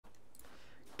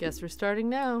Guess we're starting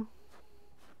now.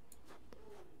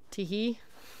 Teehee.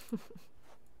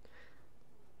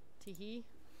 Teehee.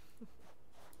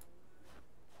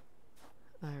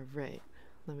 Alright,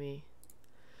 let me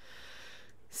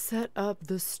set up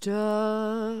the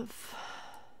stuff.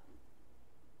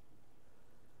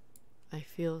 I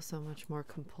feel so much more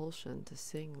compulsion to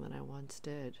sing than I once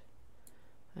did.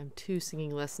 I'm 2 singing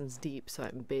lessons deep, so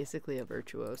I'm basically a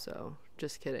virtuoso.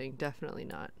 Just kidding, definitely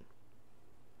not.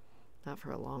 Not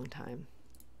for a long time.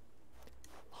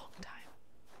 Long time.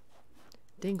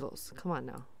 Dingles, come on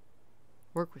now.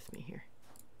 Work with me here.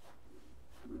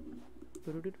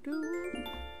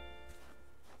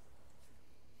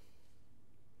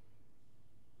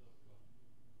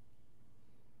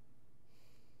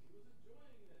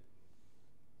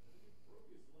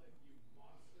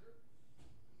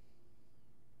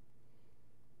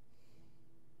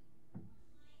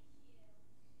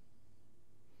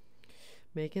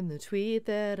 Making the tweet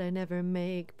that I never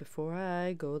make before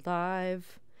I go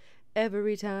live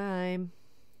every time.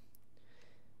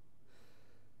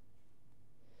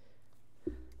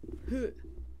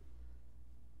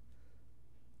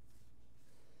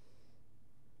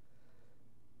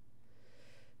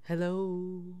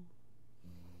 Hello.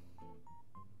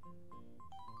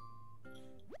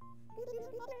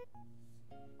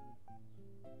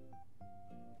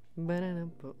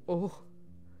 Oh.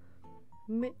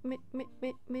 Me,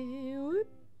 whoop,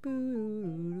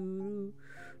 boo,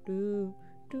 do,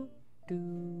 do,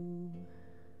 do.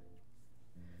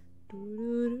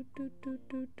 Do, do, do,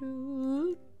 do,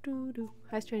 do, do, do.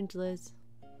 Hi, Strange Liz.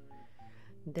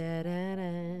 Da, da,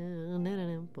 da, da,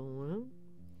 da, boom.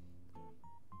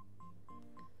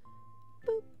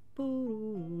 Boop,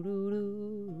 boo, do,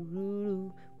 do,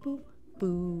 do, boop,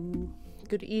 boo.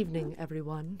 Good evening,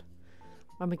 everyone.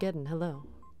 Armageddon, hello.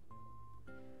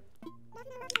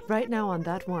 Right now on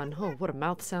that one, oh, what a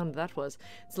mouth sound that was.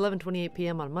 It's 11:28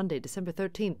 p.m. on Monday, December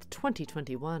 13th,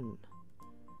 2021.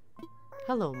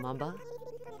 Hello, Mamba.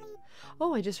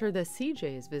 Oh, I just heard that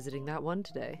CJ is visiting that one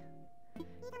today.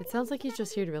 It sounds like he's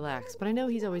just here to relax, but I know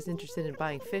he's always interested in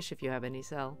buying fish if you have any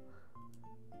sell.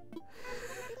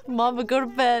 Mamba, go to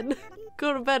bed.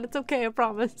 Go to bed, it's okay, I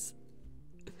promise.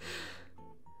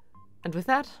 And with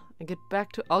that,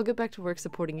 I'll get back to work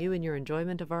supporting you in your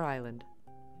enjoyment of our island.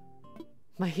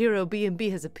 My hero B&B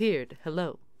has appeared.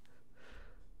 Hello.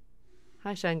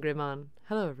 Hi, Shangri-Man.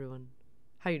 Hello, everyone.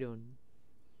 How you doing?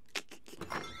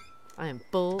 I am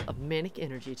full of manic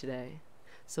energy today,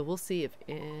 so we'll see if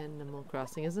Animal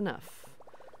Crossing is enough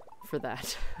for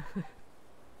that.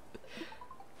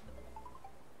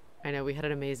 I know we had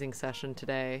an amazing session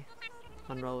today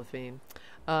on Roll With Me.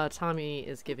 Tommy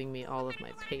is giving me all of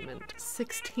my payment.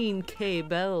 16k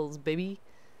bells, baby.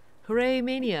 Hooray,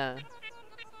 mania.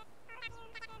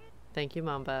 Thank you,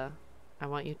 Mamba. I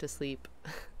want you to sleep.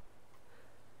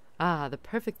 Ah, the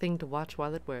perfect thing to watch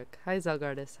while at work. Hi,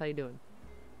 Zelgardis. How you doing?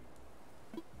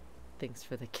 Thanks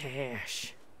for the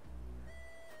cash.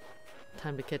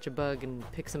 Time to catch a bug and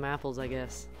pick some apples, I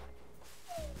guess.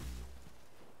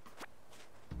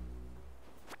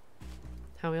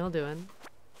 How we all doing?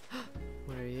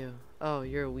 What are you? Oh,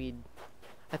 you're a weed.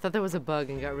 I thought that was a bug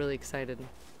and got really excited.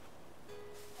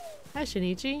 Hi,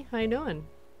 Shinichi. How you doing?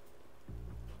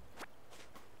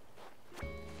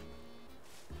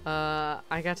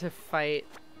 I got to fight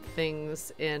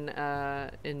things in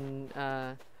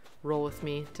Roll With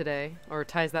Me today, or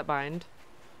Ties That Bind,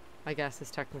 I guess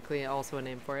is technically also a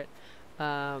name for it.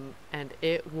 And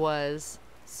it was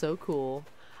so cool.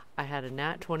 I had a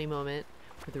nat 20 moment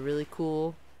with a really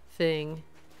cool thing.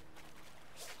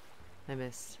 I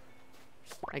missed.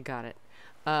 I got it.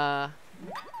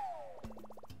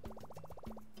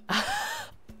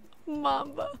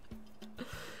 Mamba.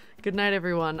 Good night,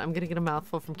 everyone. I'm gonna get a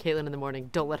mouthful from Caitlin in the morning.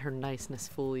 Don't let her niceness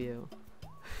fool you.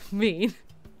 Mean.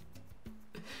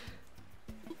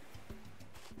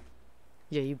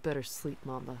 Yeah, you better sleep,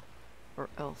 Mamba. Or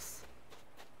else.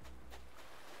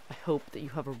 I hope that you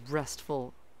have a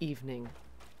restful evening.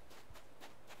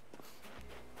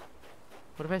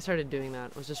 What if I started doing that?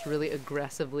 It was just really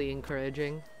aggressively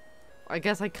encouraging. I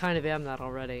guess I kind of am that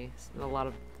already. A lot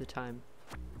of the time.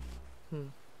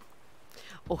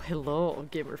 Oh, hello,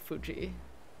 Gamer Fuji.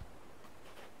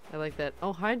 I like that.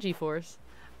 Oh, hi, G-Force.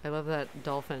 I love that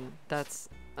dolphin. That's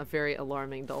a very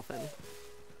alarming dolphin.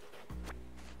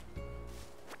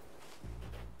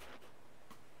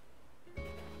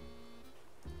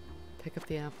 Pick up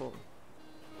the apple.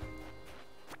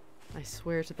 I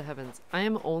swear to the heavens. I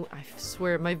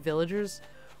swear, my villagers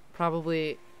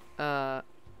probably are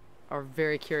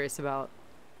very curious about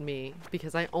me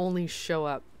because I only show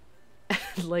up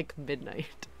at like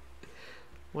midnight.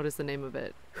 What is the name of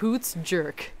it? Hoots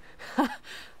Jerk. I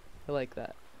like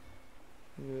that.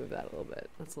 Move that a little bit.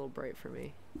 That's a little bright for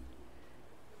me.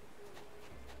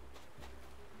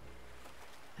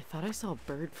 I thought I saw a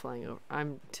bird flying over.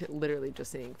 I'm literally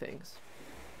just seeing things.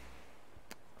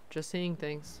 Just seeing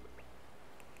things.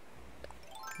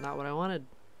 Not what I wanted.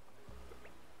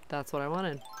 That's what I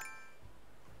wanted.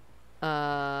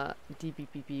 Deep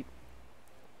beep beep beep.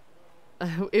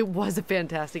 It was a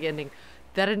fantastic ending.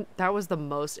 That was the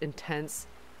most intense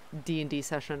D&D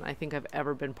session I think I've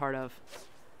ever been part of.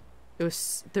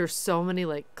 There's so many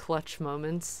like clutch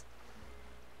moments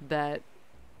that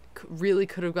really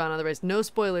could have gone otherwise. No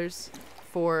spoilers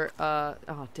for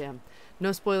oh damn.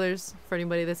 No spoilers for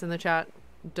anybody that's in the chat.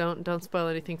 Don't spoil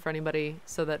anything for anybody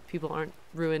so that people aren't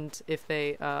ruined if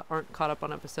they aren't caught up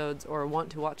on episodes or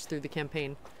want to watch through the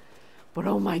campaign. But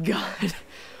oh my god,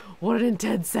 what an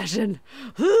intense session.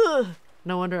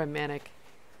 No wonder I'm manic.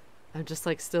 I'm just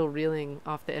like still reeling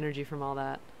off the energy from all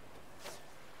that.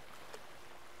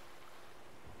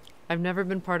 I've never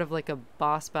been part of like a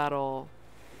boss battle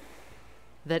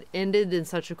that ended in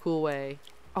such a cool way.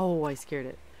 Oh, I scared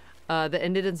it. That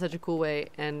ended in such a cool way,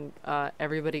 and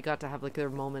everybody got to have like their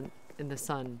moment in the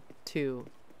sun too.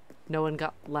 No one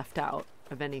got left out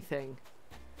of anything.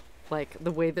 Like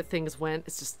the way that things went,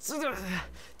 it's just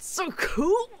so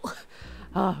cool.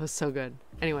 Oh, it was so good.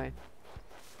 Anyway,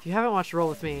 if you haven't watched Roll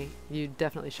With Me, you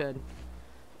definitely should.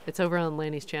 It's over on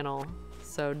Laney's channel,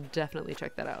 so definitely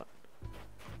check that out.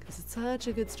 Because it's such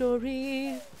a good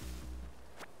story.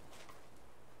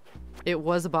 It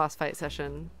was a boss fight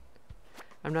session.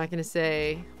 I'm not going to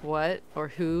say what or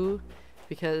who,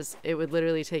 because it would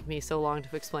literally take me so long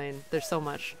to explain. There's so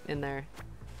much in there.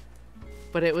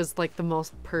 But it was like the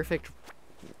most perfect,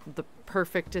 the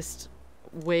perfectest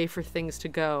way for things to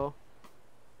go.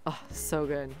 Oh, so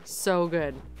good. So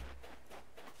good.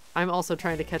 I'm also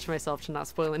trying to catch myself to not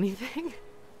spoil anything.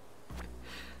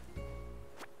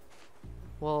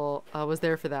 Well, I was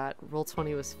there for that.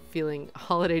 Roll20 was feeling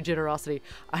holiday generosity.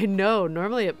 I know,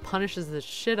 normally it punishes the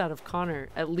shit out of Connor,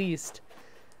 at least.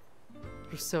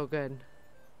 You're so good.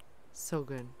 So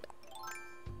good.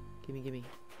 Gimme, gimme.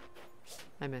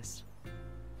 I missed.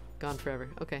 Gone forever.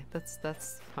 Okay, that's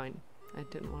fine. I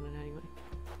didn't want it anyway.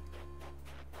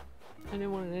 I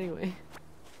didn't want it anyway.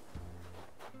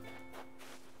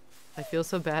 I feel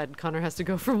so bad. Connor has to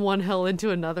go from one hell into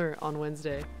another on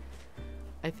Wednesday.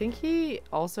 I think he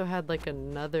also had like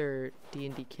another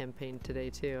D&D campaign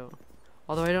today too.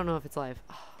 Although I don't know if it's live.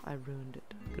 Oh, I ruined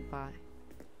it. Goodbye.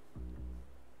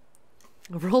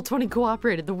 Roll20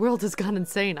 cooperated. The world has gone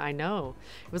insane. I know.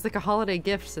 It was like a holiday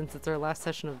gift since it's our last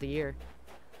session of the year.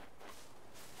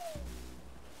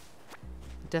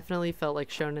 Definitely felt like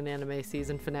shonen anime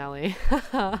season finale.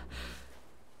 I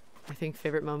think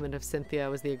favorite moment of Cynthia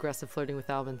was the aggressive flirting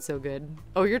with Alvin. So good.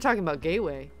 Oh, you're talking about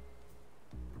Gateway.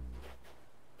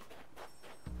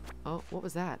 Oh, what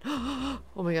was that? Oh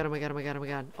my god, oh my god, oh my god, oh my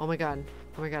god. Oh my god.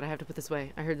 Oh my god, I have to put this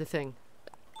way. I heard the thing.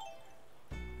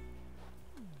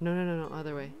 No, no, no, no,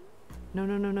 other way. No,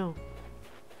 no, no, no.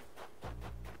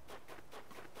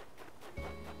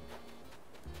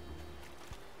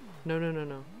 No, no, no,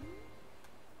 no.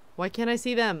 Why can't I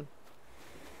see them?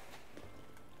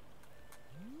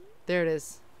 There it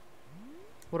is.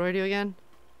 What do I do again?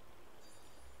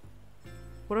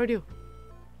 What do I do?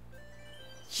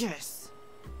 Yes!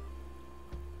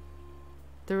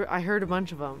 I heard a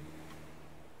bunch of them.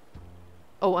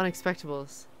 Oh,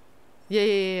 Unexpectables. Yeah,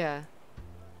 yeah, yeah,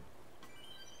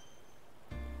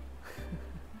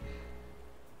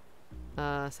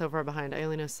 yeah. So far behind. I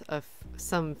only know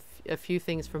a few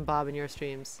things from Bob in your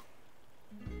streams.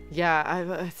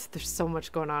 Yeah, there's so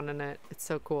much going on in it. It's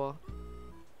so cool.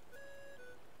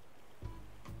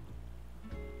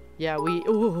 Yeah,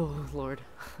 oh, Lord.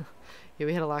 Yeah,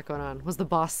 we had a lot going on. Was the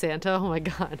boss Santa? Oh my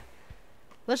god.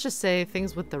 Let's just say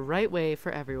things went the right way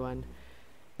for everyone.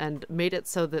 And made it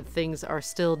so that things are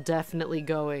still definitely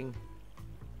going.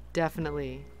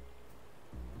 Definitely.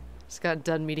 Just got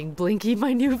done meeting Blinky,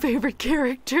 my new favorite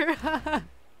character.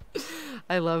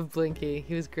 I love Blinky.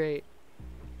 He was great.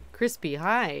 Crispy,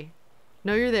 hi.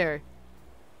 No, you're there.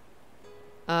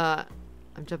 I'm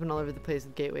jumping all over the place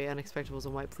with Gateway, Unexpectables,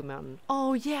 and White Plume Mountain.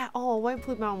 Oh, yeah. Oh, White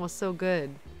Plume Mountain was so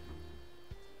good.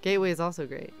 Gateway is also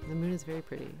great. The moon is very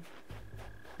pretty.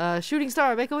 Shooting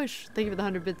Star, make a wish. Thank you for the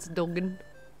 100 bits, Dolgan.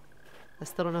 I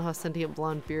still don't know how sentient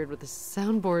blonde beard with a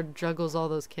soundboard juggles all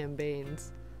those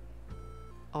campaigns.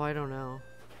 Oh, I don't know.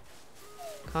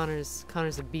 Connor's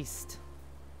a beast.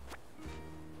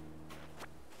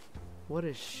 What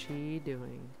is she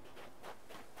doing?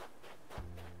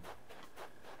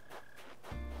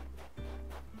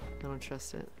 I don't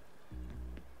trust it.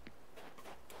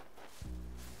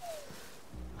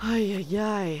 Ay, ay,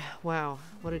 ay. Wow,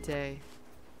 what a day.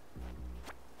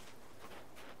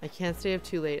 I can't stay up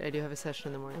too late. I do have a session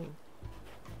in the morning.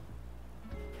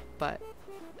 But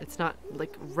it's not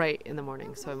like right in the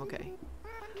morning, so I'm okay.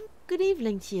 Good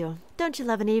evening to you. Don't you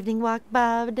love an evening walk?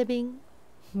 Ba-da-bing.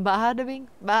 Ba-da-bing.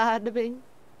 Ba-da-bing.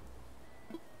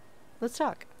 Let's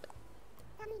talk.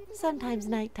 Sometimes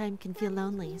nighttime can feel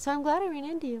lonely, so I'm glad I ran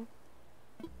into you.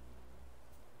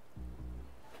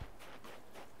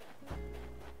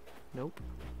 Nope.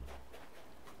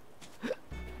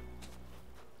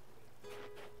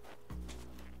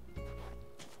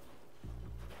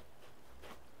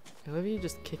 I love you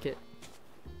just kick it.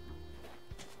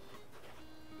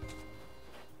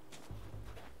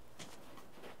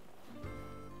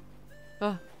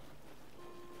 Oh.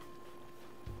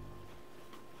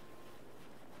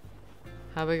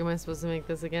 How big am I supposed to make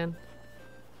this again?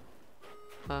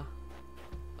 Oh.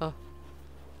 Oh.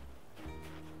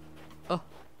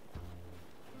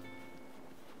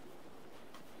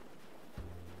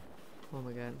 Oh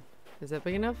my god. Is that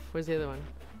big enough? Where's the other one?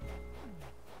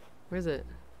 Where's it?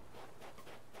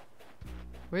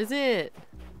 Where's it?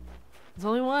 There's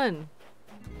only one.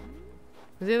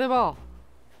 Where's the other ball?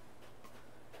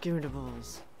 Give me the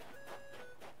balls.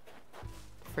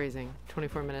 Phrasing.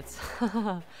 24 minutes.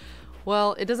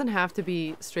 Well, it doesn't have to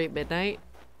be straight midnight,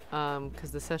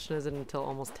 because the session isn't until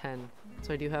almost 10.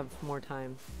 So I do have more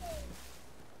time.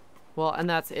 Well, and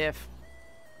that's if.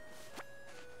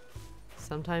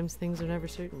 Sometimes things are never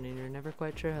certain and you're never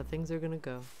quite sure how things are gonna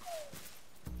go.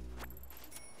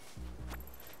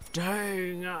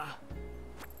 Dang! They're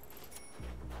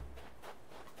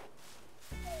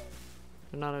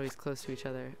not always close to each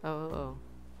other. Oh.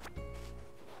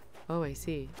 Oh, I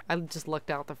see. I just lucked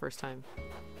out the first time.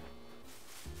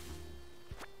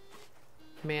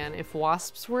 Man, if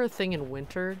wasps were a thing in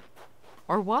winter...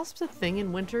 Are wasps a thing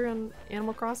in winter in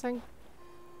Animal Crossing?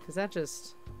 Because that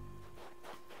just...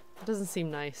 It doesn't seem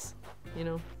nice, you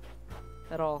know?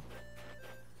 At all.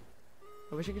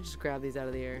 I wish I could just grab these out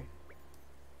of the air.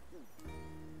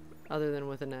 Other than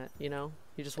with a net, you know?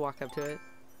 You just walk up to it.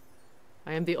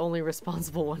 I am the only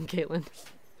responsible one, Caitlin.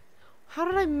 How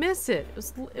did I miss it?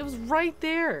 It was right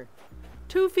there.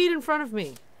 2 feet in front of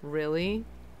me. Really?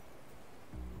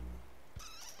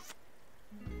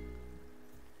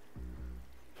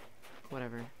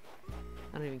 Whatever.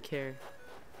 I don't even care.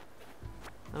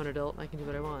 I'm an adult. I can do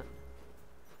what I want.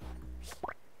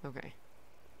 Okay.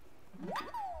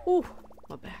 Ooh,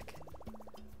 my back.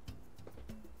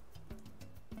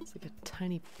 It's like a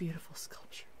tiny, beautiful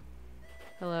sculpture.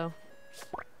 Hello.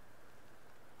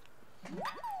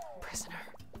 Prisoner.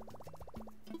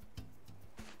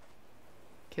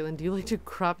 Caitlin, do you like to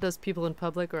crop dust people in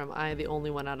public, or am I the only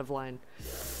one out of line?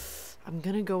 I'm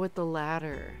gonna go with the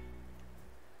latter.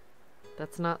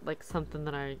 That's not like something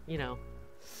that I, you know.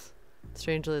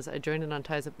 Strangely, is I joined in on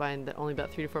Ties That Bind that only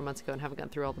about 3 to 4 months ago and haven't gone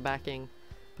through all the backing,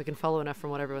 but can follow enough from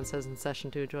what everyone says in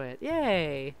session to enjoy it.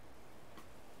 Yay!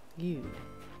 You.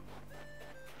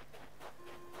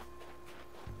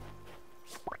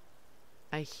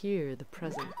 I hear the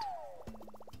present.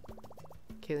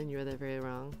 Caitlin, you read that very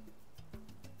wrong.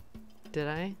 Did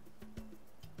I?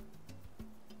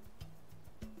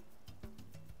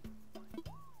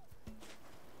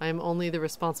 I am only the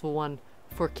responsible one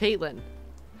for Caitlin.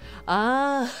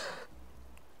 Ah!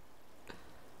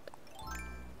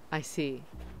 I see.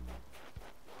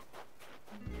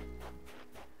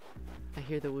 I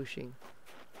hear the whooshing.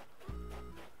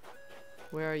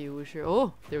 Where are you, whoosher?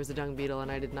 Oh! There was a dung beetle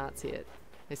and I did not see it.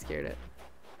 I scared it.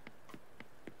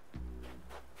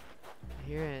 I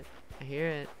hear it. I hear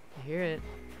it. I hear it.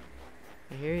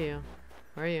 I hear you.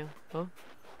 Where are you? Oh,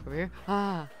 over here?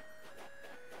 Ah!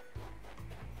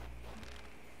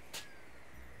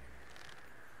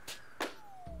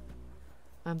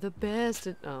 I'm the best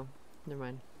at— oh, never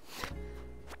mind.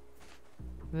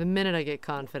 The minute I get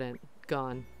confident,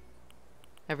 gone.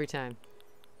 Every time.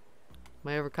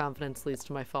 My overconfidence leads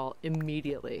to my fall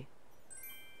immediately.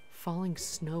 Falling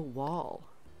snow wall.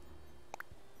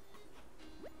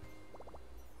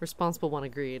 Responsible one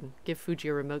agreed. Give Fuji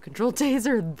a remote control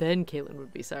taser, then Caitlin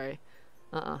would be sorry.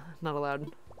 Not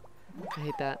allowed. I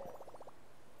hate that.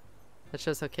 That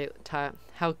shows how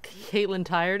Caitlin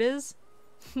tired is?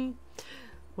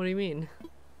 What do you mean?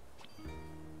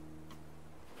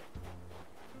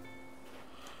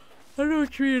 I don't know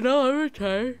what you mean at all. I'm not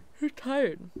tired. You're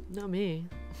tired. Not me.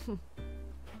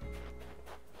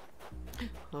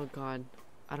 Oh god.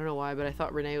 I don't know why, but I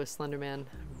thought Renee was Slenderman.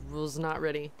 Was not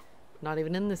ready. Not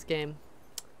even in this game.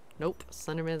 Nope.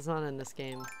 Slenderman's not in this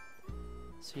game.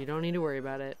 So you don't need to worry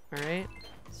about it, alright?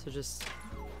 So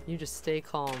you just stay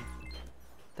calm.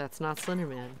 That's not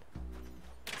Slenderman.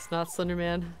 It's not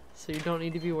Slenderman, so you don't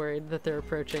need to be worried that they're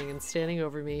approaching and standing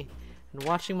over me and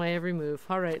watching my every move.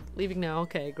 Alright, leaving now.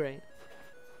 Okay, great.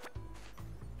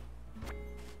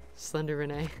 Slender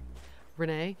Renee.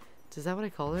 Renee? Is that what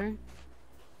I call her?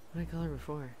 What did I call her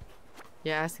before?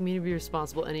 Yeah, asking me to be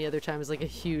responsible any other time is like a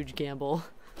huge gamble.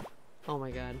 Oh my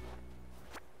god.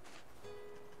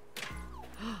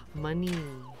 Money.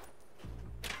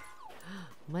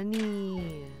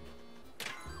 Money.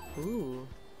 Ooh.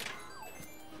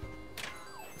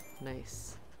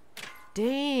 Nice.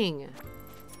 Dang!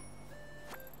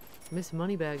 Miss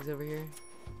Moneybags over here.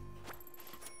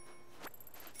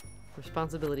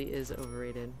 Responsibility is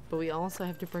overrated, but we also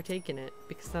have to partake in it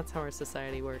because that's how our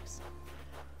society works.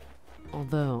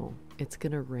 Although it's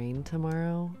gonna rain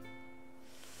tomorrow,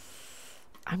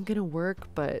 I'm gonna work,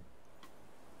 but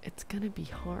it's gonna be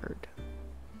hard.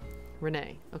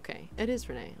 Renee. Okay, it is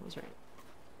Renee. I was right.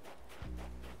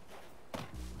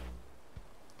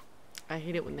 I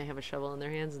hate it when they have a shovel in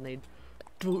their hands and they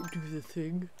don't do the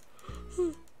thing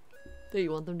that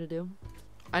you want them to do.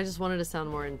 I just wanted to sound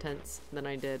more intense than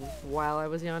I did while I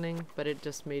was yawning, but it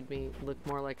just made me look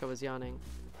more like I was yawning.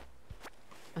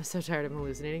 I'm so tired of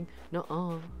hallucinating.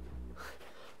 No-uh.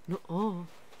 No-uh.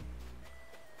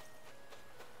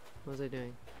 What was I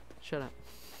doing? Shut up.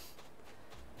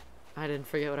 I didn't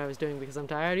forget what I was doing because I'm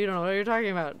tired. You don't know what you're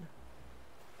talking about.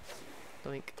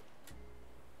 Doink.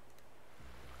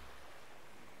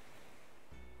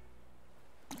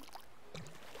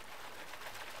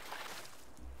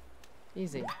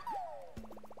 Easy.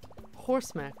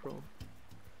 Horse mackerel.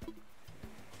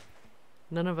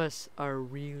 None of us are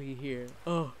really here.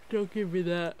 Oh, don't give me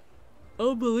that.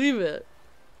 I'll believe it.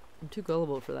 I'm too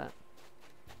gullible for that.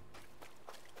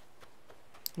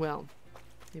 Well,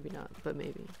 maybe not, but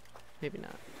maybe. Maybe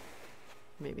not.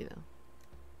 Maybe though.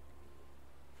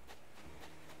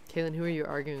 Kaylin, who are you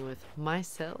arguing with?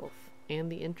 Myself and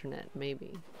the internet,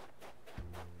 maybe.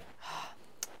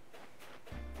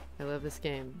 I love this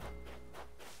game.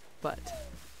 But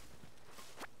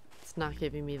it's not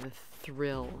giving me the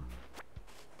thrill.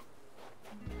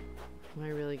 Am I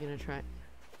really gonna try?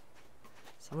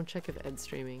 Someone check if Ed's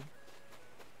streaming.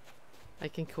 I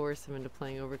can coerce him into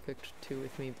playing Overcooked 2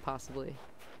 with me, possibly.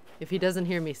 If he doesn't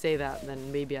hear me say that,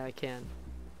 then maybe I can.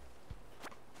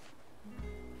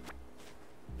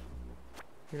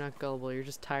 You're not gullible, you're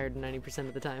just tired 90%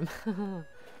 of the time.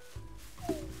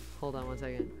 Hold on one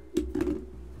second.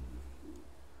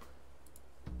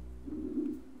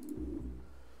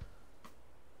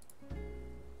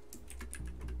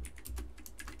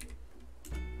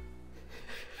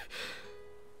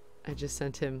 I just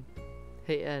sent him,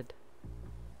 hey Ed.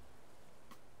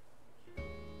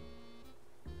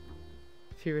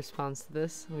 If he responds to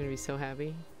this, I'm gonna be so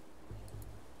happy.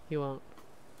 He won't.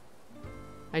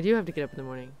 I do have to get up in the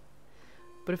morning.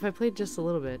 But if I played just a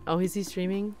little bit. Oh, is he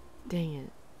streaming? Dang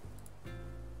it.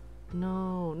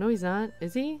 No. No, he's not.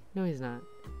 Is he? No, he's not.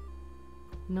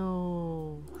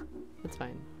 No. That's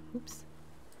fine. Oops.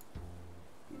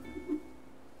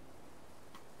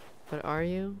 But are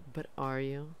you? But are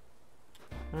you?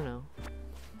 I don't know.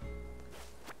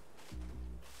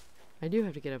 I do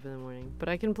have to get up in the morning, but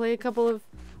I can play a couple of...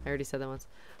 I already said that once.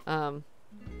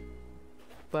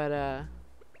 But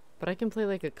I can play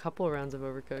like a couple rounds of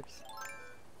Overcooked.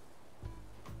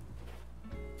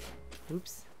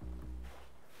 Oops.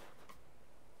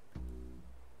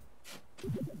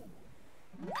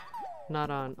 Not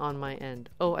on my end.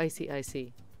 Oh, I see, I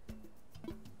see.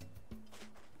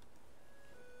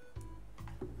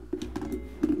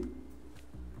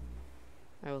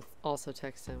 I will also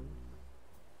text him.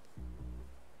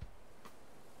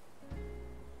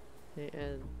 Hey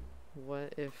Ed,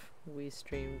 what if we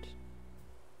streamed?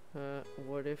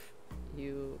 What if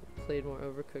you played more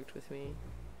Overcooked with me?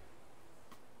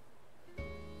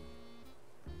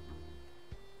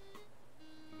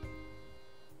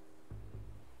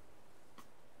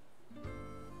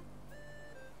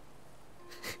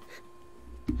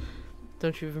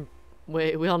 Don't you even...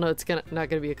 Wait, we all know it's not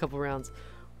gonna be a couple rounds.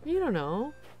 You don't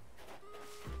know.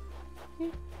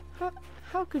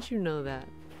 How could you know that?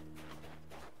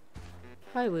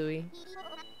 Hi, Louie.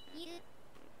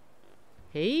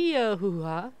 Hey,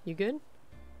 hoo-ha. You good?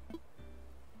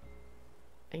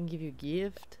 I can give you a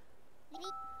gift.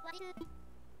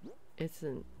 It's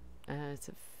a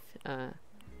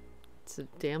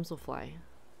damselfly.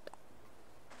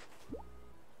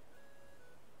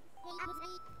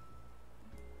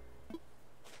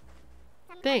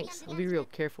 Thanks. I'll be real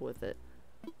careful with it.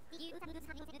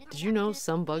 Did you know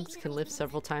some bugs can lift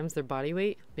several times their body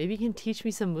weight? Maybe you can teach me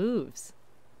some moves.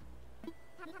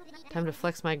 Time to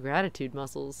flex my gratitude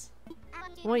muscles.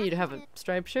 I want you to have a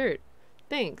striped shirt.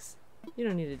 Thanks. You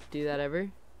don't need to do that ever.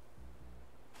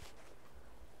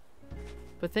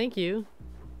 But thank you,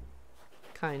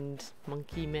 kind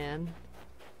monkey man.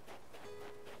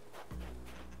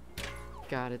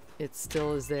 God, it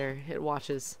still is there. It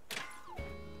watches.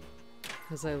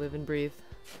 As I live and breathe.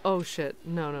 Oh shit.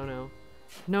 No, no, no.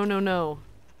 No, no, no.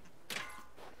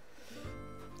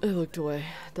 I looked away.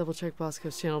 Double check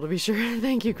Bosco's channel to be sure.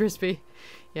 Thank you, Crispy.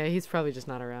 Yeah, he's probably just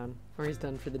not around. Or he's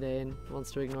done for the day and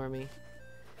wants to ignore me.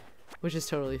 Which is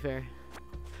totally fair.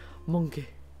 Monkey.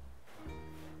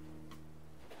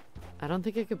 I don't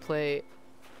think I could play...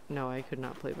 No, I could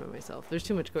not play by myself. There's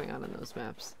too much going on in those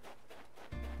maps.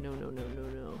 No, no, no,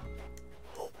 no,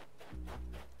 no.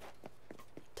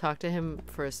 Talk to him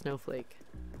for a snowflake.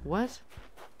 What?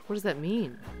 What does that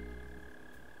mean?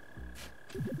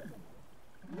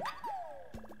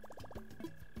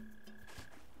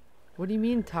 What do you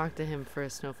mean talk to him for a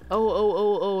snowflake?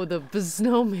 Oh, the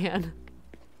snowman.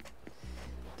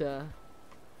 Duh.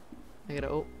 I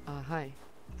gotta, hi.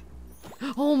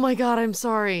 Oh my god, I'm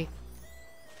sorry.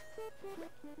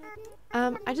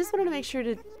 I just wanted to make sure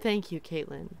to thank you,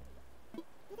 Caitlin.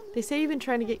 They say you've been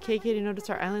trying to get KK to notice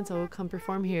our island, so come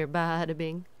perform here. Bada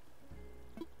bing.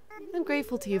 I'm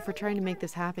grateful to you for trying to make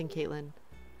this happen, Caitlin.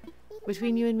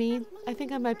 Between you and me, I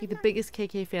think I might be the biggest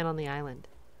KK fan on the island.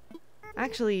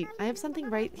 Actually, I have something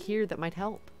right here that might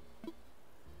help.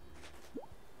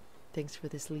 Thanks for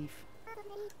this leaf.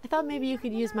 I thought maybe you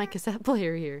could use my cassette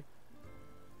player here.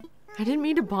 I didn't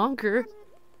mean to bonker.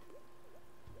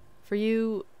 For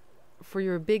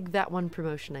your big That One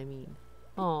promotion, I mean.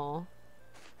 Aw.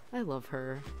 I love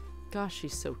her. Gosh,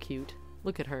 she's so cute.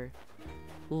 Look at her.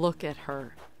 Look at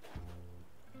her.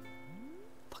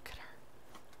 Look at her.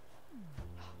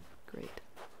 Oh, great.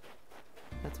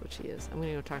 That's what she is. I'm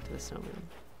gonna go talk to the snowman.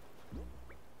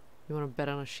 You wanna bet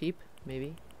on a sheep?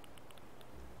 Maybe.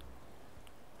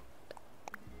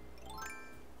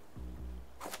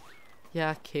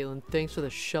 Yeah, Caitlin, thanks for the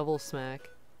shovel smack.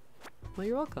 Well,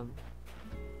 you're welcome.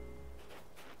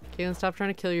 Caitlin, stop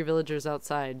trying to kill your villagers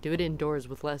outside. Do it indoors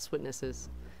with less witnesses.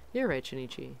 You're right,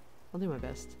 Shinichi. I'll do my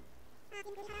best.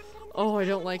 Oh, I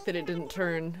don't like that it didn't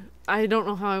turn. I don't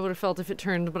know how I would have felt if it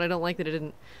turned, but I don't like that it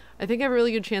didn't. I think I have a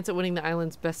really good chance at winning the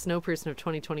island's Best Snow Person of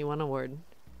 2021 award.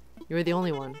 You were the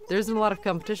only one. There isn't a lot of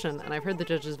competition, and I've heard the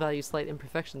judges value slight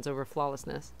imperfections over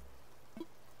flawlessness.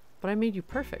 But I made you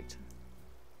perfect.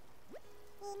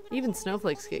 Even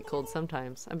snowflakes get cold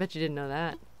sometimes. I bet you didn't know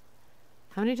that.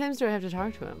 How many times do I have to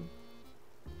talk to him?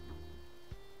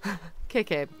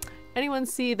 KK, anyone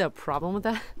see the problem with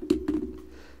that?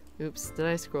 Oops, did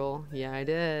I scroll? Yeah, I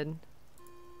did.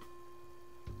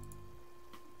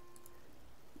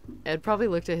 Ed probably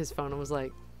looked at his phone and was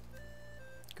like,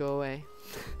 go away.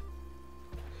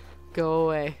 Go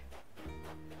away.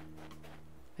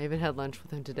 I even had lunch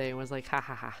with him today and was like, ha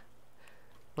ha ha.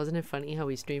 Wasn't it funny how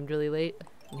we streamed really late?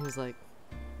 And he was like,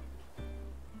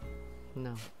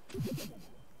 no.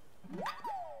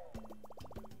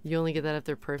 You only get that if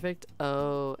they're perfect?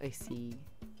 Oh, I see.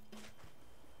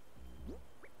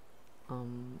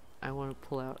 I want to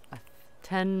pull out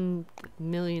 $10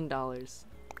 million.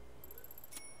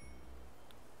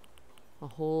 A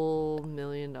whole $1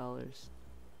 million.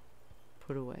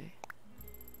 Put away.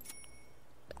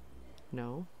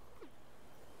 No.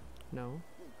 No.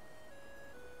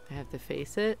 I have to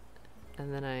face it,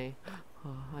 and then I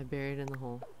buried in the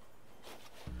hole.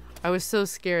 I was so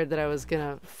scared that I was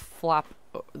gonna flop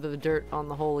the dirt on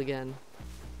the hole again.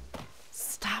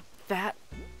 Stop that,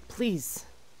 please.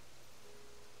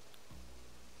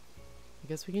 I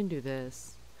guess we can do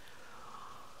this.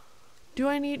 Do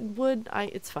I need wood?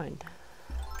 It's fine.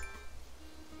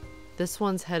 This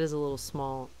one's head is a little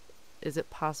small. Is it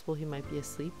possible he might be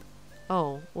asleep?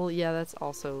 Oh, well, yeah, that's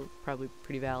also probably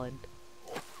pretty valid.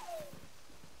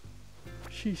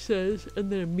 She says,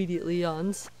 and then immediately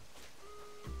yawns.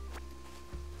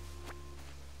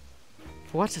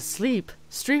 What, to sleep?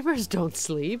 Streamers don't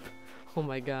sleep. Oh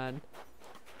my god.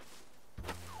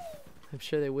 I'm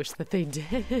sure they wish that they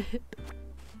did.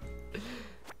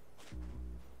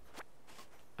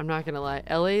 I'm not gonna lie.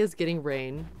 LA is getting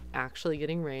rain. Actually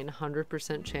getting rain.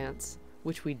 100% chance.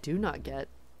 Which we do not get.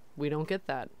 We don't get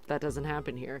that. That doesn't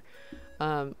happen here.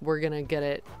 We're gonna get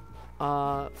it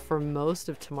for most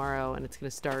of tomorrow, and it's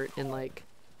gonna start in like,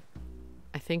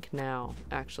 I think now,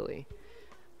 actually.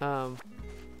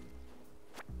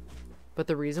 But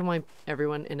the reason why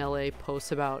everyone in LA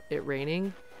posts about it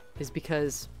raining is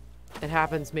because it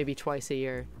happens maybe twice a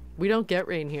year. We don't get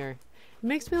rain here. It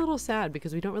makes me a little sad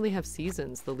because we don't really have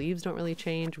seasons. The leaves don't really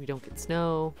change. We don't get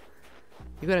snow.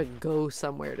 You gotta go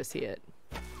somewhere to see it.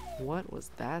 What was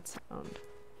that sound?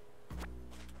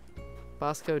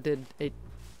 Bosco did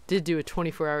do a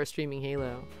 24-hour streaming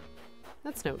Halo.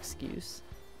 That's no excuse.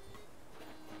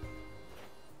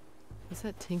 What's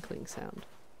that tinkling sound?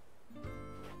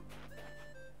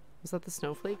 Was that the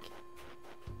snowflake?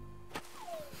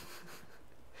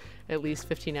 At least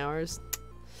 15 hours.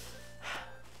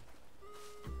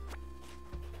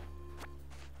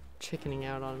 Chickening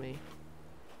out on me.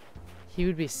 He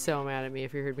would be so mad at me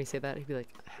if he heard me say that. He'd be like,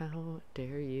 how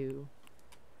dare you?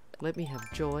 Let me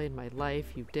have joy in my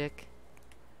life, you dick.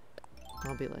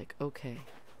 I'll be like, okay.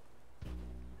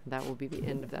 That will be the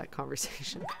end of that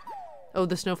conversation. Oh,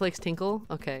 the snowflakes tinkle?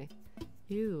 Okay.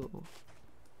 Ew.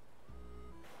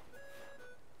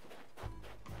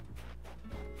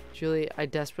 Julie, I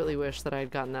desperately wish that I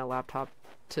had gotten that laptop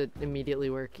to immediately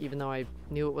work, even though I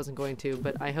knew it wasn't going to,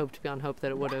 but I hoped beyond hope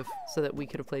that it would have, so that we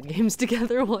could have played games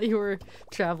together while you were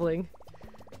traveling.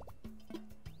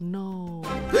 No.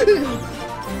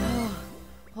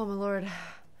 Oh my lord.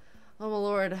 Oh my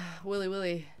lord.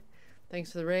 Willy.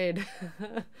 Thanks for the raid.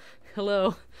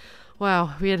 Hello.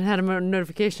 Wow, we hadn't had a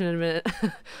notification in a minute.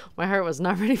 My heart was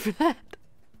not ready for that.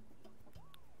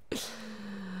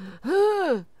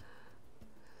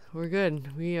 We're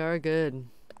good. We are good.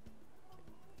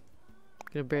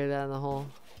 Gonna bury that in the hole.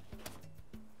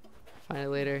 Find it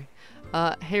later.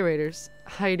 Hey Raiders.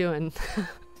 How you doing?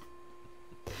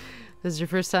 This is your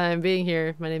first time being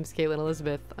here. My name is Caitlin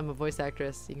Elizabeth. I'm a voice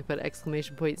actress. You can put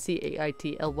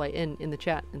 !CAITLYN in the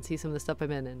chat and see some of the stuff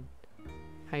I'm in. And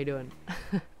how you doing?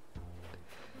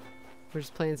 We're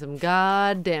just playing some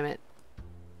goddammit.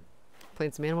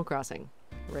 Playing some Animal Crossing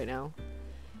right now.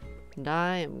 And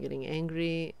I am getting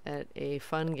angry at a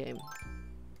fun game.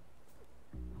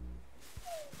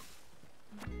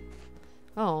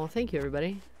 Oh, thank you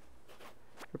everybody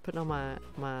for putting all my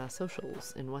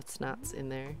socials and what's nots in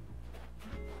there.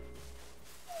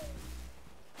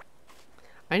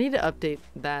 I need to update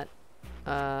that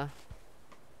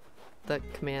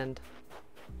command,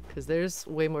 because there's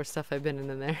way more stuff I've been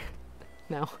in there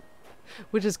now,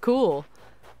 which is cool.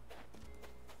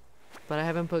 But I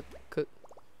haven't put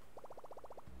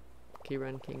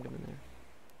Run Kingdom in there.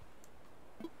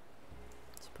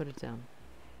 Let's put it down.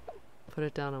 Put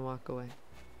it down and walk away.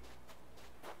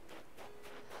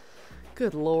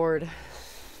 Good lord.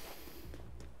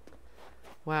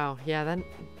 Wow, yeah, that...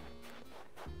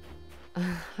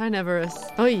 I never...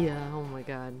 Oh yeah, oh my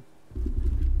god.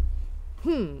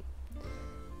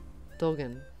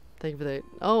 Dolgan, thank you for the...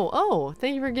 Oh,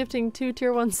 thank you for gifting 2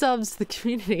 tier 1 subs to the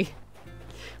community.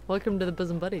 Welcome to the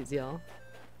Bosom Buddies, y'all.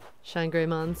 Shine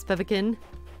Greymon, Spevikin.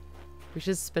 We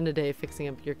should spend a day fixing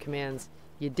up your commands.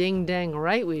 You ding dang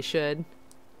right we should.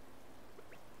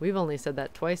 We've only said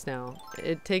that twice now.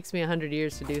 It takes me 100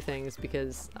 years to do things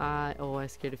because I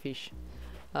scared a fish.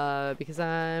 Because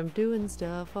I'm doing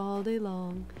stuff all day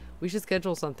long. We should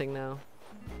schedule something now.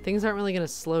 Things aren't really gonna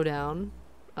slow down,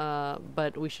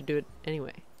 but we should do it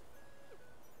anyway.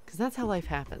 Because that's how life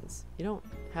happens. You don't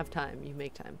have time, you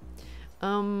make time.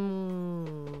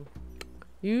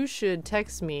 You should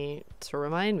text me to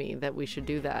remind me that we should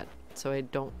do that so I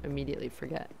don't immediately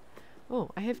forget.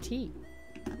 Oh, I have tea.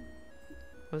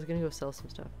 I was gonna go sell some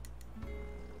stuff.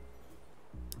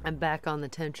 I'm back on the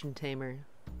tension tamer.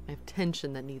 I have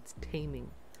tension that needs taming.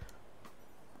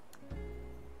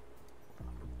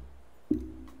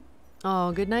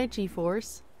 Oh, good night,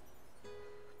 G-Force.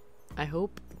 I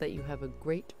hope that you have a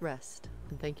great rest,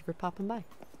 and thank you for popping by.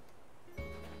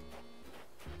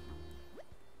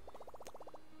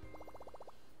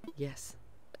 Yes.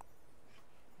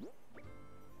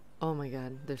 Oh my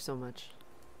god, there's so much.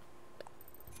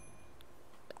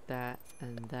 That,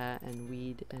 and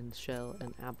weed, and shell,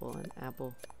 and apple, and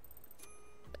apple.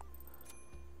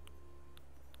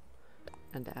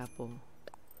 And apple.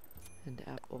 And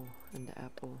apple, and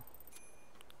apple.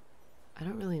 I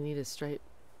don't really need a striped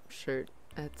shirt.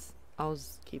 I'll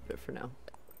just keep it for now.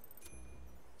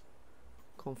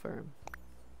 Confirm.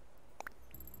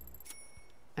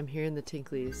 I'm hearing the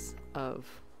tinklies of...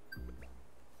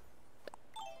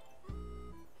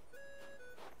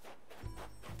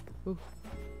 Ooh.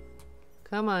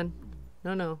 Come on.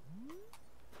 No.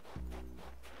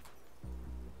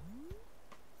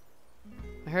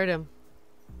 I heard him.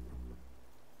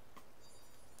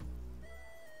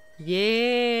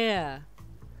 Yeah!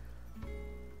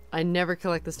 I never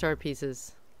collect the star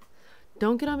pieces.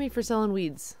 Don't get on me for selling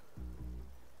weeds.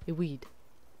 A weed.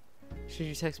 Should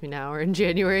you text me now or in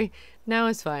January? Now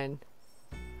is fine.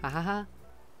 Ha ha ha.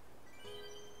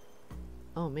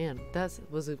 Oh man, that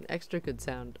was an extra good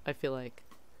sound, I feel like.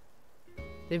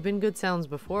 They've been good sounds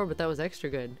before, but that was extra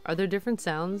good. Are there different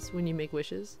sounds when you make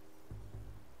wishes?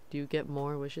 Do you get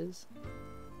more wishes?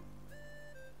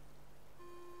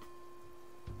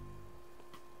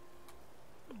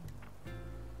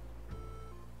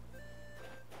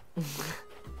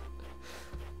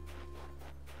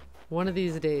 One of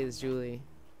these days, Julie.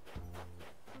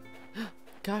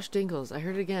 Gosh dingles, I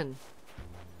heard it again.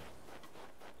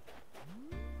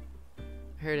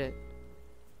 I heard it.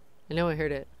 I know I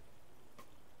heard it.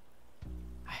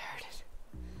 I heard it.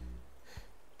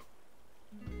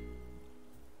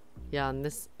 Yeah, on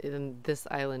this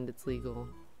island it's legal.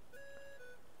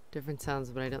 Different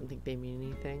sounds, but I don't think they mean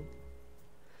anything.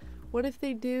 What if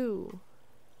they do?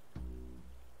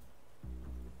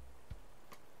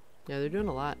 Yeah, they're doing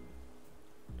a lot.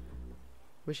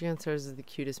 Wishing on Stars is the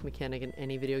cutest mechanic in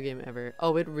any video game ever.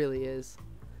 Oh, it really is.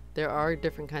 There are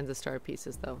different kinds of star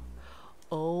pieces, though.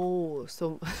 Oh,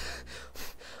 so...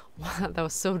 wow, that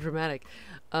was so dramatic.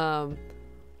 So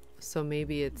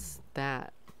maybe it's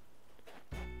that.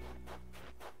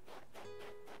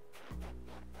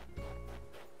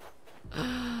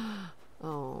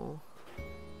 Oh.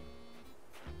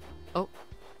 Oh.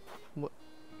 What?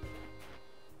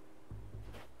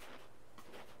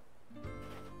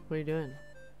 What are you doing?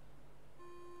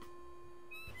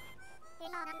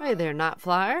 Hey there, Night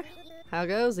Flyer. How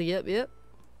goes? Yep, yep.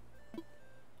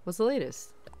 What's the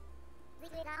latest?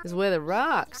 This weather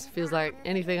rocks. Feels like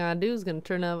anything I do is gonna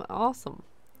turn out awesome.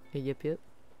 Yep, yep.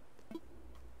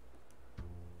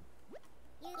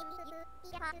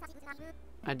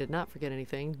 I did not forget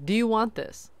anything. Do you want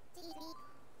this?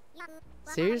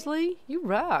 Seriously? You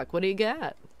rock. What do you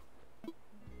got?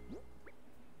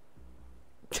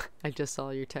 I just saw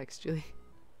your text, Julie.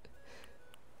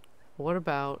 What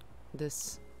about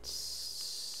this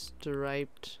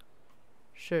striped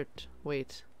shirt?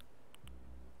 Wait.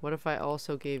 What if I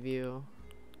also gave you...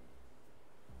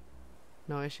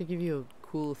 No, I should give you a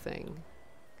cool thing.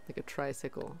 Like a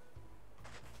tricycle.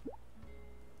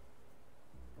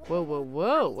 Whoa, whoa,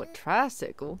 whoa! A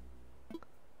tricycle?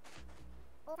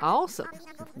 Awesome!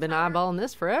 Been eyeballing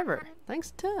this forever.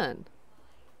 Thanks a ton.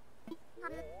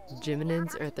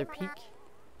 Geminids are at their peak.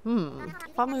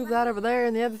 If I move that over there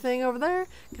and the other thing over there,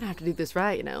 gonna have to do this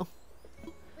right, you know.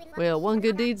 Well, one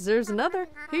good deed deserves another.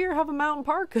 Here, have a mountain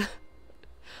parka. I'm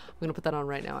gonna put that on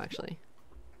right now, actually.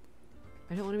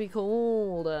 I don't want to be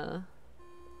cold.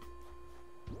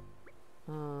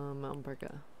 Mountain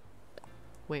parka.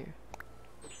 Where?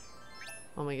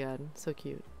 Oh my god, so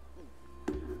cute.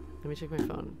 Let me check my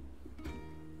phone.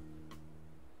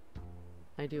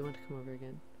 I do want to come over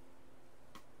again.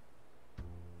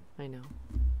 I know.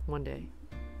 One day.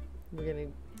 We're gonna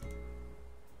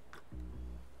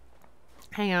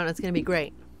hang out and it's gonna be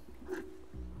great.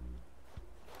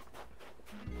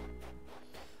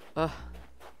 Ugh.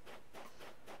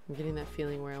 I'm getting that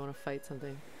feeling where I want to fight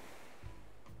something.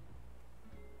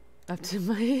 Up to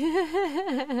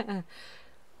my...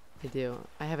 I do.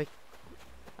 I have a...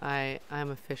 I'm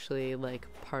officially, like,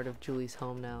 part of Julie's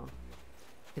home now.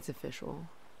 It's official.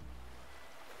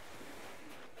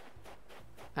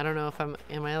 I don't know if am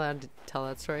I allowed to tell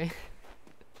that story?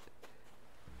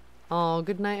 Oh,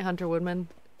 good night, Hunter Woodman.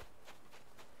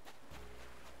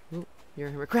 Ooh,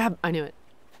 you're a crab! I knew it.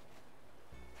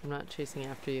 I'm not chasing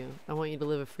after you. I want you to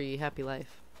live a free, happy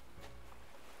life.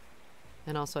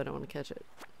 And also, I don't want to catch it.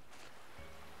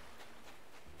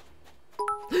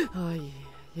 Oh,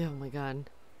 yeah, oh my god.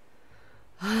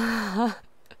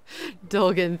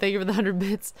 Dolgan, thank you for the 100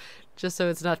 bits. Just so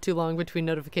it's not too long between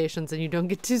notifications and you don't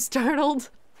get too startled.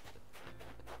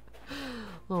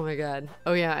 Oh my god.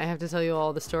 Oh yeah, I have to tell you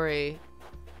all the story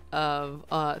of,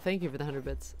 thank you for the 100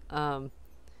 bits.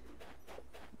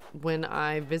 When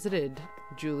I visited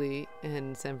Julie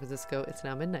in San Francisco, it's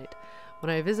now midnight. When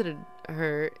I visited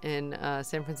her in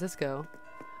San Francisco,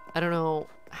 I don't know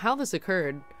how this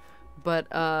occurred, but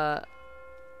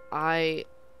I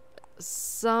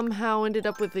somehow ended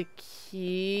up with a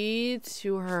key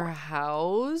to her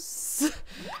house.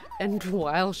 And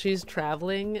while she's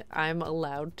traveling, I'm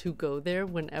allowed to go there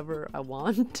whenever I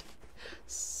want.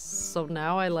 So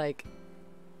now I like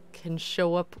can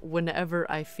show up whenever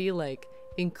I feel like,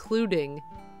 including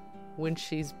when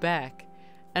she's back.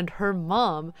 And her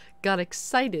mom got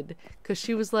excited because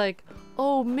she was like,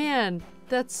 oh man,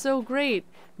 that's so great.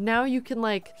 Now you can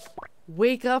like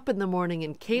wake up in the morning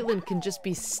and Caitlin can just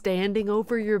be standing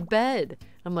over your bed.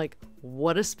 I'm like,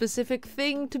 what a specific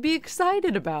thing to be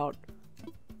excited about.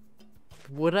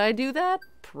 Would I do that?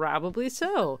 Probably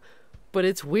so. But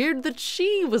it's weird that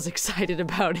she was excited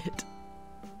about it.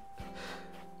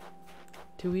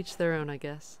 To each their own, I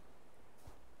guess.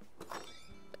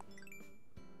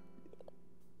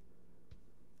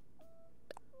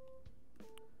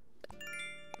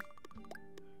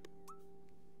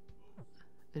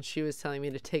 And she was telling me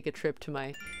to take a trip to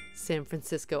my San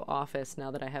Francisco office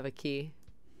now that I have a key.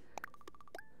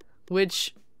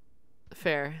 Which,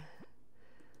 fair.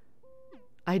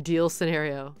 Ideal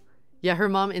scenario. Yeah, her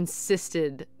mom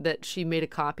insisted that she made a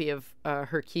copy of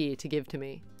her key to give to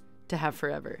me to have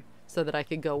forever so that I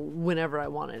could go whenever I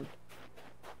wanted.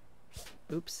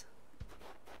 Oops.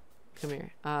 Come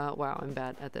here. Wow, I'm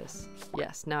bad at this.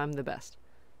 Yes, now I'm the best.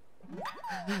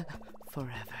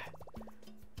 Forever.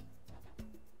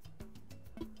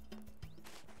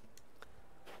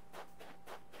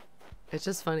 It's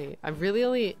just funny. I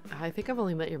think I've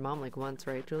only met your mom like once,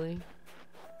 right, Julie?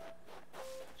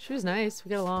 She was nice. We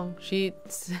got along. She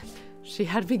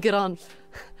had me get on.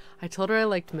 I told her I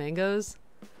liked mangoes,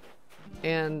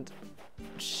 and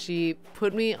she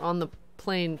put me on the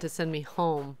plane to send me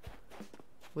home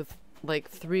with like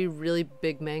 3 really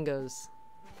big mangoes.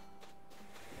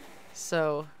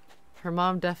 So her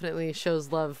mom definitely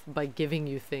shows love by giving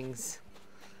you things.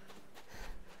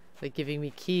 Like giving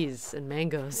me keys and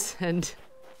mangoes and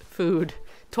food.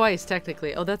 Twice,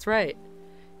 technically. Oh, that's right.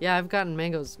 Yeah, I've gotten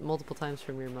mangoes multiple times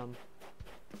from your mom.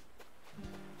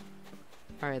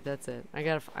 Alright, that's it. I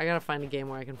gotta find a game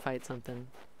where I can fight something.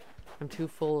 I'm too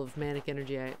full of manic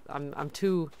energy. I'm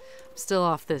still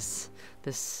off the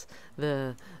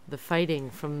fighting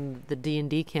from the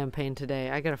D&D campaign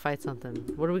today. I gotta fight something.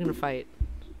 What are we gonna fight?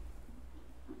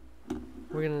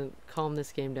 We're gonna calm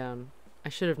this game down. I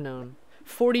should have known.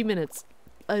 40 minutes.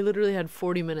 I literally had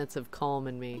 40 minutes of calm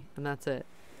in me, and that's it.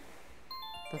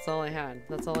 That's all I had.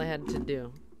 That's all I had to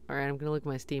do. Alright, I'm gonna look at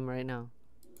my Steam right now.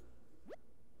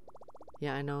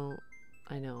 Yeah, I know.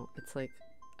 It's like,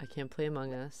 I can't play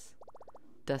Among Us.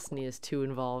 Destiny is too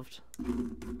involved.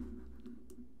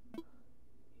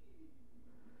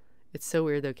 It's so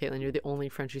weird though, Caitlin. You're the only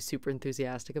friend she's super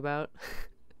enthusiastic about.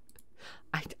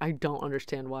 I don't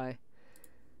understand why.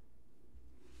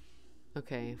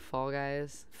 Okay, Fall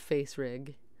Guys, Face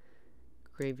Rig,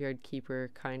 Graveyard Keeper,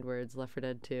 Kind Words, Left 4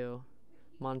 Dead 2,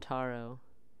 Montaro.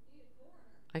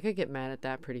 I could get mad at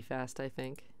that pretty fast, I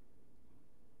think.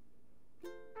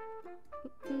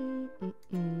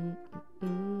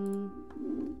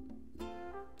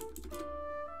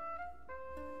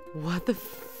 What the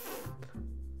f-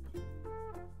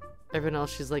 Everyone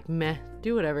else, she's like, meh,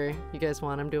 do whatever you guys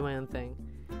want, I'm doing my own thing.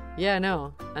 Yeah,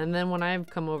 no. And then when I've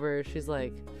come over, she's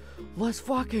like, let's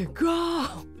fucking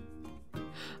go!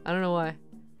 I don't know why.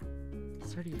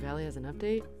 Stardew Valley has an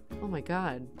update? Oh my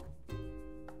god.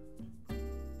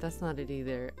 That's not it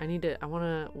either.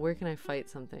 Where can I fight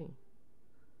something?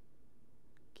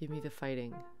 Give me the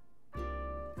fighting.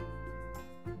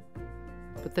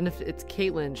 But then if it's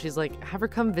Caitlin, she's like, have her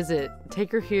come visit.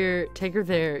 Take her here, take her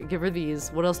there, give her these.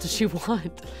 What else does she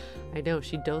want? I know,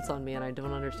 she dotes on me and I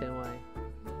don't understand why.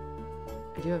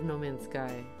 I do have No Man's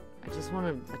Sky. I just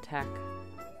want to attack.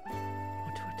 I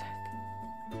want to attack.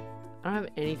 I don't have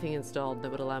anything installed that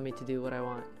would allow me to do what I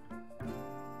want.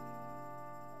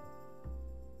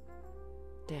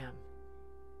 Damn.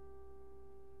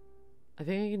 I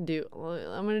think I can do...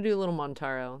 I'm going to do a little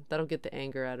Montaro. That'll get the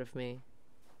anger out of me.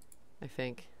 I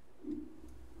think.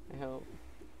 I hope.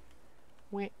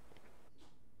 Wait.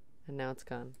 And now it's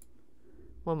gone.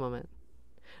 One moment.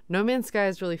 No Man's Sky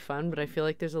is really fun, but I feel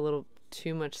like there's a little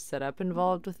too much setup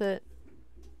involved with it.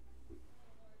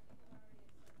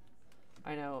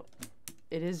 I know.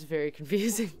 It is very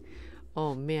confusing.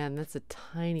 Oh man, that's a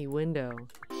tiny window.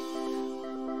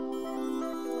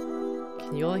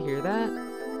 Can you all hear that?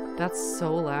 That's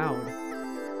so loud.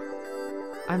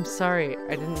 I'm sorry.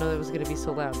 I didn't know that was gonna be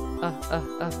so loud.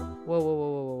 Whoa, whoa, whoa,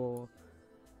 whoa, whoa,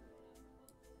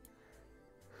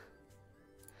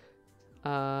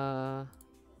 whoa.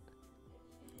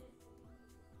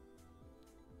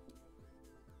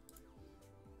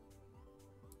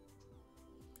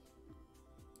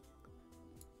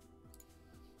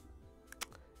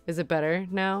 Is it better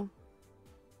now?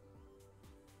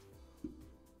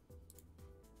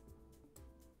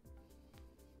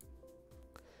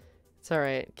 It's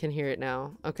alright. Can hear it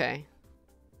now. Okay.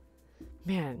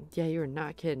 Man, yeah, you were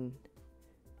not kidding.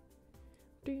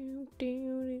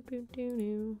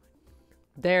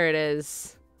 There it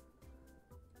is.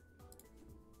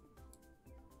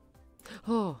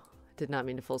 Oh, I did not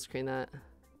mean to full screen that.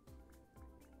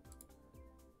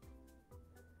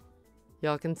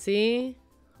 Y'all can see?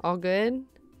 All good?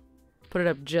 Put it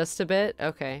up just a bit?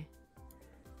 Okay.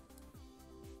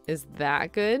 Is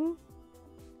that good?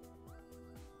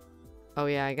 Oh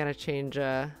yeah, I gotta change,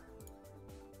 You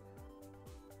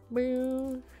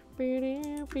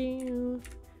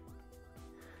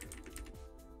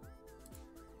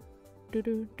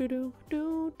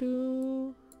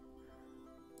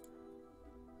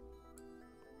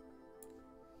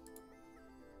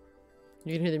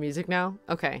can hear the music now?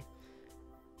 Okay.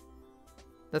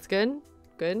 That's good?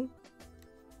 Good?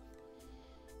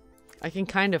 I can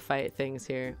kind of fight things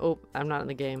here. Oh, I'm not in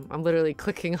the game. I'm literally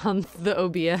clicking on the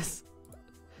OBS.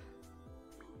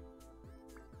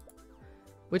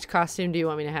 Which costume do you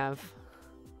want me to have?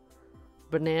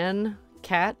 Banan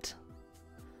cat?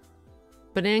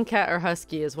 Banan cat or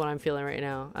husky is what I'm feeling right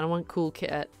now. I don't want cool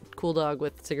cat, cool dog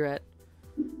with cigarette.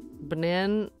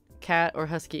 Banan cat or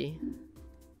husky?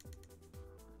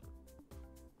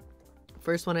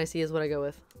 First one I see is what I go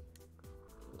with.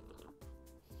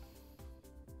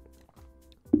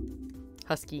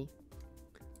 Husky.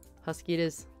 Husky it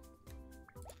is.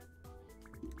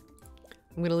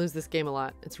 I'm gonna lose this game a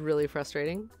lot. It's really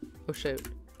frustrating. Oh shoot.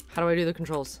 How do I do the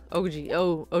controls? Oh gee.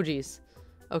 Oh geez.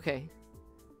 Okay.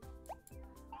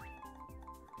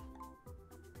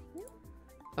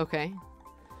 Okay.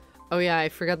 Oh yeah, I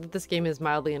forgot that this game is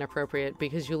mildly inappropriate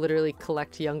because you literally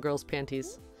collect young girls'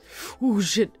 panties. Ooh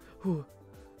shit. Ooh.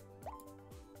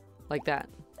 Like that.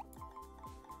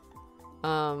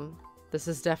 This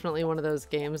is definitely one of those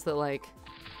games that like,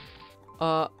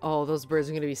 oh, those birds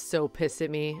are gonna be so pissed at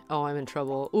me. Oh, I'm in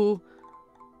trouble. Ooh.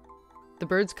 The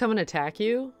birds come and attack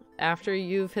you after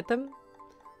you've hit them.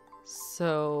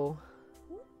 So...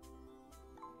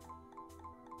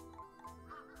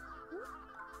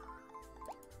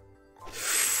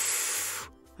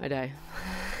 I die.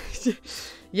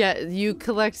 Yeah, you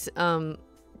collect, young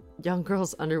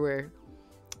girls' underwear.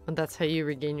 And that's how you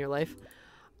regain your life.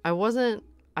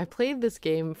 I played this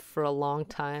game for a long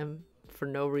time for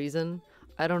no reason.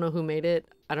 I don't know who made it.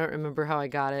 I don't remember how I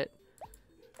got it.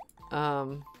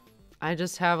 I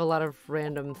just have a lot of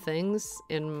random things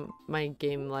in my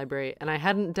game library and I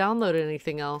hadn't downloaded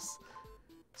anything else.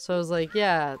 So I was like,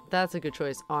 yeah, that's a good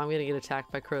choice. Oh, I'm gonna get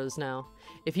attacked by crows now.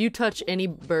 If you touch any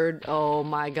bird, oh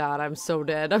my god, I'm so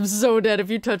dead. I'm so dead. If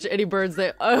you touch any birds,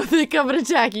 they come and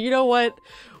attack you. You know what?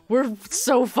 We're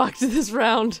so fucked this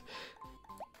round.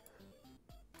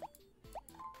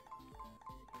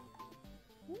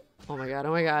 Oh my god,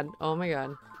 oh my god, oh my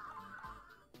god.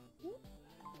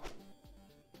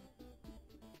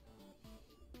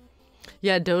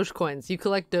 Yeah, Dogecoins. You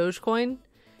collect Dogecoin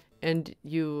and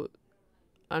you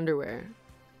underwear.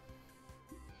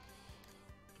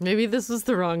 Maybe this was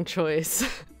the wrong choice.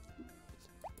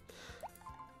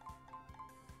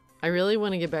 I really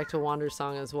want to get back to Wander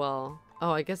Song as well.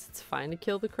 Oh, I guess it's fine to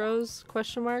kill the crows?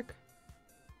 Question mark?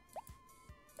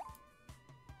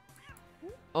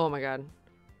 Oh my god.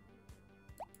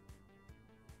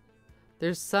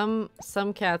 There's some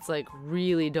cats like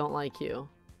really don't like you.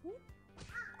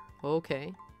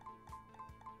 Okay.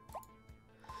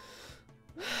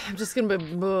 I'm just gonna be,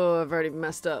 oh, I've already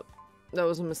messed up. That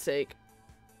was a mistake.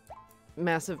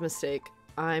 Massive mistake.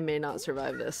 I may not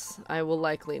survive this. I will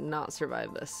likely not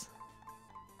survive this.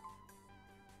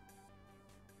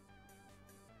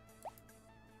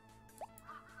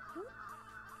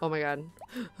 Oh my god.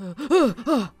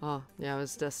 Oh, yeah, I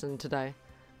was destined to die.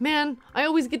 Man, I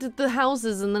always get to the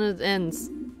houses and then it ends.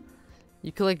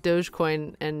 You collect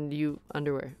Dogecoin and you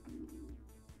underwear.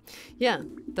 Yeah,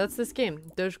 that's this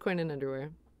game. Dogecoin and underwear.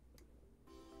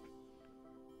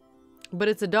 But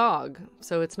it's a dog,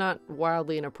 so it's not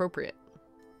wildly inappropriate.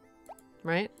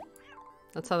 Right?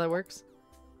 That's how that works?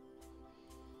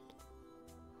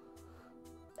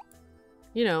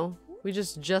 You know, we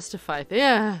just justify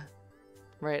yeah!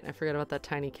 Right, I forgot about that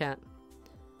tiny cat.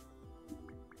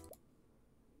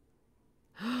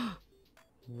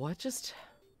 What just...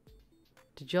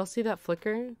 Did y'all see that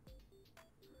flicker?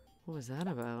 What was that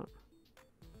about?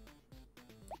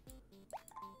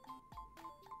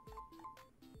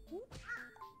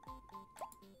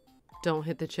 Don't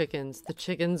hit the chickens. The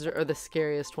chickens are the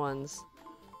scariest ones.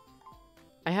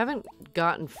 I haven't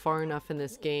gotten far enough in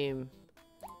this game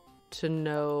to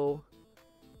know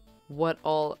what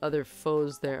all other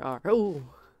foes there are. Oh!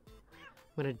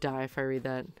 I'm gonna die if I read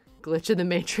that. Glitch in the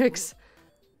Matrix.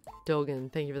 Dogan,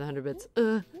 thank you for the 100 bits.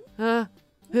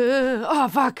 Oh,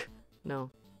 fuck! No.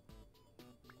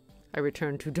 I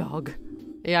returned to dog.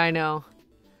 Yeah, I know.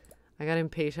 I got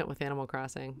impatient with Animal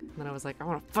Crossing. And then I was like, I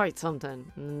want to fight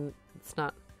something. And it's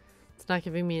not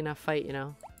giving me enough fight, you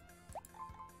know?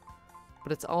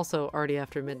 But it's also already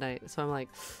after midnight. So I'm like,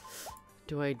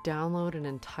 do I download an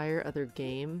entire other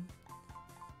game?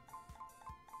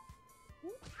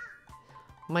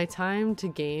 My time to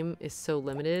game is so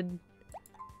limited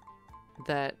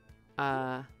that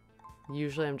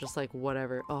usually I'm just like,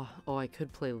 whatever. Oh, I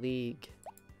could play League.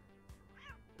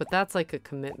 But that's like a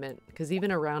commitment, because even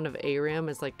a round of ARAM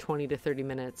is like 20 to 30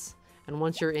 minutes. And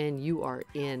once you're in, you are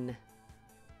in.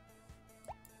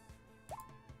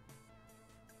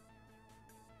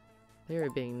 They are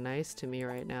being nice to me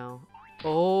right now.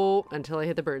 Oh, until I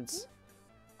hit the birds.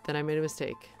 Then I made a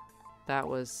mistake. That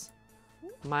was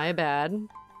My bad.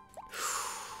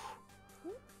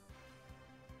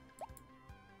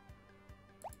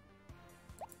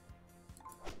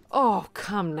 Oh,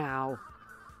 come now.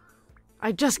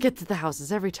 I just get to the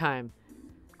houses every time.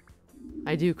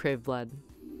 I do crave blood.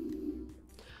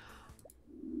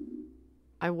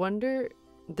 I wonder...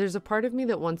 There's a part of me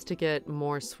that wants to get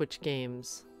more Switch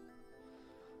games.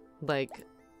 Like,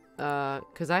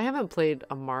 because I haven't played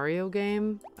a Mario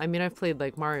game. I mean, I've played,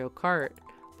 like, Mario Kart,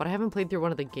 but I haven't played through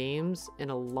one of the games in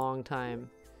a long time.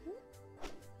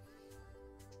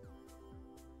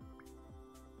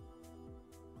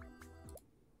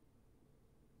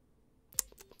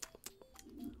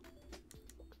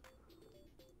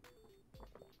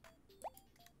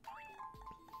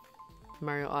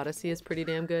 Mario Odyssey is pretty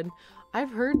damn good. I've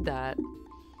heard that.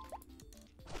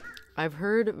 I've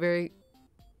heard very...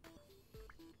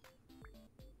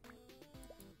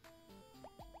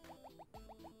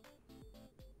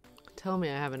 Tell me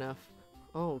I have enough.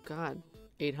 Oh god.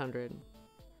 800.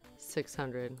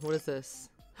 600. What is this?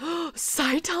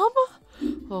 Saitama?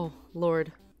 Oh,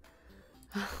 Lord.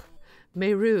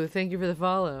 Meru, thank you for the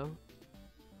follow.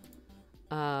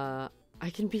 I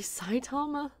can be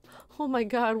Saitama? Oh my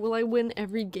god, will I win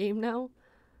every game now?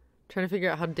 Trying to figure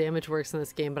out how damage works in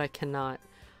this game, but I cannot.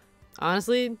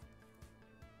 Honestly,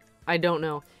 I don't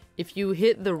know. If you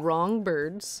hit the wrong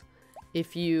birds,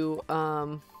 if you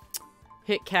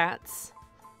hit cats,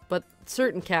 but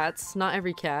certain cats, not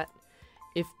every cat,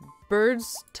 if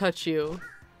birds touch you,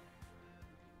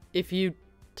 if you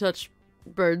touch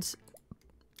birds,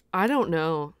 I don't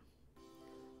know.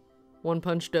 One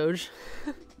Punch Doge.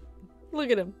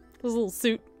 Look at him, his little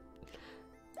suit.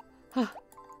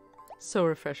 So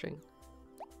refreshing.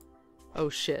 Oh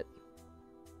shit.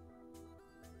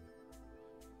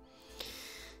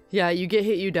 Yeah, you get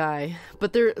hit, you die.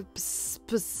 But they're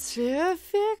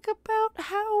specific about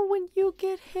how when you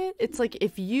get hit. It's like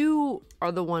if you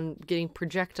are the one getting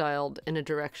projectiled in a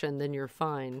direction, then you're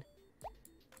fine.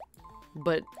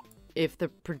 But if the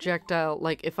projectile,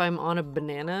 like if I'm on a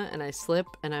banana and I slip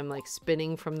and I'm like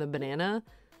spinning from the banana,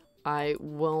 I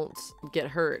won't get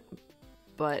hurt.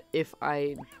 But if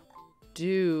I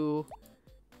do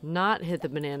not hit the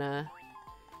banana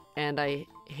and I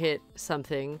hit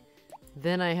something,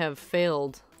 then I have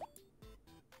failed.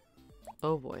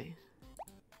 Oh boy.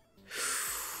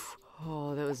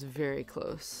 Oh, that was very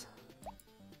close.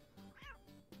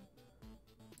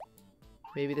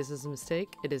 Maybe this is a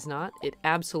mistake. It is not. It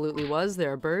absolutely was.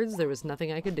 There are birds. There was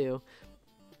nothing I could do.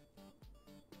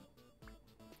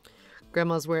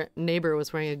 Grandma's neighbor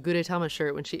was wearing a Gudetama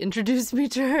shirt when she introduced me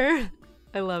to her.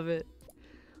 I love it.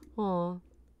 Aw.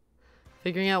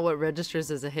 Figuring out what registers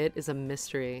as a hit is a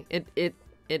mystery. It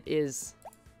is.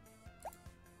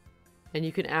 And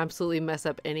you can absolutely mess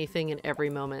up anything in every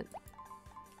moment.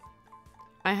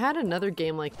 I had another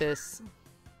game like this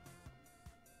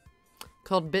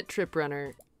called Bit Trip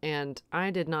Runner, and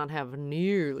I did not have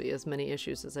nearly as many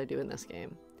issues as I do in this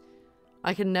game.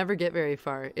 I can never get very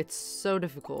far. It's so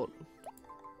difficult.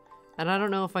 And I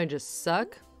don't know if I just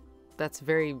suck. That's a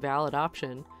very valid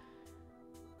option.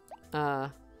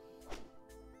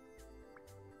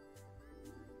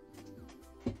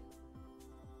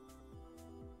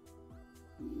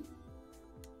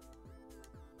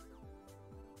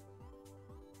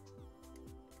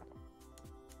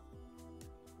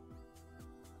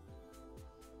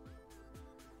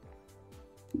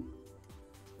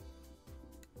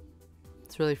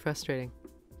 It's really frustrating.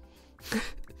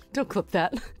 Don't clip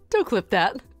that. Don't clip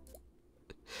that.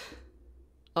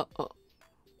 Uh-oh.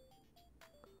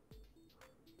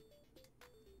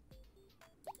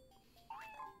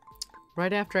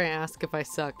 Right after I ask if I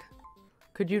suck,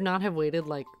 could you not have waited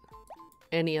like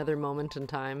any other moment in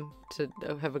time to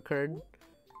have occurred?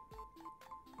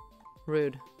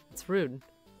 Rude. It's rude.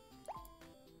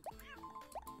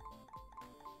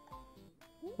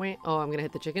 Wait. Oh, I'm gonna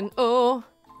hit the chicken. Oh!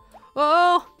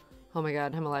 Oh! Oh my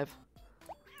god, I'm alive.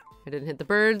 I didn't hit the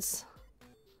birds.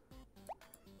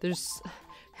 It's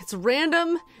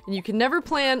random, and you can never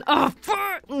plan. Oh,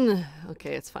 fuck!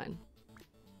 Okay, it's fine.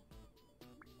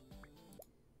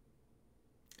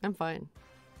 I'm fine.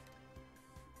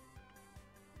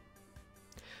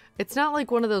 It's not like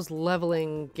one of those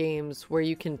leveling games where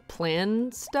you can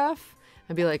plan stuff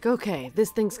and be like, okay,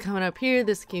 this thing's coming up here,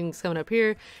 this thing's coming up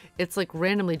here. It's like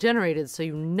randomly generated, so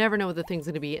you never know what the thing's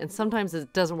going to be, and sometimes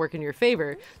it doesn't work in your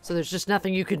favor, so there's just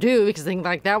nothing you can do because things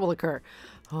like that will occur.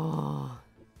 Oh.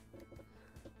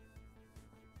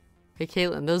 Hey,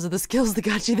 Caitlin, those are the skills that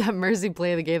got you that Mercy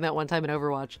play of the game that one time in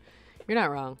Overwatch. You're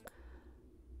not wrong.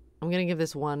 I'm gonna give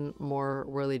this one more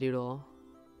whirly doodle.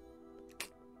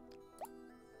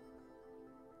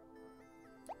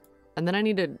 And then I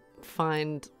need to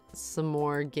find some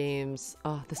more games.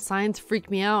 Oh, the signs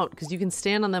freak me out because you can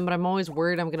stand on them, but I'm always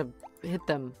worried I'm gonna hit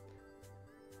them.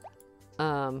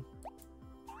 I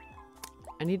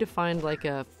need to find like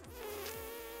a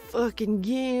fucking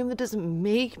game that doesn't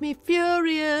make me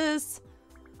furious.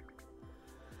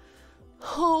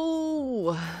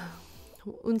 Oh,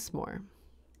 once more.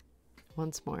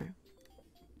 Once more.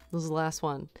 This is the last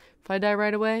one. If I die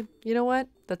right away, you know what?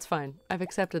 That's fine. I've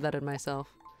accepted that in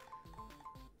myself.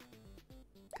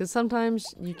 Because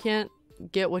sometimes you can't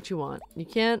get what you want. You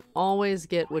can't always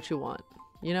get what you want.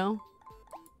 You know?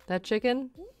 That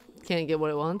chicken can't get what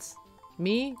it wants.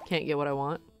 Me can't get what I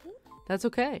want. That's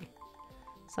okay.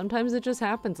 Sometimes it just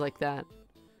happens like that.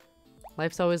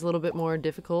 Life's always a little bit more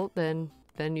difficult than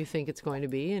you think it's going to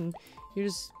be, and you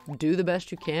just do the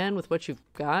best you can with what you've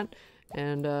got,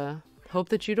 and hope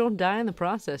that you don't die in the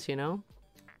process, you know?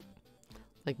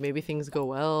 Like, maybe things go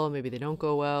well, maybe they don't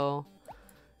go well.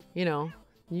 You know,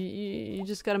 you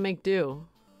just gotta make do.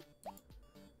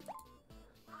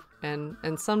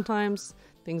 And sometimes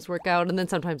things work out, and then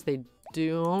sometimes they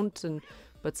don't,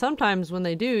 but sometimes when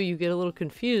they do, you get a little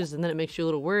confused, and then it makes you a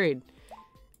little worried,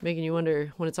 making you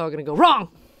wonder when it's all gonna go wrong!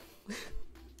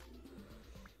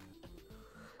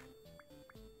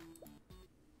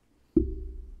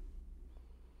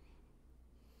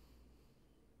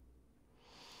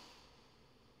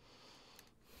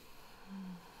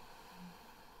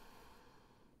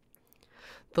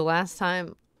 The last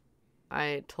time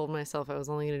I told myself I was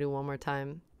only going to do one more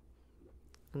time,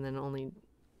 and then only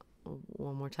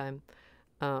one more time,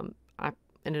 I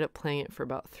ended up playing it for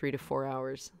about 3 to 4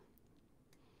 hours.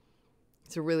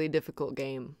 It's a really difficult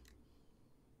game.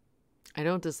 I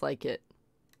don't dislike it,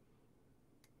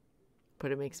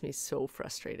 but it makes me so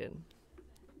frustrated.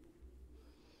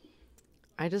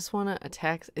 I just want to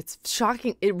attack. It's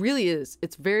shocking. It really is.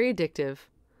 It's very addictive.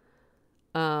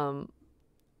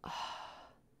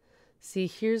 See,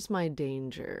 here's my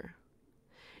danger.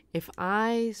 If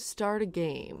I start a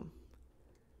game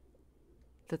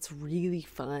that's really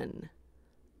fun,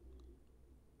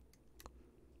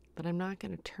 but I'm not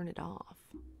going to turn it off.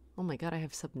 Oh my god, I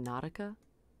have Subnautica?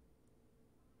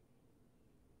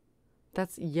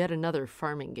 That's yet another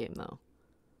farming game, though.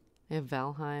 I have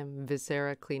Valheim,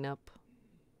 Viscera Cleanup.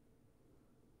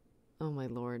 Oh my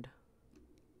lord.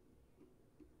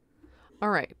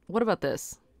 Alright, what about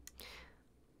this?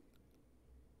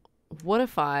 What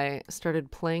if I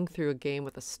started playing through a game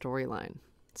with a storyline?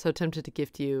 So tempted to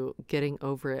gift you Getting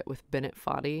Over It with Bennett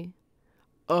Foddy.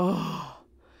 Oh,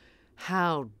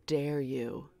 how dare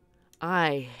you.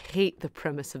 I hate the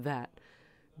premise of that.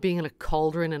 Being in a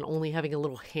cauldron and only having a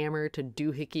little hammer to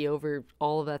doohickey over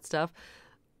all of that stuff.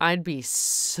 I'd be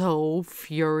so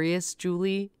furious,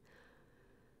 Julie.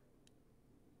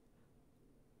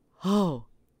 Oh,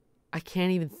 I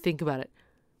can't even think about it.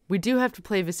 We do have to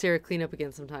play Viscera Cleanup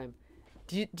again sometime.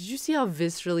 Did you see how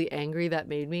viscerally angry that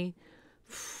made me?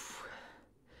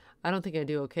 I don't think I'd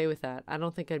do okay with that. I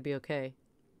don't think I'd be okay.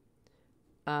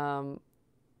 The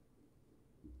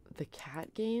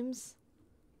cat games?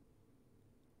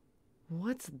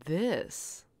 What's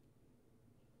this?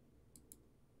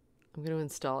 I'm going to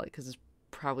install it because it's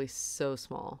probably so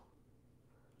small.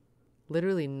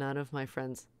 Literally none of my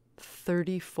friends.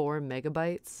 34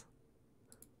 megabytes?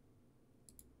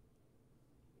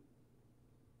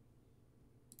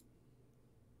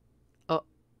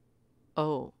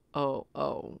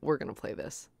 Oh, we're gonna play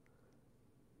this.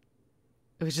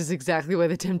 Which is exactly why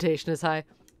the temptation is high.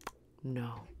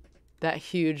 No. That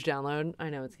huge download. I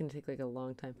know, it's gonna take like a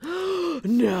long time.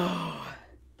 No!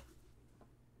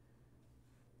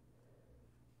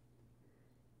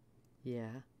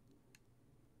 Yeah.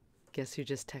 Guess who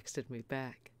just texted me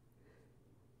back?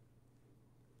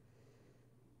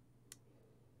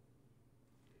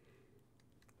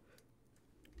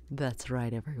 That's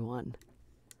right, everyone.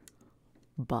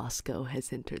 Bosco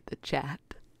has entered the chat.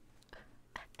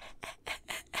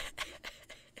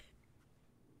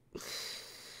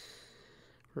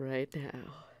 Right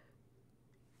now.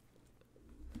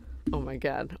 Oh my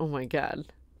god. Oh my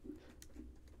god.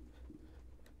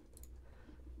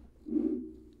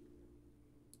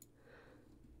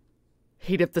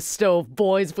 Heat up the stove,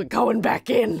 boys. We're going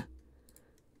back in.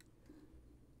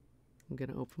 I'm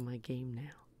gonna open my game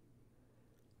now.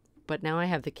 But now I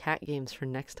have the cat games for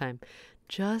next time.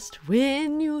 Just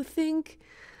when you think...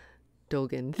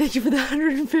 Dolgan, thank you for the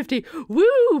 150.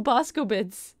 Woo! Bosco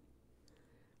bits.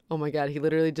 Oh my god, he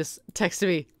literally just texted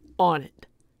me on it.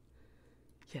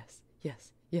 Yes,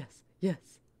 yes, yes,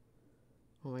 yes.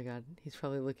 Oh my god, he's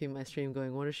probably looking at my stream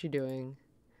going, what is she doing?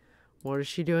 What is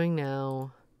she doing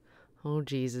now? Oh,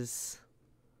 Jesus.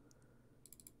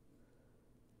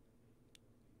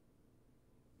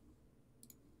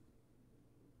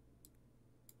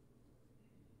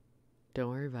 Don't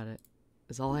worry about it.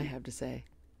 Is all I have to say.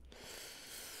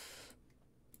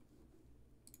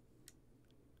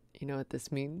 You know what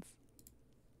this means?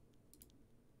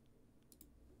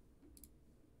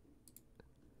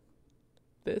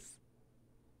 This.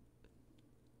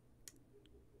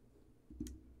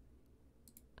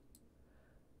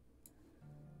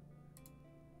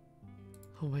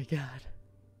 Oh my God.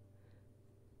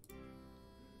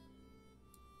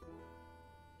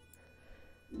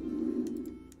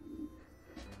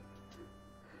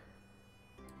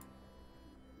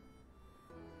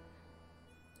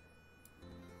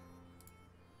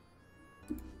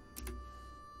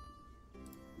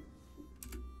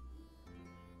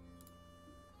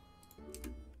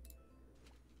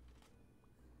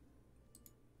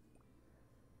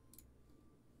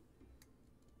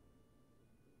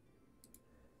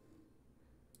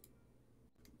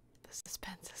 The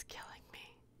suspense is killing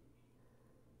me.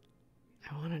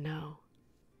 I want to know.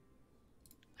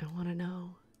 I want to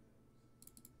know.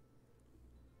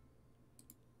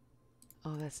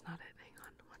 Oh, that's not it. Hang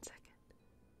on 1 second.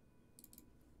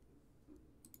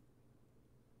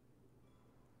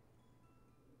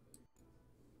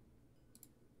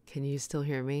 Can you still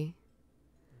hear me?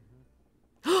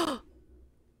 Mm-hmm.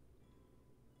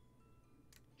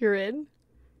 You're in? Mm-hmm.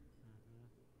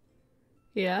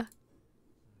 Yeah?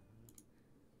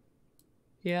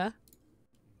 Yeah?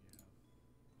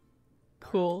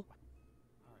 Cool. All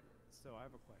right. So I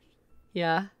have a question.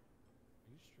 Yeah? Are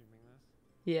you streaming this?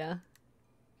 Yeah. Okay.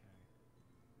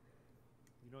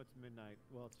 You know it's midnight.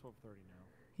 Well, it's 12:30 now.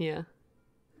 Yeah. Okay.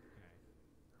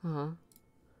 Uh-huh. Okay.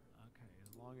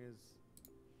 As long as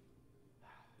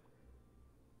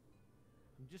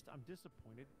I'm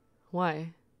disappointed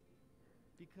Why?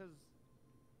 because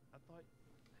I thought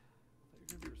you were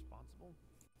gonna be responsible.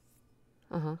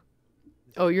 Uh-huh.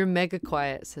 Oh, you're mega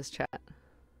quiet, says chat. I'm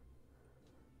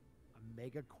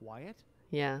mega quiet.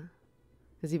 Yeah.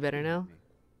 Is he better now? Me.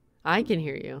 I can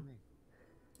hear you.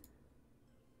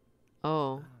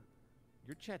 Oh.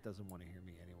 Your chat doesn't want to hear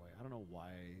me anyway. I don't know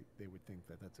why they would think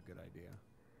that that's a good idea.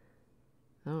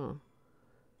 Oh.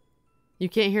 You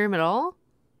can't hear him at all?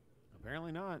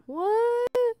 Apparently not. What?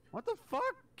 What the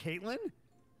fuck, Caitlin?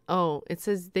 Oh, it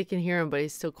says they can hear him, but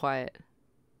he's still quiet.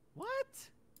 What?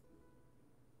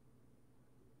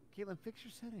 Caitlin, fix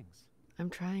your settings. I'm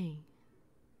trying.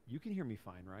 You can hear me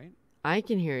fine, right? I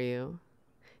can hear you.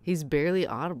 He's barely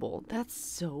audible. That's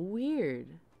so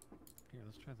weird. Here,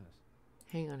 let's try this.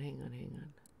 Hang on. Okay, wait.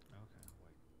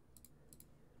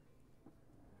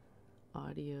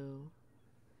 Audio.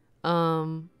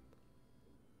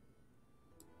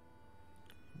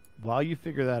 While you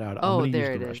figure that out, I'm Oh, gonna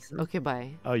there use it the is. restroom. Okay,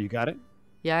 bye. Oh, you got it?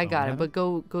 Yeah, I Oh, got you it. have But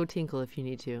go tinkle if you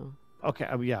need to. Okay,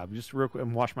 yeah, just real quick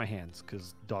and wash my hands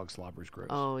because dog slobber is gross.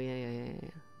 Oh, yeah.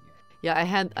 Yeah, I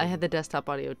had the desktop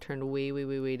audio turned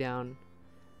way down.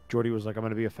 Jordy was like, "I'm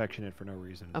gonna be affectionate for no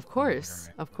reason." Of course,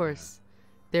 Like, of course.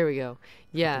 There we go.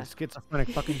 Yeah. Schizophrenic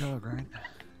fucking dog, right?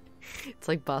 It's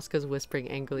like Bosco's whispering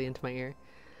angrily into my ear.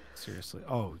 Seriously.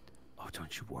 Oh,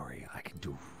 don't you worry. I can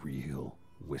do real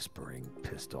whispering,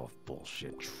 pissed off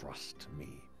bullshit. Trust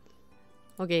me.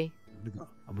 Okay.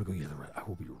 I'm gonna go use the right. I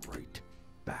will be right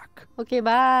back. Okay,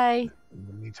 bye. In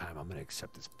the meantime, I'm gonna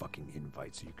accept this fucking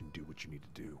invite so you can do what you need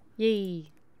to do.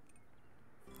 Yay.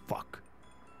 Fuck.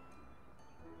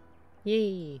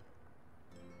 Yay.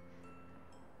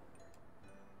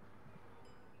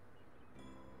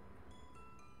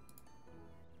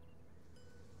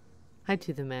 Hi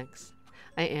to the max.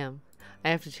 I am.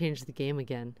 I have to change the game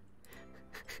again.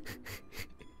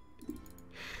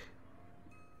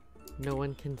 No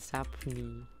one can stop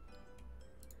me.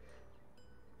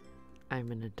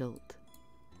 I'm an adult.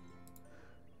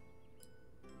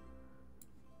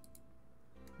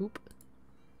 Oop.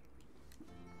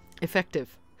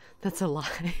 Effective. That's a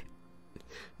lie.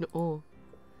 No.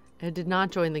 I did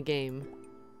not join the game.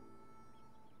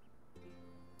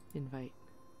 Invite.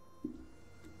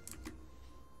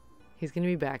 He's gonna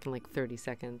be back in like 30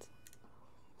 seconds.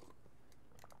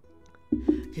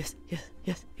 Yes.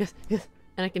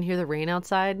 And I can hear the rain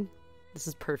outside. This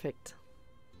is perfect.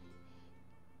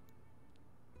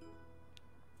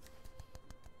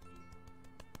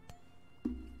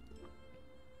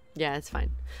 Yeah, it's fine.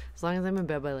 As long as I'm in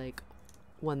bed by like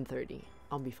 1:30,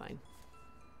 I'll be fine.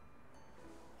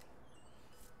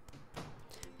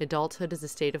 Adulthood is a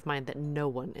state of mind that no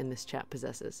one in this chat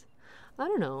possesses. I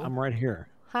don't know. I'm right here.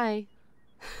 Hi.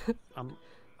 I'm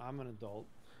an adult.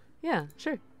 Yeah,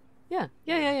 sure. Yeah.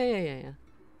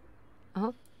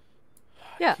 Uh-huh.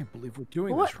 Yeah. I can't believe we're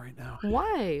doing What? this right now.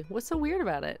 Why? What's so weird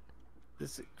about it?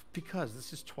 Because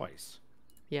this is twice.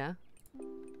 Yeah.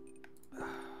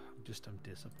 I'm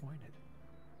disappointed.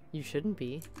 You shouldn't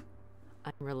be.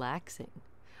 I'm relaxing.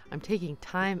 I'm taking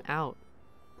time out.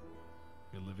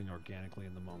 You're living organically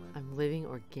in the moment. I'm living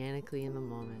organically in the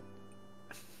moment.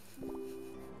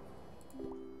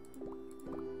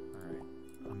 Alright,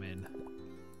 I'm in.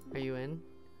 Are you in?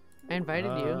 I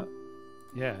invited you.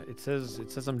 Yeah, it says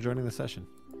I'm joining the session.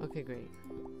 Okay, great.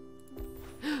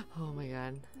 Oh my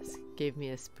god. This gave me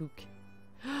a spook.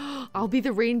 I'll be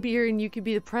the reindeer and you could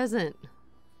be the present.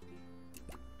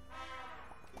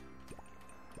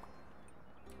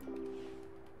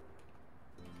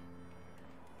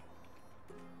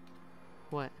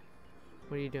 What?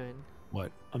 What are you doing?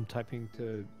 What? I'm typing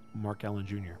to Mark Allen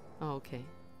Jr. Oh, okay.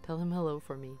 Tell him hello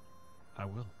for me. I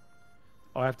will.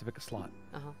 Oh, I have to pick a slot.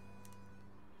 Uh-huh.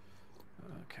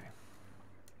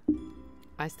 Okay.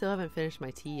 I still haven't finished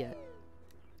my tea yet.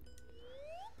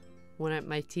 When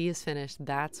my tea is finished,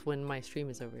 that's when my stream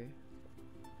is over.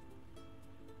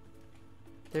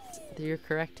 You're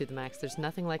correct to the max. There's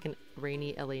nothing like a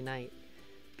rainy LA night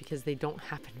because they don't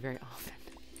happen very often.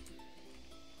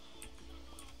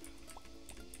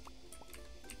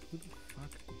 Who the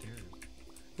fuck dares?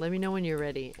 Let me know when you're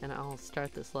ready and I'll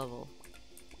start this level.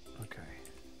 Okay.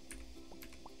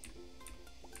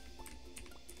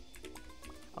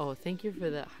 Oh, thank you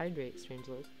for the hydrate,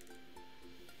 Strangelook.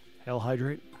 Hell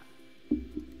hydrate?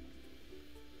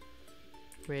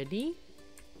 Ready?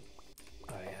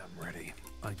 I am ready.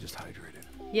 I just hydrated.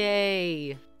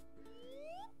 Yay!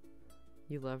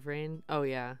 You love rain? Oh,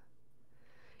 yeah.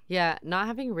 Yeah, not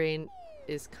having rain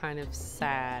is kind of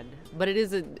sad, but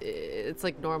it's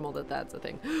like normal that that's a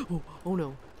thing. Oh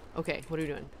no. Okay, what are we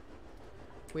doing?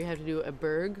 We have to do a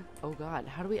berg. Oh god,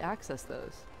 how do we access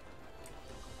those?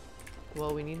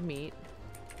 Well, we need meat.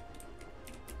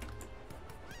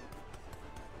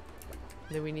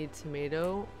 Then we need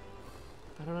tomato.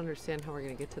 I don't understand how we're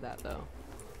gonna get to that though.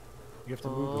 You have to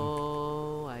move them.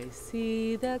 Oh, I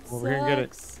see. That sucks. Over here and get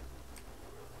it.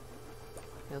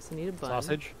 I also need a bun.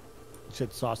 Sausage? You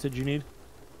said sausage you need?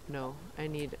 No, I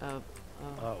need a.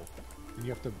 Oh. Then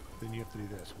you have to do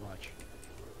this. Watch.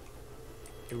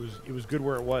 It was good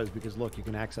where it was because look, you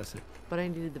can access it. But I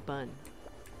needed the bun.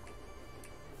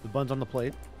 The bun's on the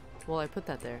plate. Well, I put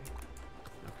that there.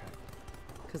 Okay.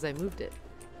 Because I moved it.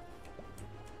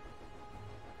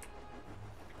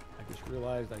 I just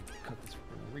realized I cut this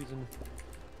for no reason.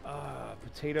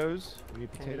 Potatoes. We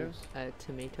need potatoes. I need a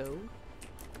tomato.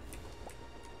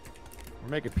 We're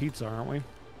making pizza, aren't we?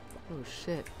 Oh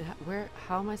shit!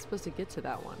 How am I supposed to get to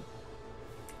that one?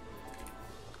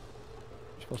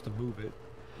 You're supposed to move it.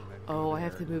 and then go Oh, I there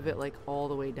have to and move then- it like all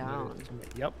the way and then down.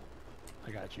 Yep.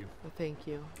 I got you. Oh, thank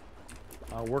you.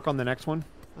 Work on the next one.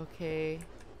 Okay.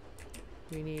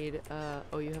 We need.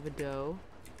 Oh, you have a dough.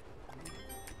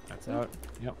 That's out.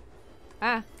 Yep.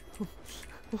 Ah.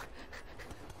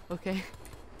 Okay.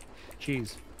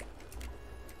 Cheese.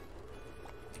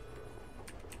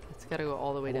 It's gotta go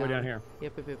all the way All the down. way down here.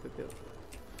 Yep.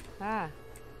 Ah.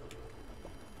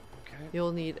 Okay.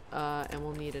 You'll need. And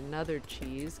we'll need another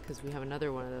cheese because we have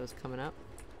another one of those coming up.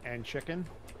 And chicken.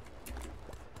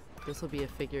 This will be a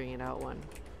figuring it out one.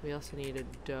 We also need a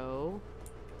dough.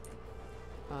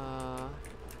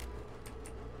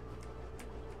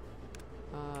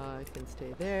 I can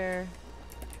stay there.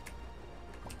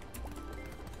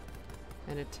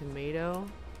 And a tomato.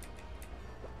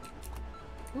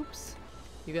 Oops.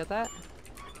 You got that?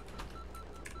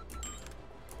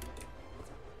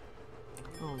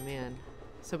 Oh man.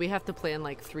 So we have to plan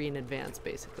like 3 in advance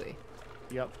basically.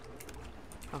 Yep.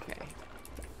 Okay.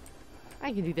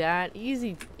 I can do that.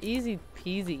 Easy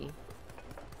peasy.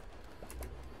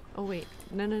 Oh wait.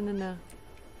 No.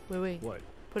 Wait. What?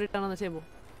 Put it down on the table.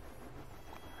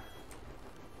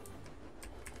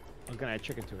 I'm gonna add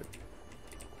chicken to it.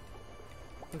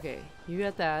 Okay, you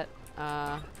got that.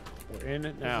 We're in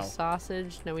it There's now. a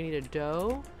sausage. Now we need a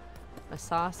dough, a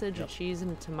sausage, Yep. a cheese,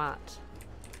 and a tomato.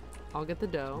 I'll get the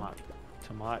dough.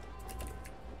 Tomat.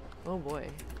 Oh boy.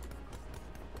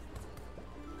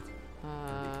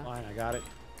 Fine, I got it.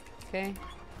 Okay.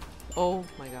 Oh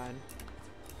my god.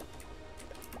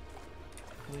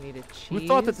 We need a cheese. Who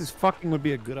thought that this fucking would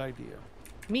be a good idea?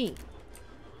 Me.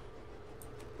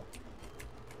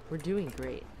 We're doing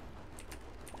great.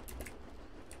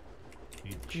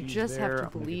 Need You cheese just there. have to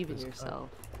I'm gonna get believe in this cut. yourself.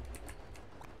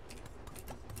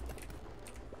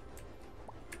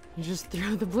 You just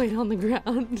throw the blade on the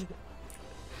ground.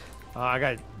 I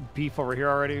got beef over here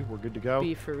already. We're good to go.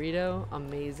 Beef burrito,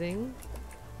 amazing.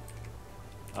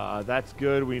 That's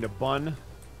good. We need a bun.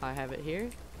 I have it here.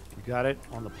 You got it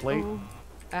on the plate.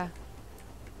 Oh,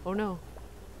 oh no.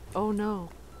 Oh no.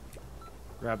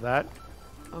 Grab that.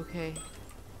 Okay.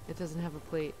 It doesn't have a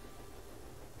plate.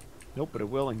 Nope, but it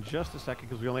will in just a second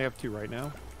because we only have 2 right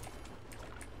now.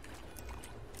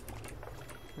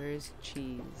 Where's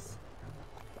cheese?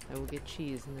 I will get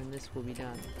cheese and then this will be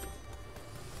done.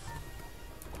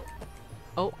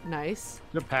 Oh, nice.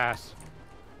 Good pass.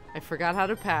 I forgot how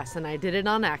to pass and I did it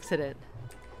on accident.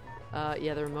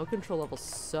 Yeah, the remote control levels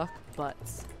suck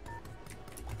butts.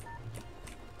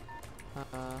 Oh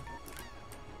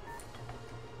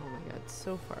my god,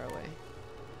 so far away.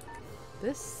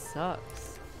 This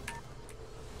sucks.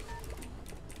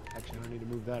 Actually, I don't need to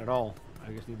move that at all.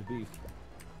 I just need the beef.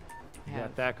 You Yeah.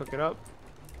 got that? Cook it up?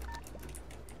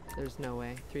 There's no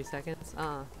way. 3 seconds?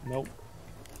 Nope.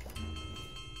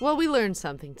 Well, we learned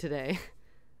something today.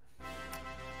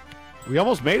 We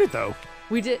almost made it, though.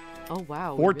 We did. Oh,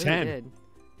 wow. 410. We really did.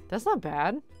 That's not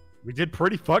bad. We did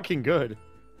pretty fucking good.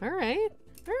 All right.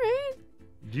 All right.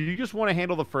 Do you just want to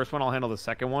handle the first one? I'll handle the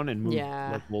second one and move.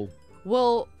 Yeah. Like,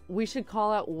 Well, we should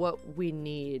call out what we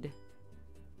need.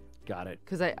 Got it.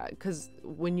 Because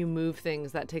when you move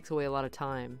things, that takes away a lot of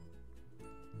time.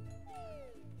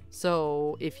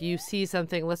 So if you see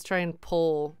something, let's try and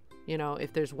pull, you know,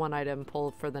 if there's one item,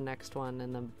 pull for the next one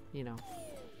and then, you know.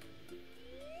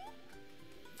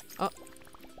 Oh.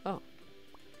 Oh.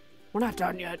 We're not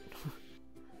done yet.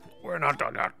 We're not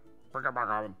done yet.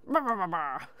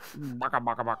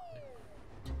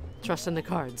 Trust in the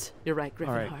cards. You're right,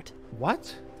 Griffinheart. Right.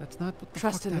 What? That's not what the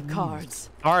Trust fuck in the that means. cards.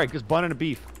 All right, just bun and a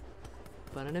beef.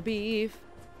 Bun and a beef.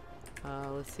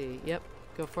 Let's see. Yep,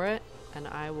 go for it. And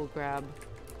I will grab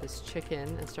this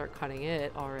chicken and start cutting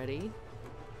it already.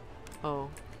 Oh,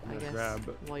 I guess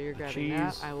while you're grabbing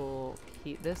that, I will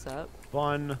heat this up.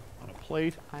 Bun on a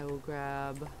plate. I will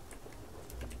grab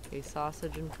a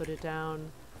sausage and put it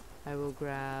down. I will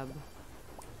grab...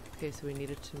 Okay, so we need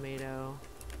a tomato.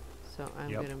 So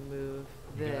I'm gonna move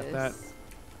this. Got that.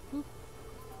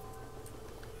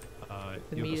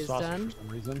 The you have meat a is sausage done. For some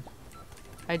reason.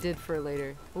 I did for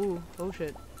later. Ooh, oh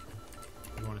shit.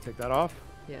 You want to take that off?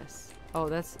 Yes. Oh,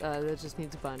 that's that just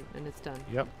needs a bun, and it's done.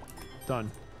 Yep.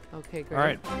 Done. Okay, great. All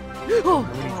right. Oh,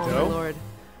 We need oh my dough. lord.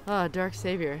 Ah, Dark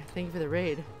Savior. Thank you for the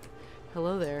raid.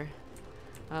 Hello there.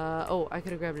 Oh, I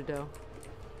could have grabbed a dough.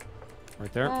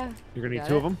 Right there. Ah, You're gonna need got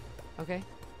 2 it. of them. Okay.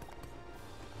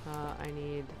 I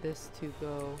need this to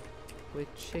go with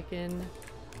chicken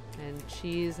and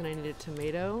cheese, and I need a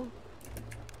tomato.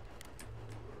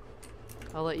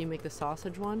 I'll let you make the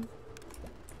sausage one.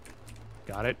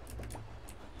 Got it.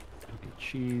 Okay,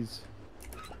 cheese.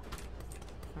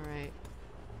 Alright.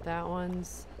 That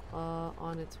one's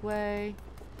on its way.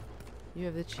 You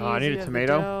have the cheese. I need you a have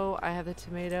tomato. The dough. I have the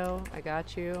tomato. I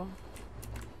got you.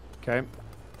 Okay.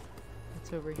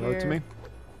 It's over Throw here. it to me.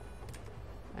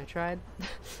 I tried.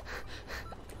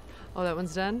 Oh, that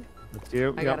one's done? That's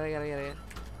you. I Yep. got it. There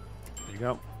you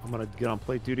go. I'm gonna get on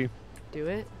plate duty. Do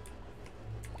it.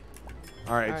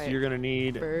 All right. All So right. you're gonna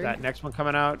need Bird. that next one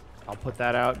coming out. I'll put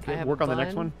that out. I Okay, have work on the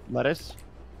next bun. one. Lettuce.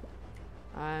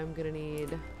 I'm gonna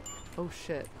need... Oh,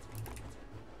 shit.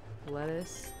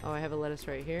 Lettuce. Oh, I have a lettuce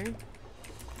right here.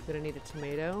 Gonna need a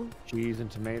tomato Cheese and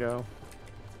tomato.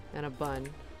 and a bun.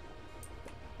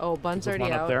 Oh, bun's Keep the already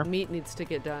bun up out. there. Meat needs to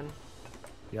get done.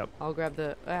 Yep. I'll grab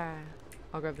the...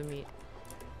 I'll grab the meat.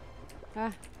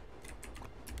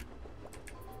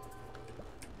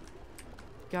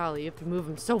 Golly, you have to move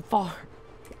them so far.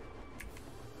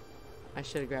 I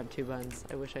should have grabbed 2 buns.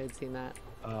 I wish I had seen that.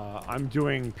 I'm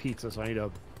doing pizza, so I need a...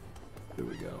 There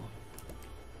we go.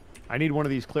 I need one of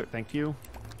these clear... Thank you.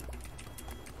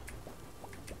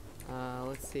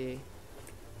 Let's see.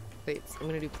 Plates. I'm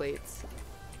gonna do plates.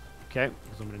 Okay,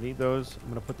 because I'm gonna need those. I'm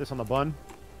gonna put this on the bun.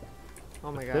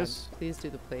 Oh my With god. this. Please do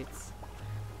the plates.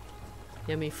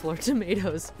 Yummy floor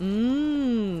tomatoes.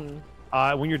 Mmm.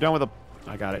 When you're done with the...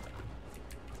 I got it.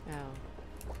 Ow.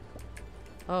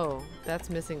 Oh, that's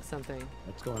missing something.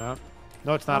 That's going out.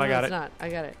 No, it's not. Oh, I no, got it's it. not. I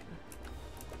got it.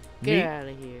 Meat. Get out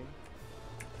of here.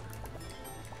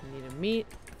 We need a meat.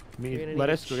 You're Need gonna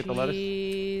lettuce. need Go get the lettuce.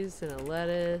 cheese and a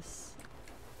lettuce.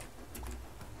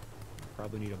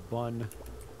 Probably need a bun.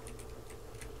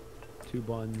 2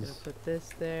 Gonna buns. put this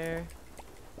there.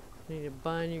 You need a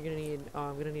bun. You're gonna need... Oh,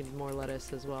 I'm gonna need more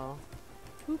lettuce as well.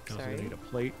 Oops, Also sorry. gonna need a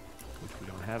plate, which we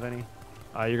don't have any.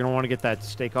 You're gonna want to get that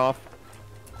steak off.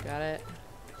 Got it.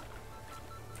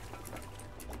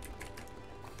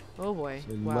 Oh boy.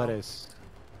 So Wow. lettuce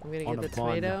I'm gonna on get a the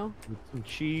bun tomato. with some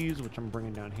cheese, which I'm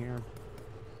bringing down here.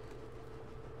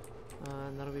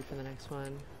 And that'll be for the next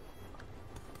one.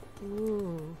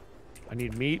 Ooh. I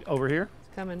need meat over here.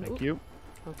 It's coming. Thank Ooh. you.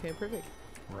 Okay, perfect.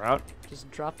 We're out.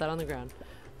 Just drop that on the ground.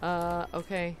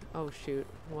 Okay. Oh, shoot.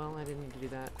 Well, I didn't need to do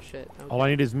that. Shit. Okay. All I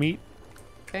need is meat.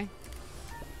 Okay.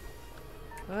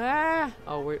 Ah!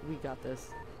 Oh, we got this.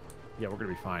 Yeah, we're gonna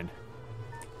be fine.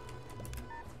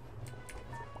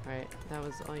 Alright, that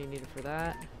was all you needed for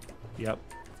that. Yep.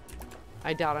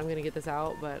 I doubt I'm gonna get this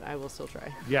out, but I will still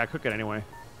try. Yeah, cook it anyway.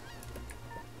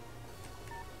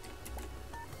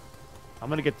 I'm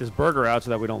gonna get this burger out so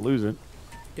that we don't lose it.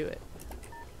 Do it.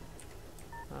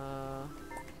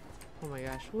 Oh my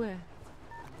gosh. Where?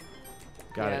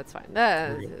 Got yeah, it. that's fine.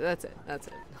 That's it. That's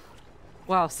it.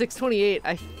 Wow, 628.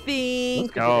 I think.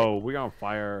 Let's go. We're on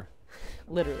fire.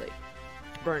 Literally.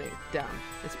 Burning down.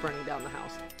 It's burning down the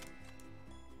house.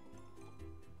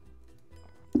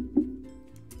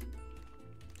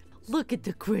 Look at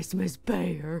the Christmas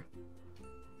bear.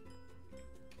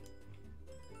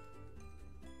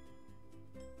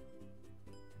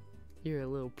 You're a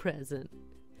little present.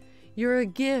 You're a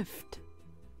gift.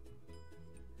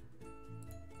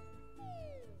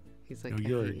 He's like, No,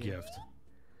 you're a gift.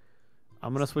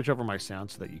 I'm gonna switch over my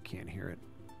sound so that you can't hear it.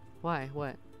 Why?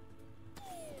 What?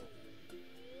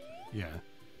 Yeah.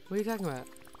 What are you talking about?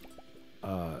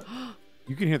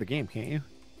 You can hear the game, can't you?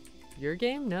 Your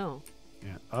game? No.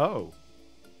 Yeah. Oh.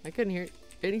 I couldn't hear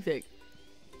anything.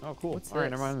 Oh, cool. What's All right,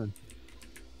 this? never mind then.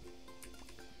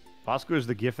 Bosco is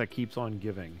the gift that keeps on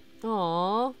giving.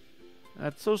 Aww.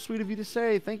 That's so sweet of you to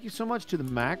say. Thank you so much to the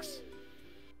max.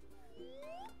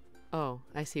 Oh,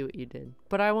 I see what you did.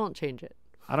 But I won't change it.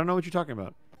 I don't know what you're talking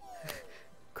about.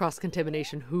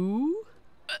 Cross-contamination who?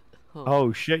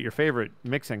 Oh, shit, your favorite.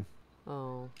 Mixing.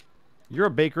 Oh. You're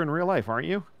a baker in real life, aren't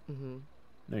you? Mm-hmm.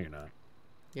 No, you're not.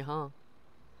 Yeah.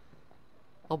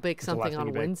 I'll bake What's the last something thing on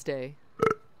you baked? Wednesday.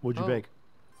 What'd you Oh. bake?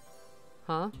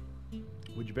 Huh?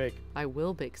 What'd you bake? I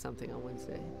will bake something on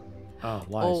Wednesday. Oh,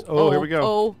 lies. Oh, here we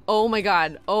go. Oh my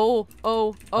god. Oh.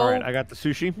 All right, I got the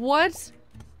sushi. What?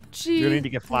 Gee. You're gonna need to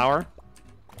get flour.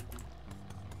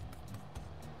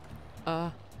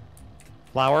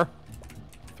 Flour.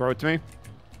 Throw it to me.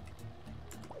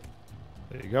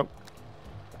 There you go.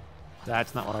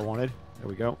 That's not what I wanted. There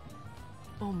we go.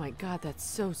 Oh my god, that's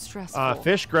so stressful.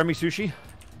 Fish, grab me sushi.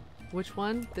 Which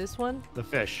one? This one? The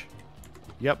fish.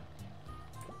 Yep.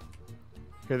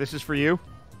 Okay, this is for you.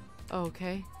 Oh,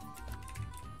 okay.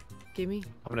 Gimme.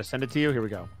 I'm gonna send it to you. Here we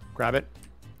go. Grab it.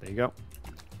 There you go.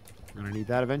 I'm gonna need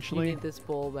that You eventually. need this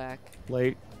bowl back.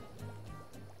 Plate.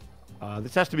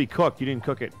 This has to be cooked. You didn't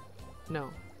cook it.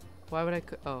 No. Why would I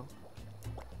cook? Oh.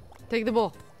 Take the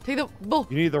bowl. Take the bowl.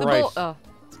 You need the bowl. rice. Oh,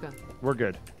 it's gone. We're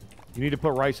good. You need to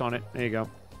put rice on it. There you go.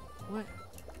 What?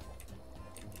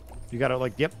 You gotta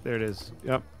like, yep, there it is.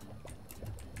 Yep.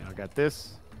 And I got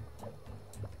this.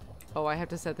 Oh, I have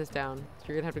to set this down. So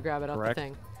you're gonna have to grab it off the Correct.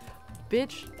 thing.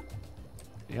 Bitch.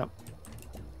 Yep.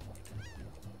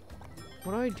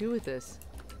 What do I do with this?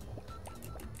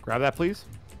 Grab that, please.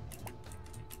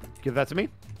 Give that to me.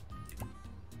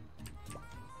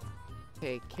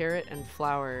 Okay, carrot and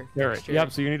flour. Carrot. mixture.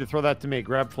 Yep, so you need to throw that to me.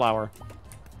 Grab flour.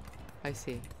 I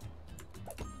see.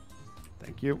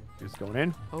 Thank you. It's going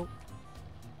in. Oh.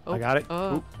 I got it.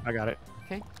 Oh. Oop, I got it.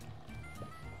 Okay.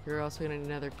 You're also gonna need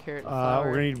another carrot and flour.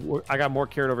 We're gonna need. I got more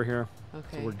carrot over here.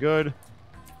 Okay. So we're good.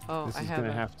 Oh, This I is have gonna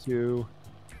a... have to.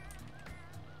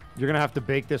 You're gonna have to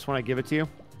bake this when I give it to you.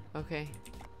 Okay.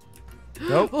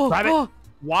 Nope. Oh, grab it. oh!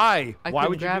 Why? I Why couldn't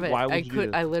would you grab do? it. Why would you do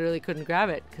this? I literally couldn't grab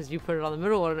it because you put it on the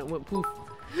middle one and it went poof.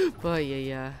 Oh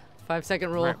yeah.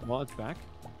 5-second rule. Right, well, it's back.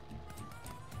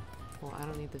 Well, I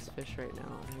don't need this fish right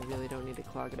now. I really don't need to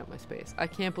clog it up my space. I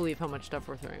can't believe how much stuff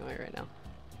we're throwing away right now.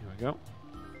 Here we go.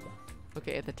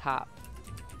 Okay, at the top.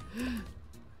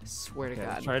 Swear to Okay,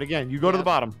 God. let's try it again. You go to the Yep.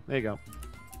 bottom. There you go.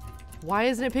 Why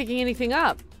isn't it picking anything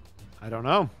up? I don't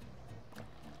know.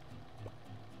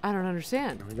 I don't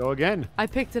understand. Here we go again. I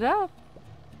picked it up.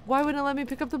 Why wouldn't it let me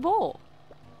pick up the bowl?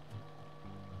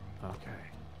 Okay.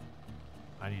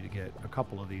 I need to get a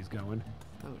couple of these going.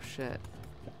 Oh shit.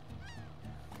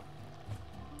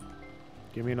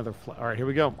 Give me another. All right, here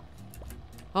we go.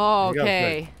 Oh, There you go,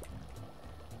 okay.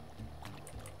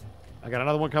 I got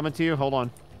another one coming to you. Hold on.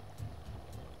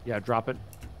 Yeah, drop it.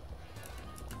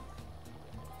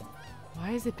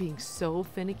 Why is it being so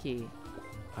finicky?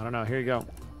 I don't know. Here you go.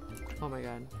 Oh my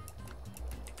God.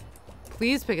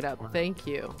 Please pick it up. Thank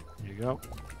you. Here you go.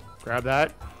 Grab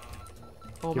that.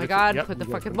 Oh Give my it to- God. yep, Put the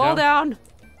you gotta fucking put it bowl down.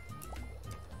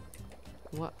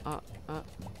 What?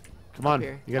 Come on.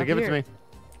 here. You gotta Up give it to here. me.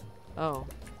 Oh.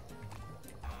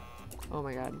 Oh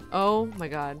my God. Oh my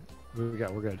God. What do we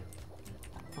got? We're good.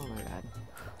 Oh my God.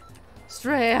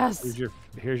 Stress.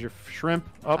 Here's your shrimp.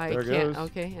 Oh, I there it can't. goes.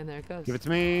 Okay, and there it goes. Give it to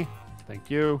me. Thank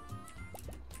you.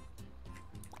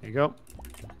 There you go.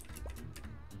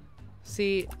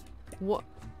 See, what?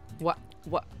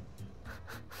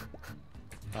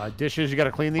 Dishes, you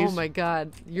gotta clean these. Oh my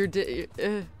god.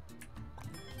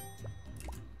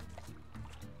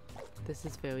 This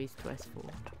is very stressful.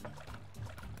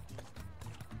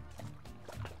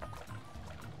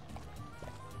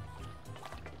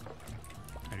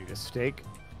 I need a steak.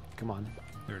 Come on.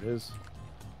 There it is.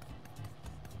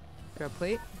 Grab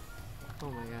plate. Oh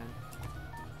my god.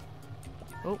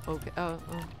 Oh, okay.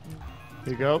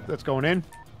 Here you go. That's going in.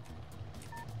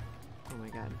 Oh my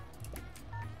god.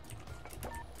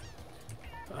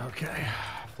 Okay.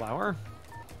 Flour.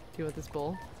 Do you want this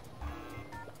bowl?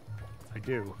 I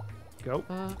do. Go.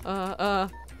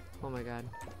 Oh my god.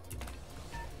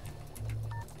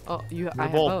 Oh, I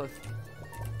have bowl. both.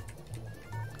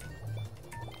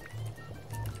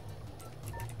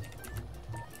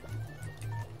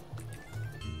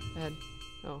 Ed.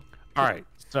 Oh. All right.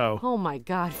 So. Oh my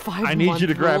god, 5 I need you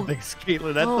to grab rule. things,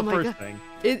 Caitlin. That's Oh the my first God.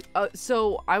 thing.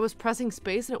 So I was pressing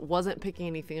space and it wasn't picking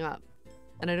anything up.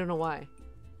 And I don't know why.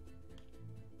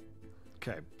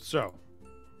 Okay. So.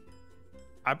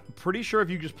 I'm pretty sure if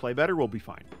you just play better, we'll be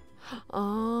fine.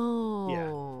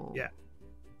 Oh. Yeah.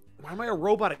 Why am I a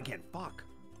robot again? Fuck.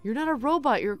 You're not a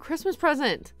robot. You're a Christmas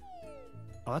present.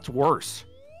 Oh, that's worse.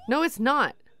 No, it's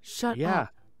not. Shut Yeah.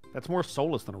 up. That's more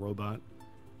soulless than a robot.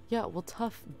 Yeah, well,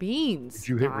 tough beans. Did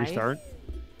you hit guy. restart?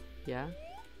 Yeah.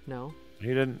 No.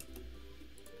 You didn't.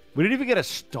 We didn't even get a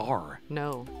star.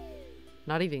 No.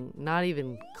 Not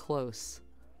even close.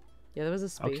 Yeah, there was a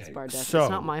space Okay, bar death. so- It's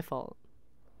not my fault.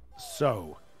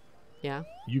 So, Yeah.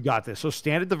 you got this. So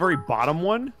stand at the very bottom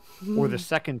one or the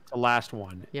second to last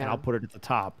one, Yeah. and I'll put it at the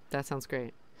top. That sounds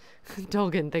great.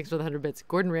 Dolgan, thanks for the 100 bits.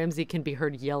 Gordon Ramsay can be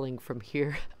heard yelling from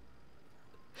here.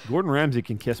 Gordon Ramsay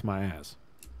can kiss my ass.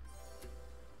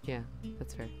 Yeah,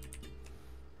 that's fair.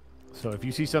 So if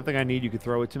you see something I need, you could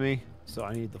throw it to me. So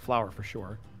I need the flour for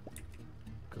sure.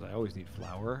 Because I always need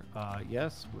flour.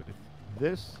 Yes, with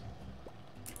this.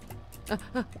 There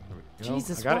we go.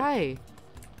 Jesus, I got it. why?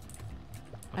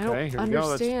 I Okay, don't here we go.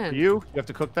 That's understand. for you. You have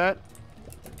to cook that.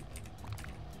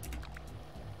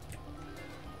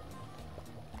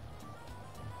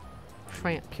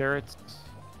 Shrimp. Carrots.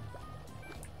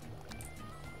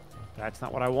 That's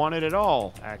not what I wanted at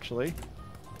all, actually.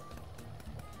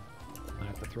 I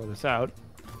have to throw this out.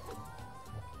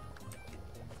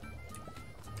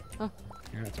 Oh.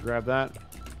 You're gonna have to grab that.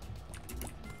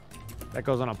 That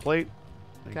goes on a plate.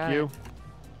 Thank Got you. it.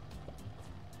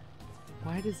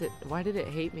 Why did it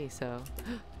hate me so?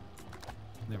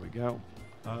 There we go.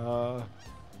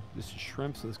 This is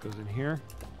shrimp, so this goes in here.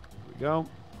 There we go.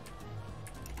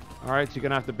 All right, so you're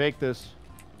gonna have to bake this.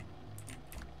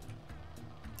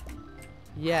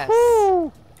 Yes.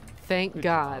 Woo! Thank Good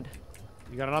God.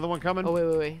 You got another one coming?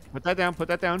 Oh, wait. Put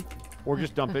that down, or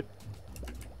just dump it.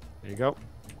 There you go.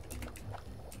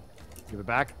 Give it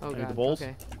back. Oh, I need God. the bowls.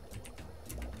 Okay.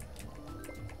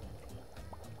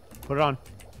 Put it on.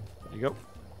 There you go.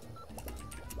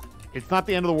 It's not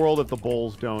the end of the world if the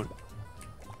bowls don't.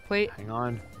 Plate. Hang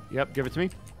on. Yep, give it to me.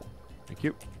 Thank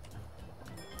you.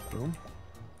 Boom.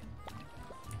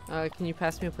 Can you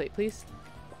pass me a plate, please?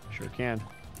 Sure can.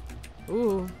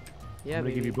 Ooh. Yeah, I'm gonna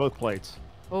give baby. you both plates.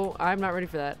 Oh, I'm not ready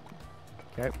for that.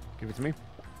 Okay, give it to me.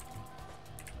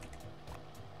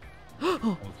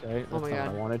 Okay, that's Oh my not God.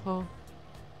 what I wanted. Oh.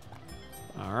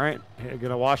 All right, hey,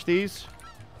 gonna wash these.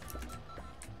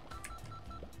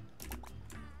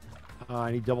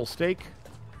 I need double steak.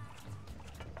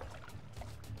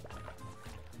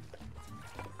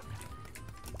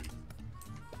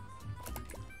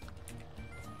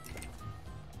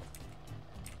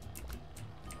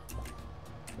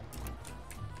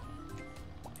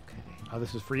 Okay.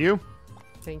 This is for you.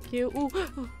 Thank you. Ooh.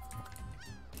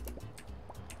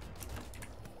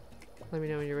 Let me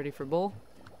know when you're ready for bowl.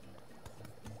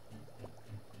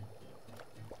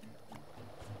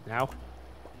 Now.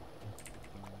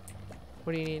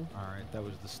 What do you need? All right, that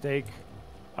was the steak.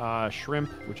 Shrimp,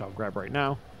 which I'll grab right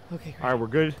now. Okay, great. All right, we're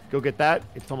good. Go get that.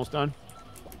 It's almost done.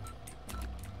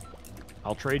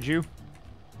 I'll trade you.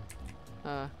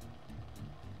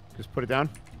 Just put it down.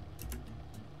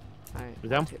 I Put it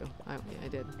down. want to. I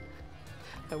did.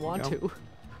 I want to.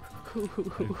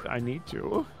 If I need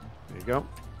to. There you go.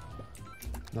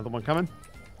 Another one coming.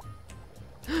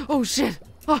 Oh shit!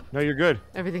 Oh, No, you're good.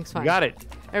 everything's fine. You got it.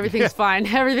 Everything's fine.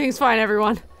 Everything's fine,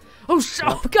 everyone. Oh,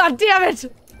 oh God damn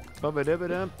it!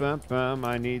 Ba-ba-da-ba-dum-bum-bum.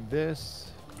 I need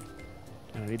this.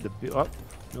 And I need the beef. Oh,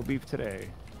 no beef today.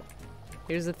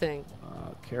 Here's the thing.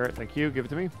 Carrot, thank you. Give it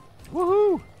to me.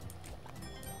 Woohoo!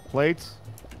 Plates.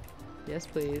 Yes,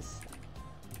 please.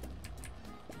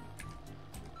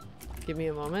 Give me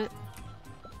a moment.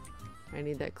 I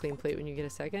need that clean plate when you get a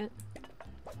second.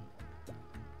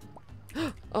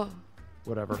 Oh,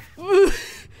 Whatever.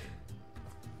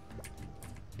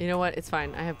 You know what? It's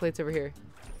fine. I have plates over here.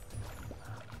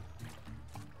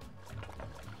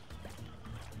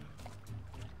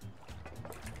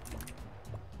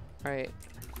 Alright.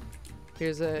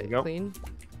 Here's a clean.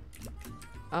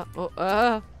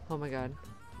 Oh my god.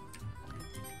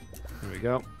 There we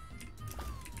go.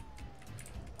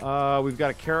 We've got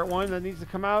a carrot one that needs to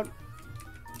come out.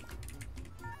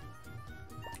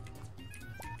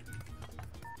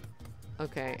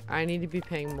 Okay, I need to be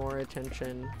paying more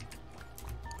attention.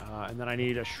 And then I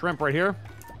need a shrimp right here.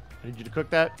 I need you to cook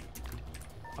that.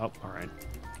 Oh, all right.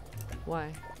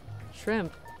 Why?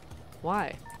 Shrimp?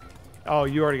 Why? Oh,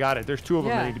 you already got it. There's 2 of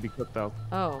them that Yeah. need to be cooked, though.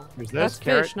 Oh, There's this, that's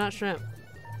carrot. fish, not shrimp.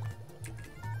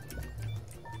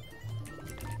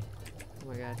 Oh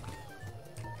my god.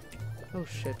 Oh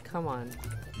shit, come on.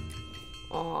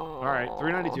 Oh. All right,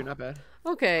 392, not bad.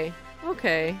 Okay,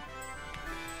 okay.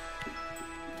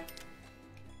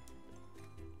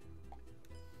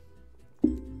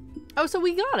 Oh, so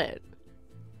we got it.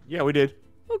 Yeah, we did.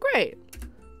 Oh, great.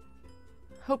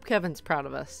 Hope Kevin's proud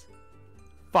of us.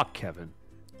 Fuck Kevin.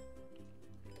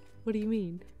 What do you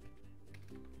mean?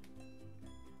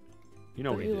 You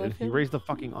know Don't what he you did. love He him? raised the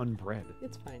fucking unbred.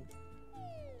 It's fine.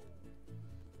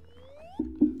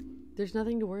 There's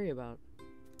nothing to worry about.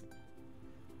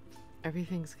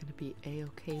 Everything's gonna be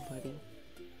a-okay, buddy.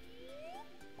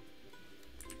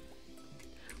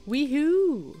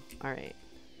 Weehoo! Alright.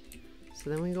 So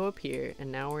then we go up here,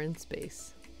 and now we're in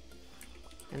space.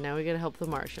 And now we gotta help the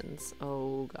Martians.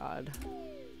 Oh god.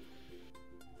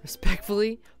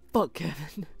 Respectfully, fuck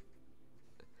Kevin.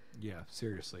 Yeah,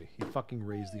 seriously. He fucking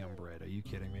raised the unbred. Are you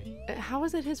kidding me? How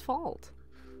is it his fault?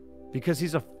 Because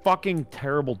he's a fucking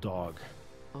terrible dog.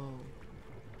 Oh.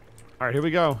 All right, here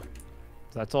we go.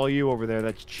 So that's all you over there.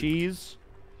 That's cheese.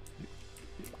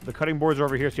 The cutting boards are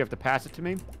over here, so you have to pass it to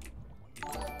me.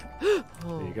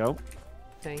 Oh. There you go.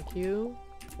 Thank you.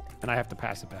 And I have to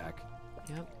pass it back.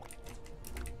 Yep.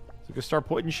 So we can start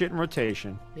putting shit in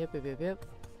rotation. Yep.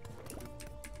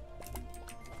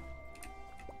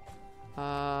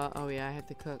 Oh yeah, I have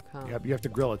to cook, huh? Yep, you have to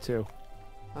grill it too.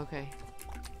 Okay.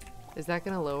 Is that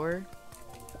gonna lower?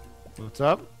 What's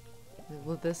up?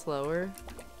 Will this lower?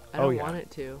 I Oh, don't yeah. want it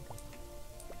to.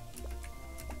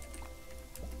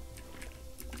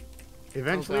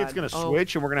 Eventually it's God. going to Oh.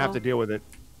 switch and we're going to have Oh. to deal with it.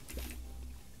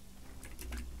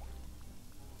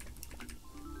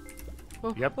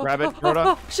 Oh, Yep, oh, grab it, oh, throw it oh,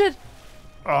 up. oh, shit!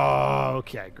 Oh,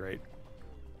 okay, great.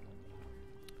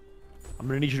 I'm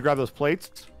going to need you to grab those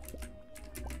plates.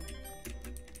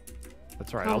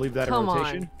 That's all right. I'll leave that in come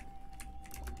rotation.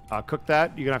 Cook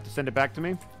that. You're going to have to send it back to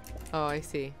me. Oh, I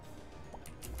see.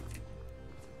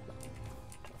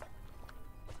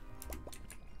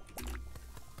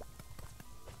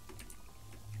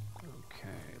 Okay,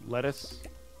 lettuce.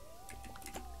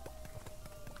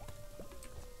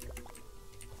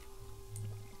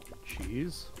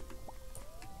 Cheese.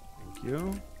 Thank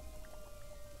you.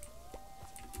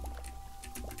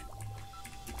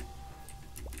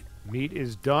 Meat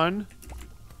is done.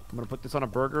 I'm going to put this on a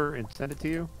burger and send it to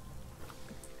you.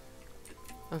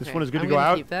 Okay. This one is good I'm to go gonna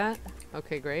out. Keep that.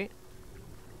 Okay, great.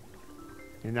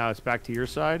 And now it's back to your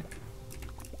side.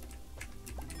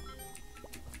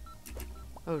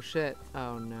 Oh shit.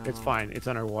 Oh no. It's fine. It's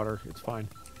underwater. It's fine.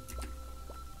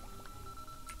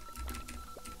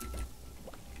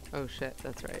 Oh shit.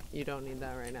 That's right. You don't need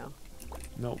that right now.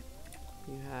 Nope.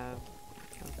 You have.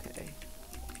 Okay.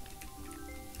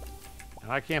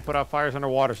 And I can't put out fires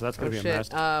underwater, so that's Oh going to be a mess.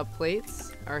 shit.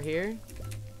 Plates are here.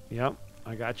 Yep,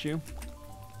 I got you.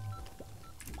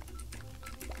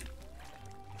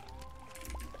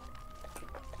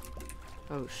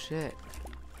 Oh shit.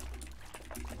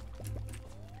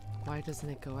 Why doesn't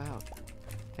it go out?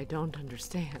 I don't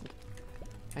understand.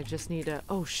 I just need a.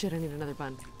 Oh shit, I need another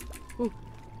bun. Ooh.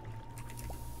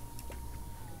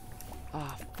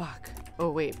 Oh fuck. Oh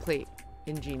wait, plate.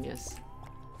 Ingenious.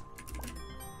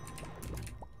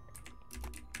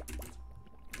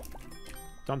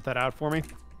 Dump that out for me.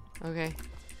 Okay.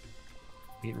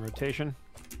 Meat in rotation.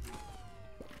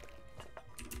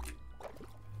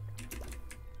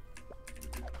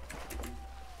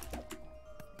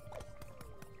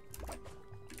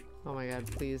 Oh my god,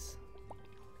 please.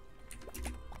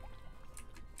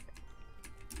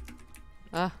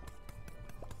 Ah.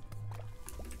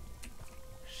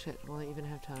 Shit, will I even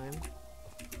have time?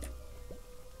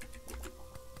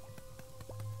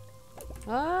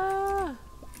 Ah!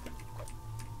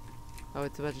 Oh,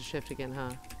 it's about to shift again,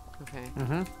 huh? Okay.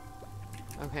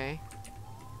 Mm-hmm. Okay.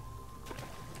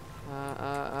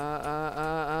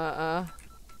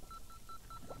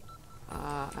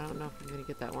 I don't know if I'm gonna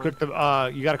get that one. Cook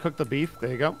the, you gotta cook the beef.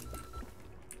 There you go.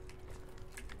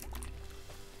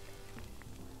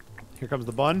 Here comes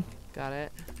the bun. Got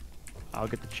it. I'll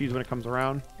get the cheese when it comes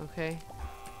around. Okay.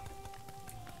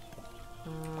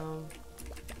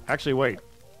 Actually, wait.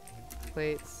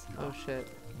 Plates. Oh shit.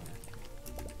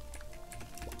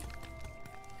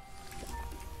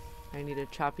 I need a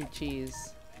choppy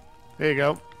cheese. There you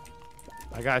go.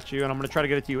 I got you, and I'm gonna try to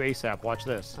get it to you ASAP. Watch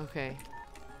this. Okay.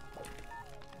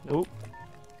 Nope. Oop.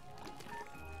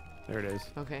 There it is.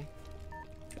 Okay.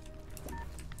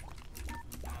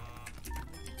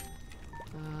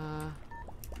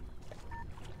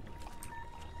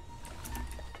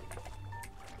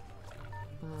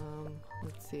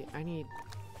 Let's see. I need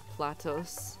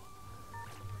platos.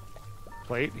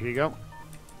 Plate. Here you go.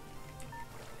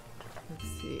 Let's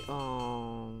see.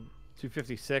 Oh,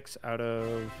 256 out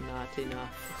of. not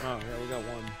enough. Oh yeah, we got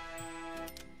one.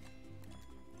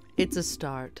 It's a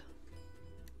start.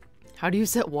 How do you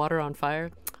set water on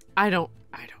fire? I don't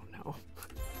know.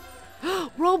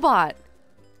 Robot!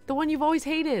 The one you've always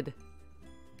hated.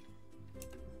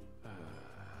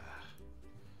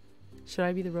 Should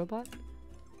I be the robot?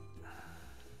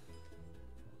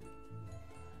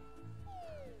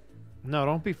 No,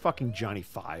 don't be fucking Johnny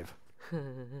 5.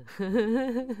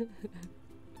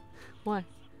 Why?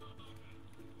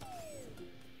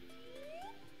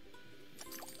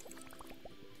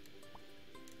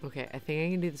 Okay, I think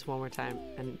I can do this one more time,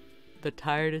 and the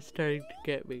tired is starting to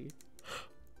get me.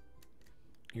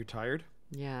 You're tired?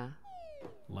 Yeah.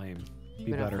 Lame. Be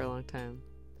Been up better. for a long time.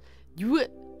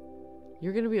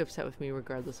 You're gonna be upset with me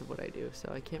regardless of what I do,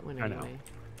 so I can't win I know. anyway.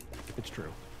 It's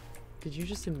true. Did you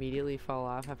just immediately fall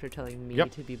off after telling me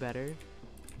Yep. to be better?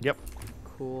 Yep.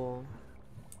 Cool.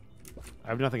 I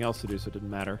have nothing else to do, so it didn't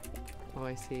matter. Oh,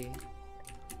 I see.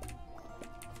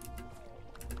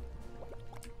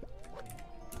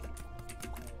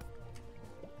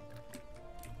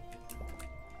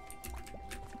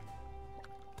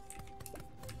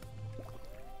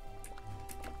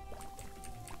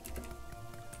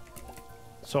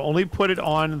 So only put it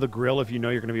on the grill if you know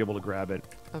you're going to be able to grab it.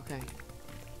 Okay.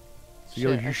 So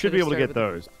Shit, I you should be should've able to get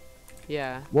started with- those.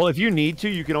 Yeah. Well, if you need to,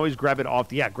 you can always grab it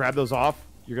off. Yeah, grab those off.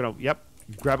 You're going to, yep,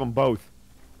 grab them both.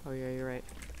 Oh, yeah, you're right.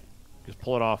 Just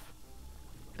pull it off.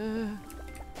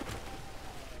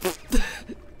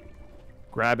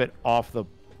 Grab it off the...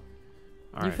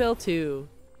 All You right. fell too.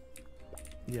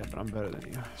 Yeah, but I'm better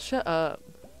than you. Shut up.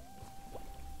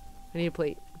 I need a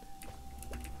plate.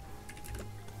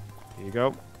 Here you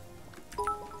go.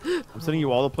 I'm sending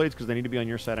you all the plates because they need to be on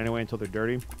your side anyway until they're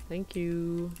dirty. Thank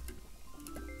you.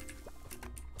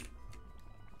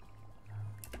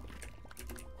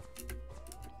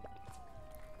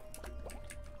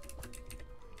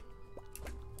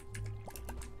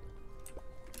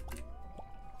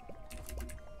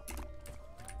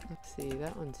 Let's see,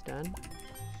 that one's done.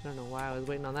 I don't know why I was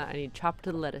waiting on that. I need chopped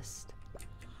lettuce.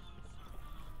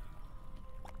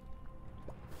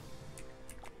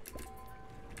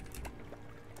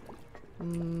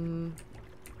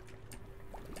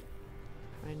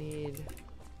 I need...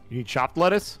 You need chopped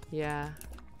lettuce? Yeah.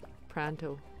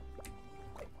 Pronto.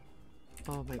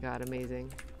 Oh my god,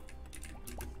 amazing.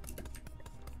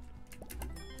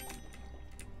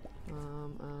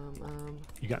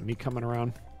 You got me coming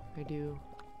around. I do.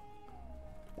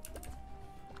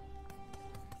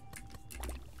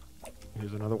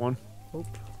 Here's another one. Oh,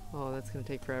 oh, that's gonna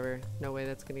take forever. No way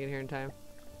that's gonna get here in time.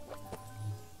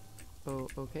 Oh,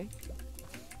 okay.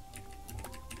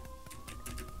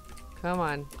 Come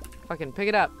on. Fucking pick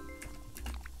it up.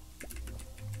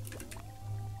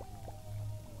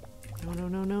 No, no,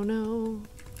 no, no, no.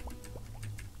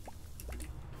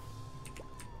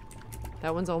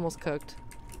 That one's almost cooked.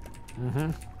 Mm-hmm.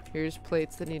 Here's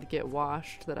plates that need to get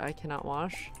washed that I cannot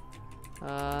wash.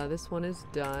 This one is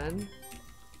done.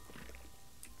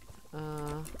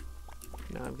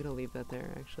 No, I'm gonna leave that there,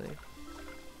 actually.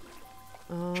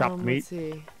 Chopped meat. Let's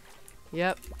see.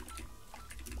 Yep.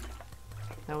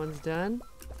 That one's done.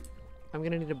 I'm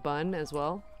gonna need a bun as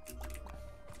well.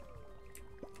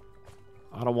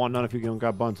 I don't want none if you don't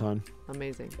got buns, hon.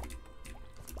 Amazing.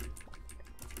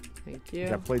 Thank you. You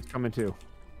got plates coming too.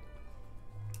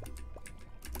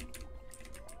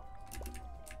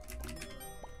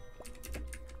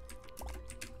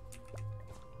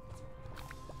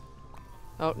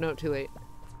 Oh, no, too late.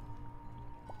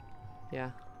 Yeah,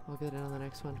 I'll get it on the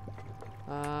next one.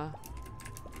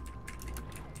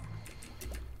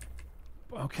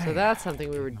 Okay. So that's something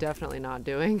we were definitely not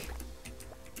doing.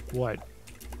 What?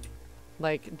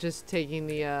 Like, just taking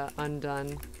the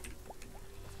undone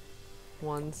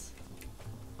ones.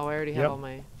 Oh, I already have Yep. all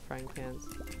my frying pans.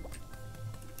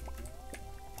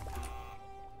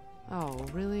 Oh,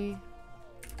 really?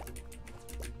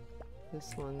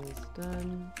 This one's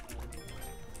done.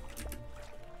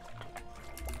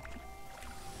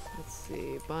 Let's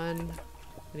see, bun.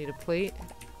 I need a plate.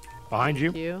 Behind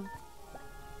Thank you. you.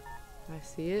 I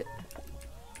see it.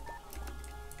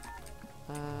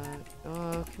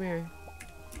 Oh, come here.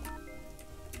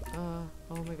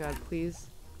 Oh my god, please.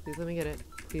 Please let me get it.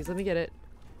 Please let me get it.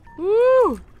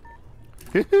 Woo!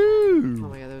 Oh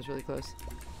my god, that was really close.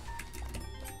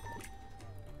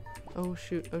 Oh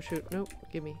shoot, oh shoot. Nope,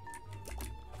 give me.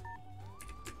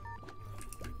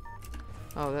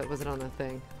 Oh, that wasn't on the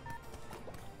thing.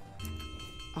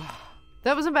 Oh,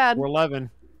 that wasn't bad. 411.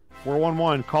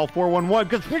 411. Call 411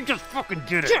 because we just fucking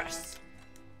did it. Yes!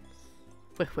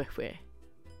 Wait.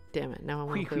 Damn it, now I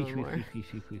want to play one more.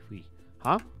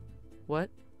 Huh? What?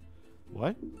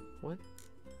 What? What?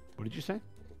 What did you say?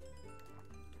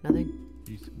 Nothing.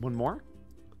 One more?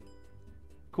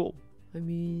 Cool. I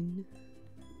mean...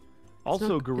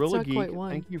 Also, Gorilla not Geek, quite one.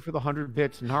 thank you for the 100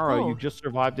 bits. Nara, Oh. you just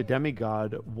survived a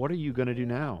demigod. What are you going to do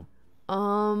now?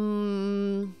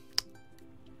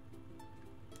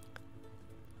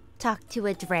 Talk to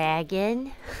a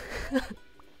dragon.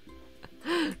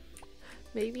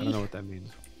 Maybe. I don't know what that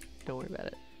means. Don't worry about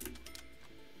it.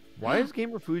 Why is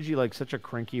Gamer Fuji like such a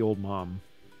cranky old mom?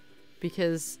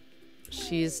 Because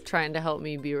she's trying to help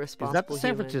me be a Is responsible that the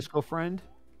San human. Francisco friend?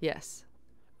 Yes.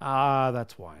 Ah,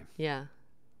 that's why. Yeah.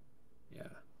 Yeah.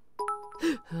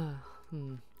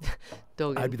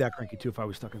 Dolgan. I'd be that cranky too if I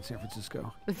was stuck in San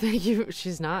Francisco. Thank you.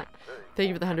 She's not. Thank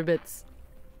you for the 100 bits.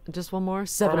 Just one more.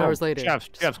 7 hours later.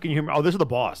 Chefs, can you hear me? Oh, this is the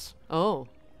boss. Oh.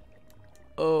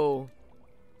 Oh.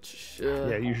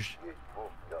 Yeah,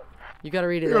 You gotta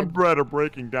read it. You and Ed. Brett are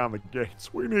breaking down the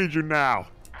gates. We need you now.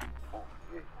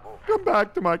 Come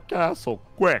back to my castle,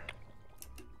 quick.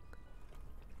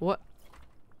 What?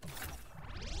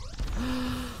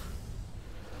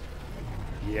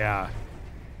 Yeah.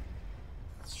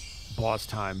 Boss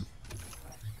time.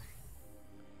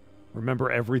 Remember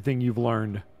everything you've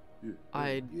learned.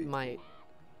 I might.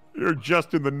 You're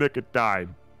just in the nick of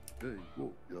time.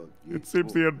 It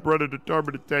seems the inbred are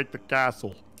determined to take the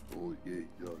castle.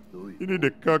 You need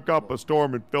to cook up a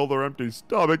storm and fill their empty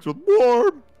stomachs with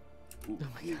warm. Oh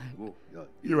my god.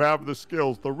 You have the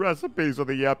skills, the recipes, of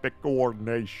the epic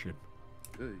coordination.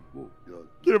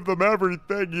 Give them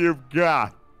everything you've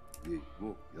got. In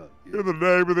the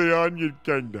name of the Onion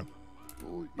Kingdom,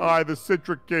 I, the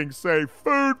Citric King, say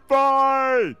food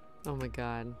fight! Oh my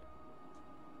god.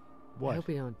 I hope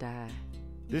we don't die.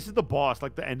 This is the boss,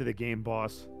 like the end of the game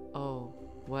boss. Oh.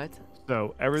 What?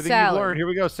 So, everything Salad. you learned, here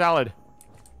we go, salad.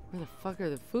 Where the fuck are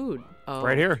the food? Oh.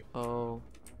 Right here. Oh.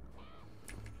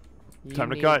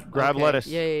 Time to cut. Grab okay. lettuce.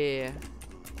 Yeah.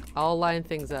 I'll line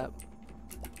things up.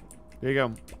 There you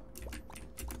go.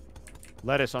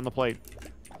 Lettuce on the plate.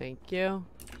 Thank you.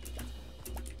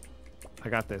 I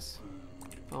got this.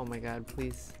 Oh my god,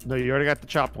 please. No, you already got the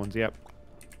chopped ones, yep.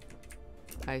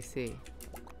 I see.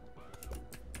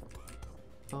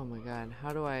 Oh my god,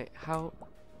 how do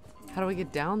I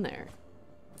get down there?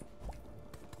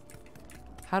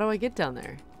 How do I get down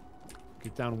there?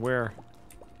 Get down where?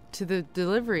 To the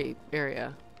delivery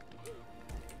area.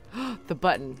 The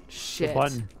button. Shit. The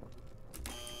button.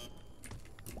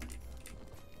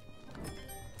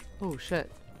 Oh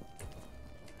shit.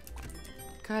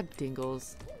 God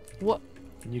dingles. What?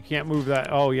 And you can't move that.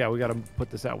 Oh yeah, we gotta put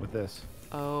this out with this.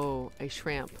 Oh, a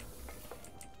shrimp.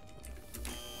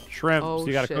 Shrimp. Oh, So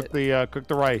you gotta shit. cook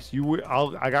the rice.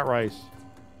 I got rice.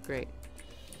 Great.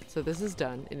 So this is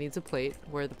done. It needs a plate.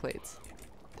 Where are the plates?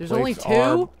 There's Plates only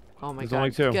are- two? Oh my There's god.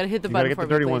 only two. You gotta hit the You button gotta for get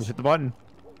the me, dirty please. ones. Hit the button.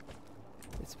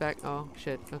 It's back. Oh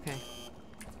shit. Okay.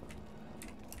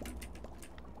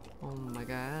 Oh my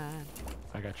god.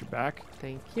 I got your back.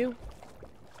 Thank you.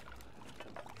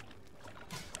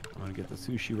 I'm gonna get the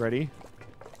sushi ready.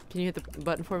 Can you hit the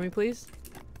button for me, please?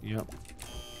 Yep.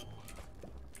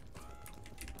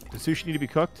 Does sushi need to be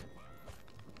cooked?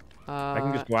 I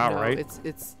can just go out, no, right?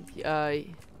 It's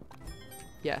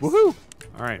yes. Woohoo!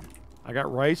 All right. I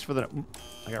got rice for the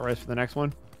next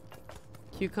one.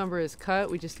 Cucumber is cut.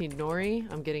 We just need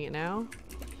nori. I'm getting it now.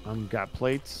 Got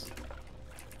plates.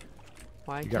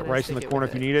 Why You can't got I rice in the stick it corner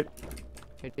with if you it? need it.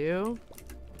 I do.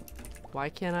 Why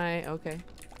can't I? Okay.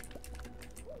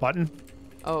 Button.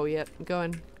 Oh, yep.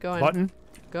 Going. Button.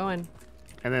 Going.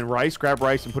 And then rice. Grab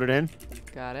rice and put it in.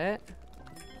 Got it.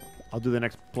 I'll do the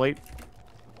next plate.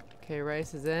 Okay,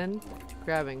 rice is in.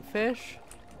 Grabbing fish.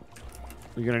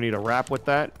 You're gonna need a wrap with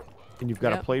that, and you've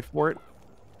got a Yep. plate for it.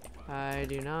 I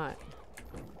do not.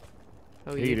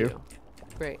 Oh, Yeah, you you do. do.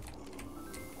 Great.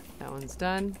 That one's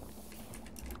done.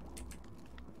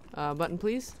 Button,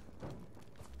 please.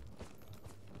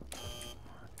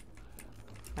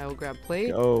 I will grab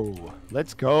plate. Go.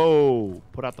 Let's go.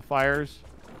 Put out the fires.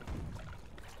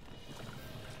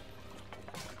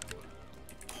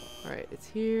 All right, it's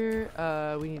here.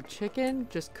 We need chicken.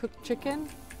 Just cooked chicken.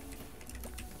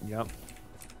 Yep.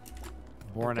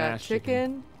 I've Born got ass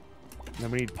chicken. chicken.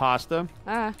 Then we need pasta,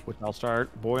 Ah, which I'll start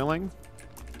boiling.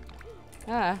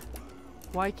 ah.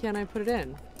 Why can't I put it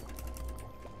in?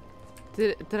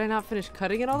 Did I not finish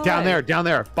cutting it all the way? Down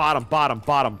there.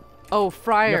 Bottom. Oh,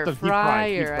 fryer, to deep fry,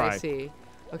 deep I fry. see.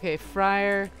 Okay,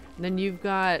 fryer. And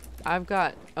then I've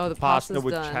got. Oh, the Pasta, pasta's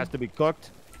which done. has to be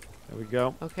cooked. There we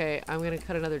go. Okay, I'm gonna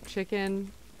cut another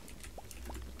chicken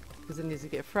because it needs to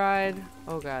get fried.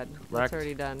 Oh god, Correct. that's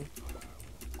already done.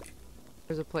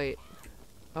 There's a plate.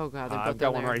 Oh god, they're both I've got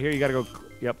down one there. right here. You gotta go.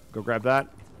 Yep, go grab that.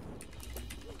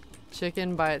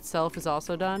 Chicken by itself is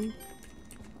also done.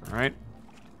 All right.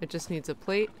 It just needs a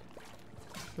plate,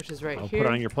 which is right I'll here. put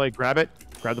it on your plate. Grab it.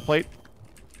 Grab the plate.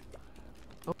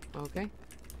 Oh, okay.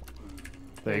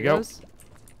 There you it go. goes.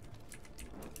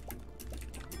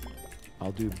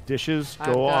 I'll do dishes.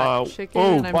 I've Go. got chicken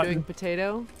oh, and I'm button. doing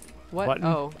potato. What? Button.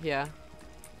 Oh, yeah.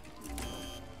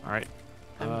 All right.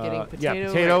 I'm getting potato. Yeah,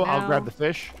 potato. Right I'll now. grab the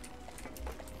fish.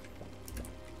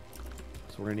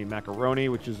 So we're gonna need macaroni,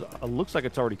 which is looks like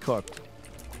it's already cooked.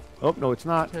 Oh no, it's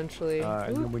not. Potentially.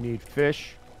 And Ooh. then we need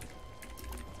fish.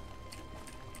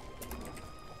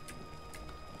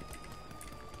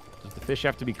 Does the fish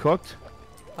have to be cooked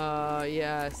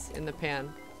Yes, in the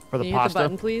pan. for the Can you pasta? hit the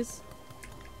button, please?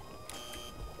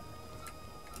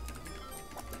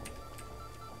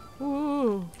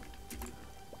 Ooh. All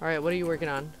right, what are you working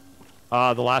on?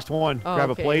 The last one. Oh, Grab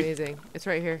okay, a plate. amazing. It's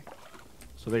right here.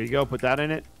 So there you go. Put that in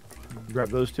it. Grab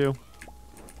those two.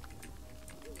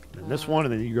 And this one,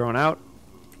 and then you're going out.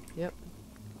 Yep.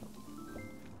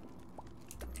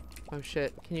 Oh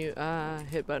shit. Can you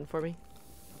hit button for me?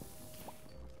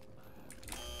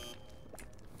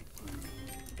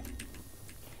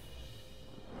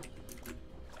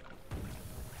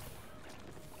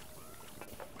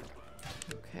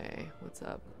 Okay, what's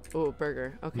up? Oh,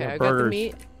 burger. Okay, Yeah, I got the burgers.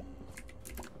 meat.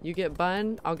 You get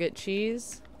bun, I'll get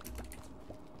cheese.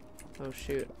 Oh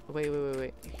shoot.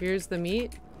 Wait. Here's the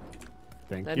meat.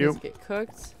 Thank That you. needs to get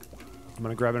cooked. I'm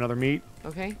gonna grab another meat.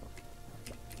 Okay.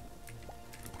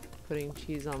 Putting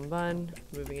cheese on bun,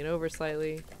 moving it over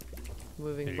slightly, There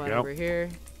moving you bun go. over here.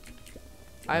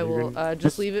 I You're will gonna-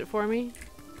 just this- leave it for me.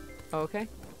 Oh, okay.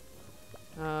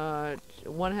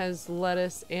 One has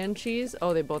lettuce and cheese.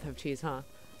 Oh, they both have cheese, huh?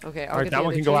 Okay, I'll All right, get that the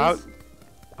one other can go out. cheese.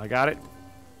 I got it.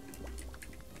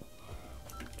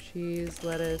 Cheese,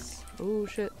 lettuce. Oh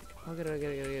shit! I'll get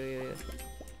it.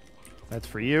 That's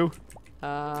for you.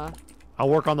 Uh, I'll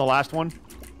work on the last one.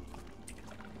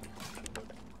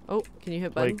 oh, can you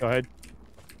hit button? Blake, go ahead.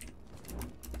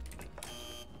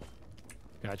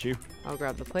 Got you. I'll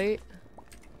grab the plate.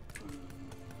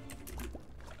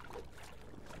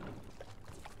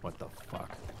 What the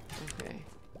fuck? Okay.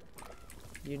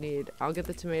 You need. I'll get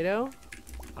the tomato.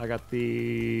 I got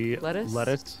the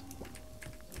Lettuce?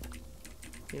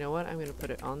 You know what? I'm gonna put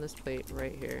it on this plate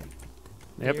right here.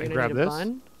 Yep, You're and gonna grab need a this.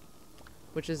 bun,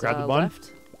 which is Grab the bun.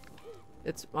 left.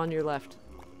 It's on your left.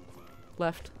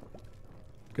 Left.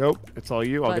 Go. It's all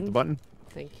you. I'll get the button.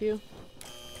 Thank you.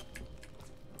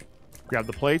 Grab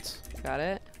the plates. Got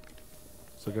it.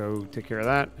 So go take care of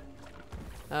that.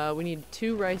 We need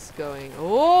 2 rice going.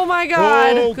 Oh my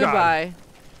god! Oh, God. Goodbye.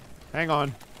 Hang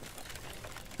on.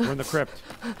 We're in the crypt.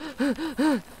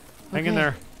 Hang Okay. in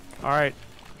there. All right.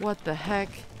 What the heck?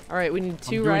 All right, we need I'm 2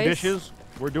 doing rice. dishes.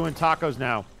 We're doing tacos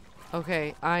now.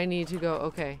 Okay, I need to go.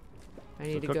 Okay, I So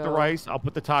need to cook go. the rice. I'll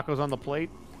put the tacos on the plate.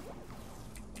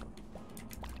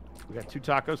 We got 2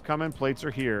 tacos coming. Plates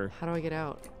are here. How do I get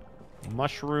out?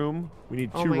 Mushroom. We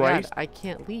need 2 Oh my rice. god, I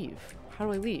can't leave. How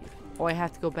do I leave? Oh, I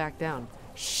have to go back down. You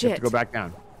Shit. have to go back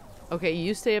down. Okay,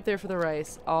 you stay up there for the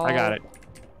rice. I got it.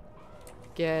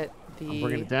 Get the. I'm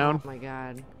bringing it down. Oh my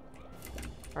god.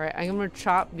 All right, I'm gonna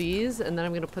chop these, and then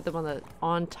I'm gonna put them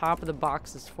on top of the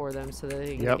boxes for them, so that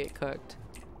they can Yep. get cooked.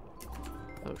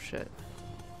 Oh shit.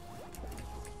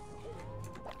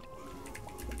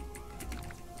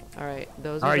 All right,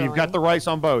 those. All are right, you've got the going. rice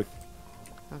on both.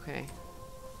 Okay.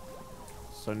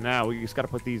 So now we just got to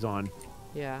put these on.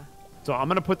 Yeah. So I'm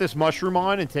going to put this mushroom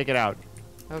on and take it out.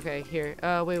 Okay. Here.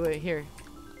 Wait. Here.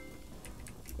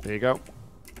 There you go.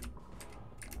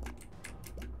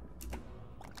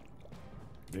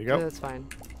 There you Yeah, go. that's fine.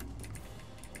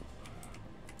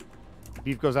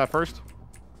 Beef goes out first.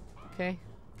 Okay.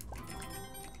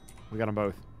 We got them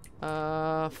both.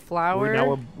 Flour.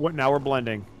 Now we're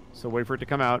blending. So wait for it to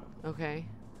come out. Okay.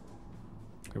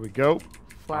 Here we go.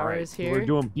 Flour All right, is so here. we're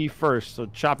doing beef first, so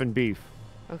chopping beef.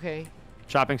 Okay.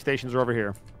 Chopping stations are over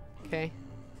here. Okay.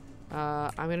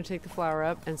 I'm gonna take the flour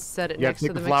up and set it Yeah, next to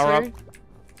take the the flour mixer.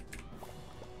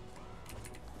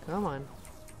 Come on.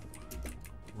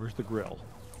 Where's the grill?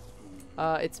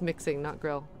 It's mixing, not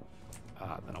grill.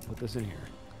 Then I'll put this in here.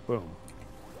 Boom.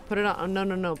 Put it on. Oh, no,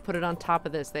 no, no. Put it on top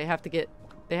of this. They have to get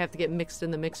mixed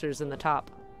in the mixers in the top.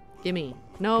 Gimme.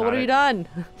 No, Got what have it. you done?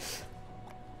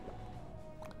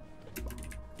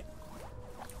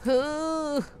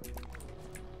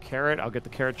 Carrot. I'll get the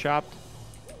carrot chopped.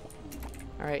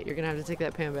 All right, you're gonna have to take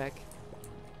that pan back.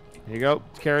 There you go.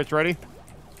 Carrot's ready.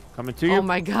 Coming to you. Oh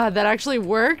my god, that actually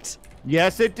worked.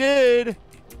 Yes, it did.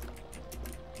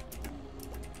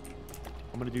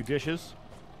 I'm gonna do dishes.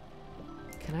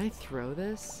 Can I throw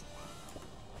this?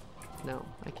 No,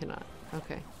 I cannot.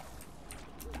 Okay.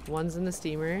 One's in the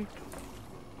steamer.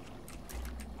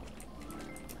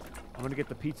 I'm gonna get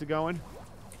the pizza going.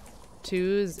 2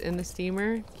 is in the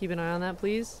steamer. Keep an eye on that,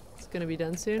 please. It's gonna be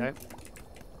done soon. Okay.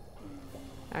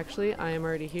 Actually, I am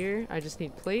already here. I just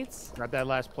need plates. Grab that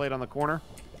last plate on the corner.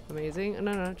 Amazing.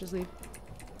 No, no, just leave.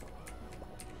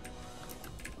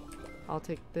 I'll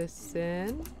take this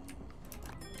in.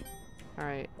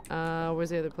 Alright. Where's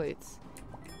the other plates?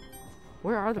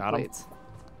 Where are the Got 'em. plates?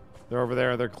 They're over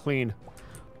there. They're clean.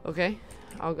 Okay.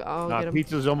 I'll get them.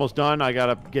 Pizza's almost done. I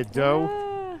gotta get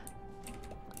dough.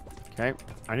 Okay.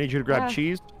 I need you to grab Ah.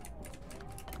 cheese.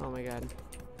 Oh my god.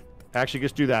 Actually,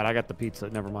 just do that. I got the pizza.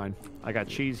 Never mind. I got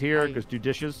cheese here. Aye. Just do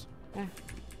dishes.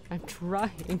 I'm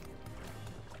trying.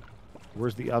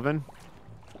 Where's the oven?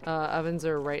 Ovens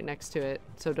are right next to it,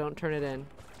 so don't turn it in.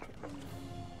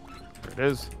 There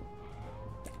it is.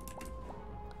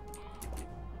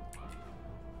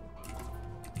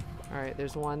 Alright,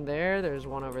 there's one there. There's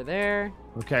one over there.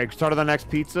 Okay, start on the next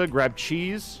pizza. Grab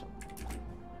cheese.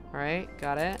 Alright,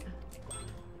 got it.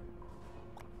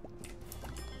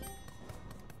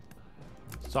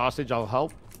 Sausage, I'll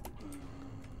help.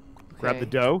 Grab the Okay.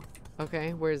 dough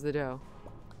Okay, where's the dough?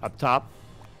 up top.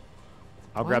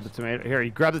 I'll grab the What? tomato. Here,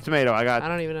 you grab the tomato. I got. I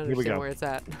don't even we understand go. where it's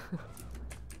at.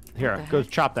 Here, the go heck?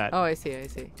 chop that. Oh, I see, I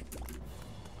see.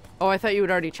 Oh, I thought you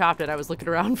had already chopped it. I was looking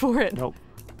around for it. Nope.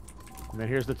 And then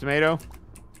here's the tomato.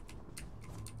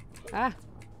 Ah.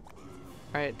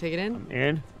 Alright, take it in.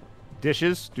 And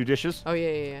dishes. Do dishes. Oh, yeah,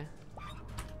 yeah, yeah.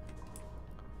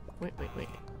 Wait.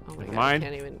 Oh my Never god, mind. I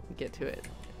can't even get to it.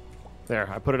 There,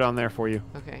 I put it on there for you.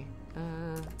 Okay.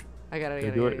 I got it, I You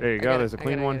got do it. it. There you go. There's a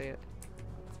clean one.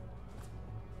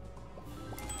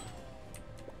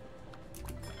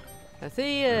 I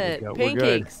see There it. we go. We're good.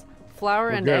 Pancakes. Flour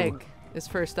We're and good. egg is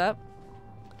first up.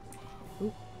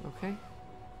 Ooh, okay.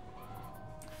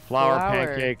 Flour,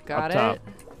 pancake Got up top. it.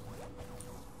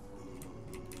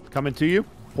 Coming to you.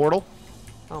 Portal.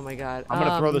 Oh my god. I'm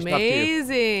gonna throw this stuff to you.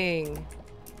 Amazing.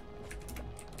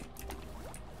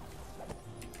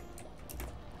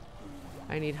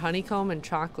 I need honeycomb and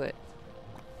chocolate.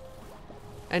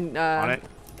 And On it.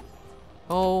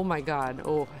 oh my god.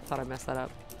 Oh, I thought I messed that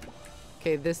up.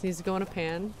 Okay, this needs to go in a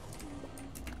pan.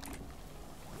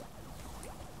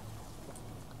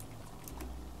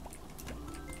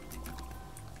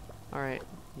 Alright.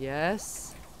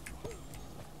 Yes.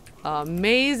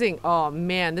 Amazing. Oh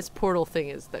man, this portal thing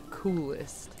is the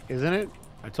coolest. Isn't it?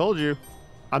 I told you.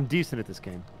 I'm decent at this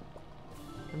game.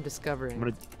 I'm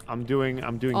discovering. I'm doing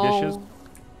dishes. Oh.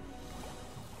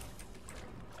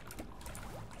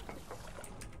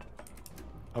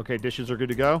 Okay, dishes are good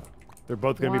to go. They're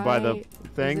both gonna be by the Why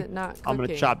thing. is it not I'm gonna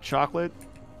cooking? chop chocolate.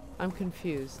 I'm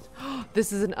confused.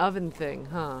 This is an oven thing,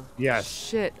 huh? Yes.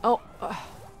 Shit. Oh.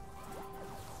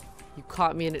 You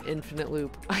caught me in an infinite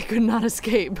loop. I could not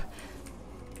escape.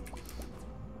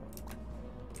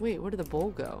 Wait, where did the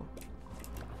bowl go?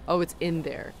 Oh, it's in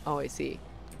there. Oh, I see.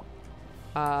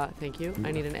 Thank you.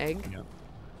 I need an egg. Yeah.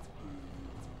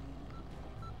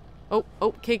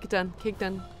 Oh, cake done. Cake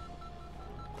done.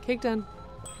 Cake done.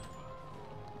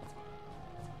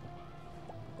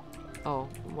 Oh,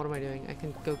 what am I doing? I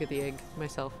can go get the egg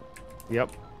myself. Yep.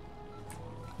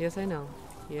 Yes, I know.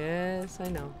 Yes, I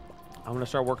know. I'm gonna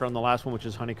start working on the last one, which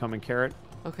is honeycomb and carrot.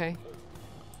 Okay.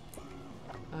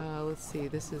 Let's see.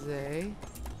 This is a...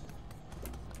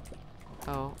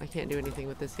 Oh, I can't do anything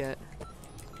with this yet.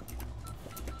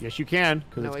 Yes, you can,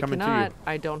 because No, it's I coming cannot. to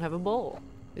I don't have a bowl.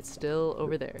 It's still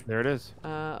over there. you. There it is.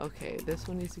 Okay. This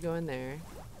one needs to go in there.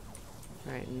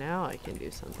 All right, now I can do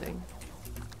something.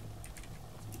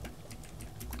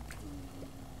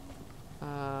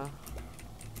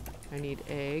 I need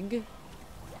egg.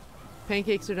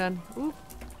 Pancakes are done. Oop.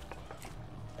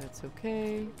 That's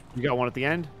okay. You got one at the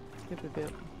end. Yep, yep,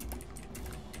 yep.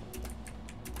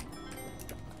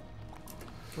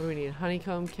 What do we need?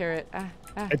 Honeycomb, carrot.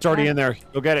 It's already in there.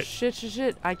 Go get it.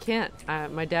 Shit. I can't.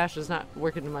 My dash is not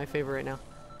working in my favor right now.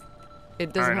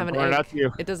 It doesn't Alright, have I'm an throwing it out egg. to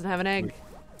you. It doesn't have an egg.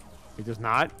 It does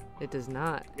not? It does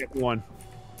not. Get one.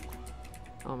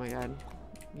 Oh my god.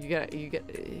 You get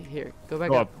here. Go back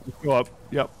Go up. up. Go up.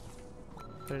 Yep.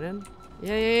 Put it in.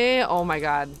 Yeah. Oh my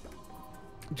god.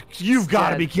 You've got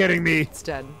to dead. be kidding me. It's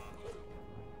dead.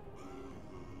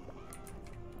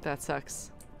 That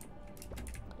sucks.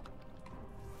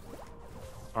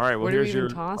 All right. Well, Where do we here's even your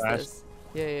toss last. this?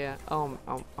 Yeah. Oh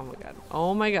my god.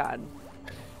 Oh my god.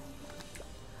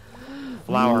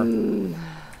 Flour.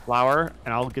 Flour,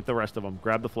 and I'll get the rest of them.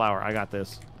 Grab the flour. I got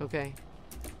this. Okay.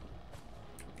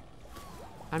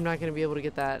 I'm not gonna be able to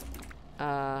get that.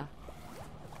 All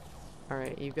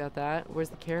right, you got that. Where's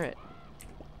the carrot?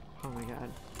 Oh my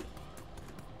god.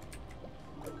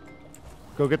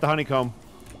 Go get the honeycomb.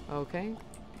 Okay.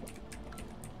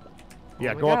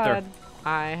 Yeah, Oh my go up there. god.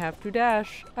 I have to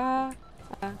dash. Oh,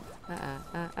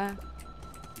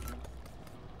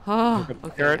 Look at the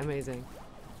okay, carrot. amazing.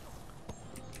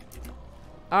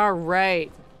 All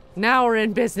right, now we're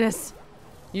in business.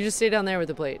 You just stay down there with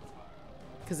the plate,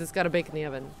 because it's got to bake in the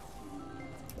oven.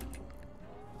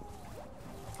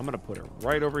 I'm gonna put it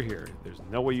right over here. There's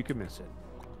no way you can miss it.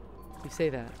 You say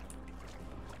that.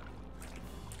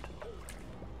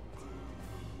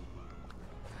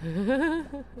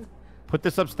 Put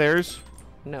this upstairs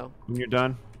No. when you're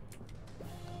done.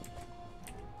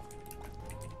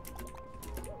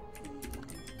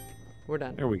 We're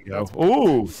done. There we go.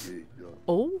 Ooh,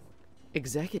 Oh,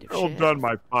 executive well chef. done,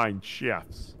 my fine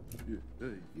chefs.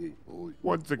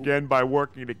 Once again, by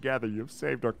working together, you've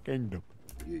saved our kingdom.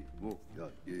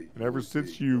 And ever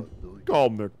since you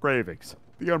calmed their cravings,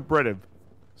 the unbreaded,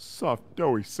 soft,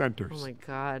 doughy centers. Oh my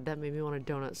god, that made me want a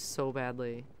donut so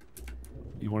badly.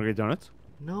 You want to get donuts?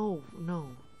 No.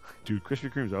 Dude,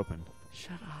 Krispy Kreme's open.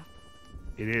 Shut up.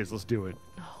 It is. Let's do it.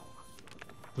 No.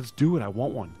 Let's do it. I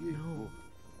want one. No.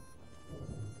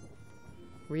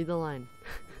 Read the line.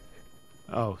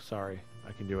 Oh, sorry.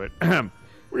 I can do it.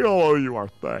 We all owe you our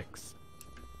thanks.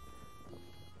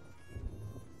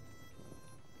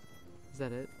 Is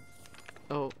that it?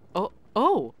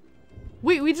 Oh.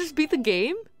 Wait, we just beat the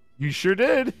game? You sure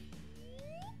did.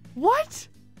 What?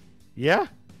 Yeah.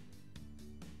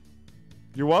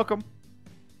 You're welcome.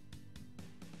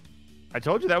 I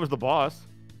told you that was the boss.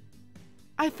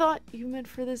 I thought you meant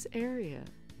for this area.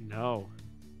 No.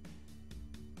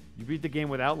 You beat the game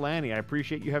without Lanny. I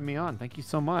appreciate you having me on. Thank you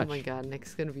so much. Oh my god,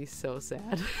 Nick's gonna be so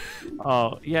sad.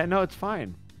 Oh, yeah, no, it's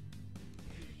fine.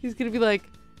 He's gonna be like,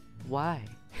 why?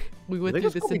 We went They through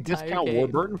just this call me entire Discount game.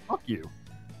 Warburton. Fuck you.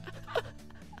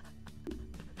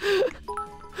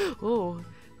 Oh,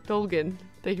 Dolgan,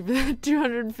 thank you for that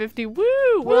 250. Woo!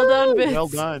 Well done, Vince. Well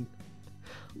done.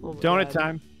 Oh my Donut God.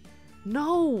 time.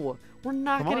 No, we're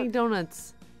not Come getting on.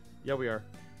 donuts. Yeah, we are.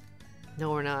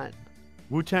 No, we're not.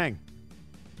 Wu-Tang.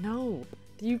 No,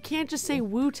 you can't just say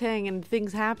Wu-Tang and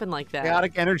things happen like that.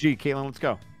 Chaotic energy, Caitlin. Let's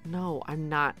go. No, I'm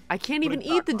not. I can't What even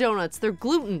is eat the that? donuts. They're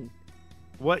gluten.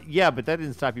 What? Yeah, but that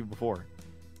didn't stop you before.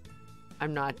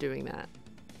 I'm not doing that.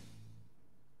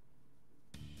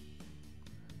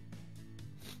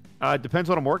 Depends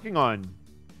what I'm working on.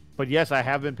 But yes, I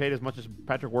have been paid as much as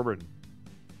Patrick Warburton.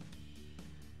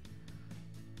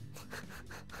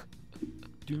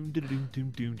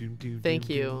 Thank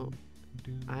you.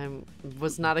 I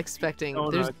was not expecting.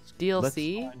 There's Donuts.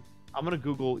 DLC. Let's find- I'm gonna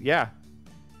Google. Yeah,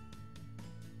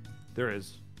 there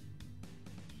is.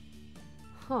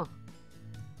 Huh.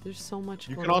 There's so much.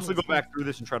 You going can on also with go this back through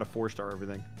this and try to 4-star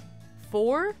everything.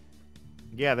 4?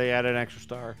 Yeah, they added an extra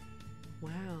star.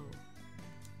 Wow.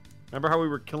 Remember how we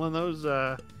were killing those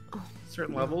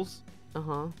certain levels?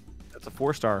 Uh-huh. That's a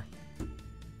 4-star.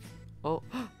 Oh.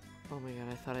 Oh my god,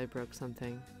 I thought I broke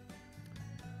something.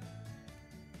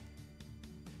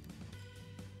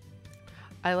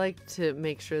 I like to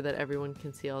make sure that everyone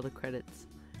can see all the credits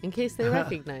in case they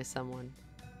recognize someone.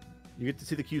 You get to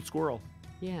see the cute squirrel.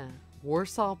 Yeah.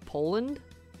 Warsaw, Poland?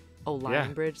 Oh, Lion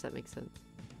Yeah. Bridge, that makes sense.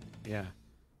 Yeah.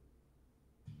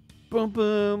 Boom,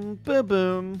 boom, boom,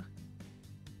 boom.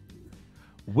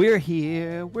 We're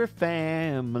here. We're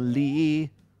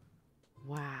family.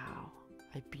 Wow.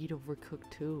 I beat Overcooked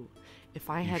too. If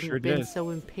I You hadn't sure been did. so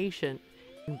impatient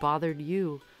and bothered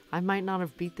you, I might not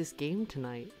have beat this game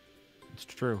tonight. It's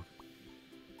true.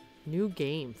 New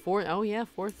game. Oh yeah,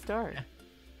 4th star.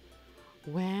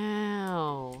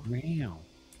 Wow. Wow.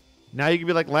 Now you can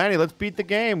be like, Lanny, let's beat the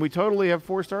game. We totally have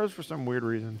 4 stars for some weird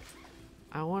reason.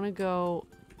 I want to go.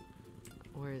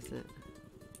 Where is it?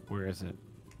 Where is it?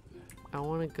 I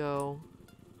want to go.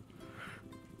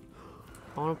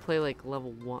 I want to play like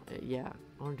level 1. Yeah,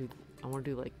 I want to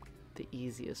do like the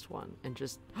easiest one and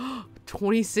just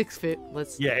 26 fit.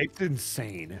 Let's. Yeah, it's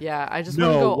insane. Yeah, I just No,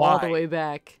 want to go all the why? way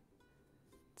back.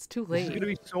 It's too This is late.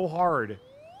 gonna be so hard.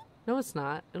 No, it's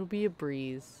not. It'll be a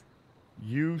breeze.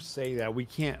 You say that. We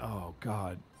can't. Oh,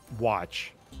 God.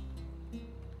 Watch.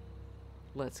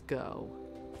 Let's go.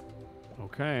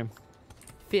 Okay.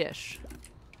 Fish.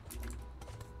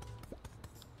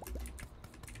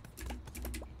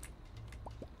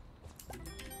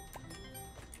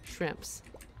 Shrimps.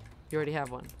 You already have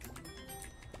one.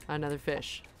 Another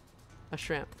fish. A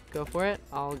shrimp. Go for it.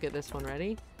 I'll get this one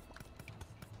ready.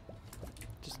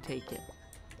 Just take it.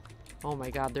 Oh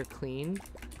my god, they're clean.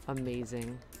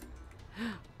 Amazing.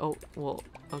 Oh, well,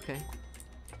 okay.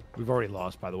 We've already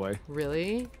lost, by the way.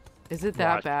 Really? Is it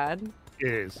that Watch. bad? It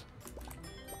is.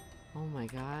 Oh my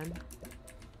god.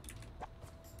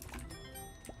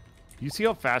 You see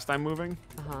how fast I'm moving?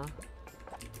 Uh-huh.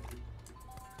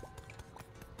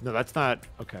 No, that's not...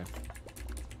 Okay.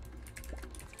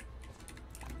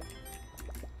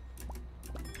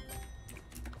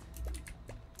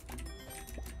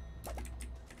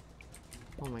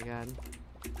 Oh my god.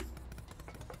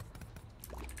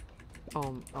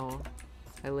 Oh.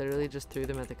 I literally just threw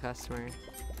them at the customer.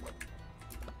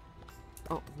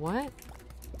 Oh, what?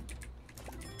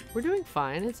 We're doing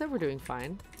fine. It said we're doing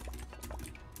fine.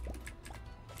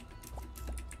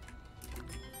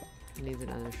 Needs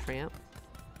another shrimp.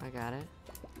 I got it.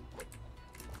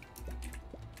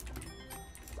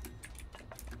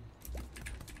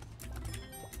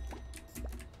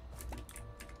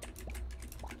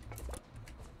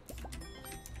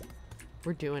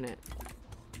 We're doing it.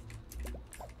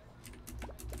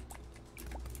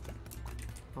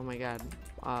 Oh my god.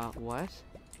 What?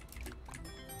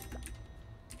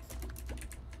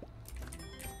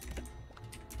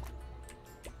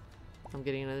 I'm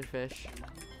getting another fish.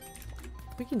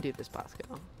 We can do this,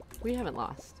 Bosco. We haven't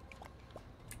lost.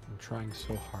 I'm trying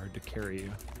so hard to carry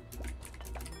you.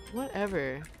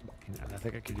 Whatever. And I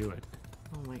think I can do it.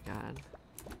 Oh my god.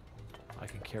 I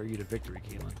can carry you to victory,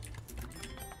 Caitlin.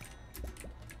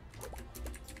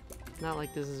 It's not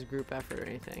like this is a group effort or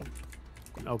anything.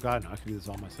 Oh, God, no, I can do this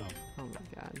all myself. Oh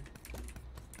my god.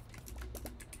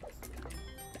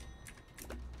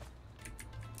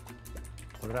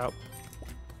 Put it out.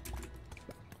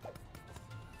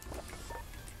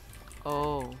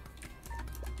 Oh,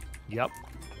 Yep.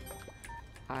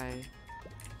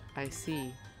 I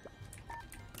see.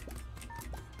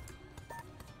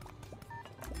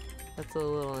 That's a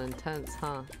little intense,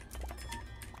 huh?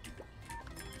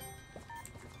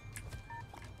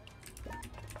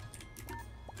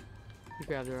 You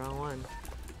grabbed the wrong one.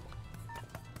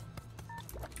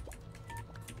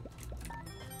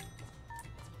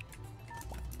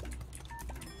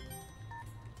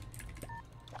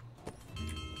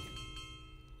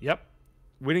 Yep.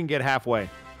 We didn't get halfway.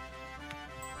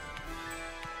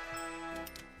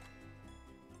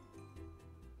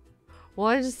 Well,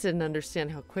 I just didn't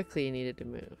understand how quickly you needed to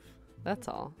move. That's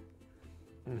all.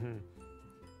 Mm-hmm.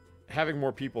 Having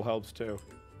more people helps, too.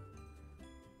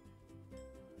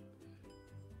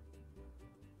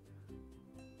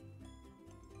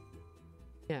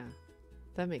 Yeah,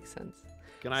 that makes sense.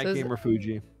 Good night, So is Gamer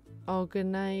Fuji. Oh, good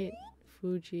night,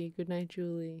 Fuji. Good night,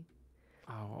 Julie.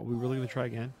 Oh, are we really going to try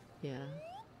again? Yeah.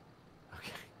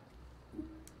 Okay.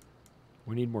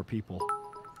 We need more people.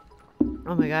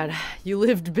 Oh my god, you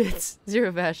lived bits.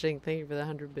 Zero bashing. Thank you for the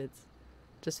 100 bits.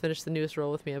 Just finished the newest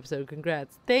Roll With Me episode.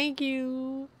 Congrats. Thank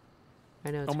you.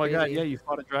 I know it's Oh my god, crazy. yeah, you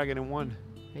fought a dragon and won.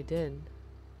 I did.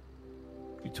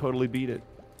 You totally beat it.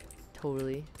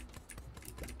 Totally.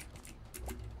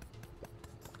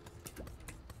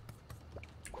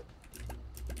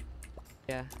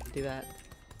 Yeah, do that.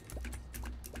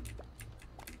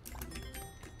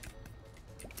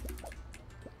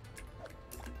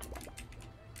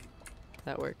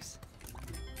 That works.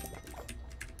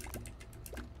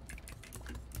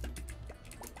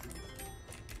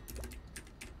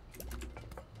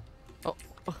 Oh.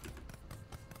 Oh.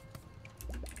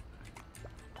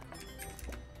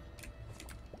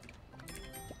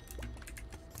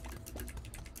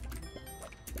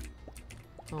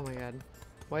 Oh my god.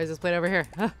 Why is this plate over here?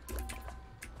 Huh?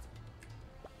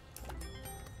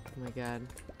 Oh my god.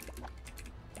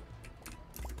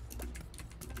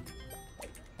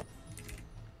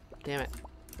 Damn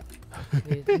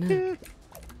it.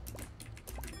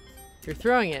 You're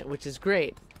throwing it, which is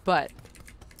great, but...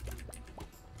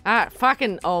 Ah,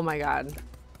 fucking... Oh my god.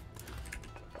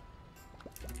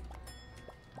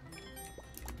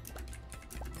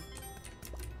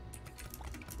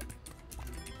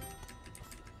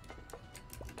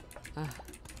 Ah.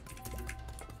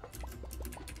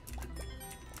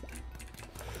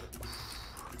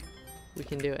 We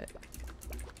can do it.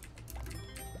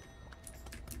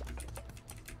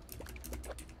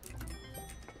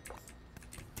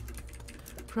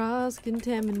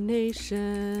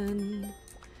 Cross-contamination.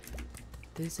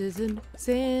 This isn't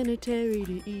sanitary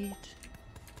to eat.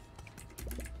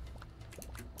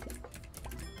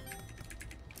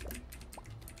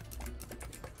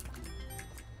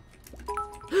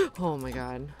 Oh my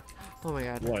god. Oh my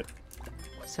god. What?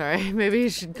 Sorry, maybe you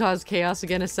should cause chaos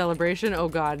again, a celebration. Oh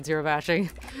god, zero bashing.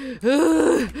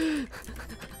 I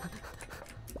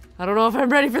don't know if I'm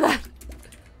ready for that.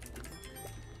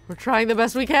 We're trying the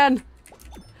best we can.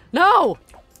 No!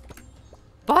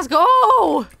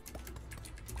 Bosco!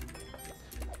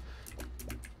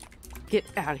 Get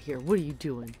out of here. What are you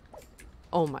doing?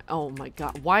 Oh my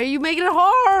god. Why are you making it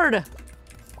hard?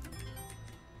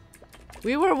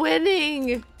 We were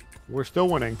winning. We're still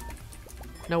winning.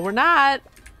 No, we're not.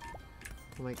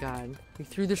 Oh my god. We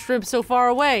threw the shrimp so far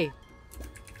away.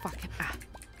 Fucking ah.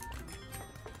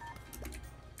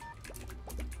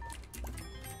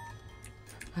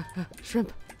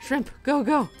 Shrimp, shrimp, go,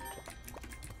 go.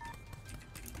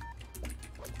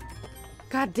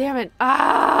 God damn it.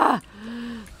 Ah!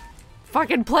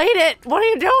 Fucking played it. What are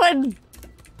you doing?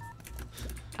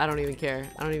 I don't even care.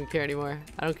 I don't even care anymore.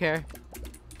 I don't care.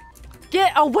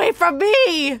 Get away from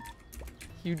me!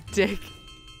 You dick.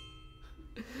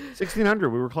 1600.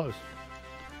 We were close.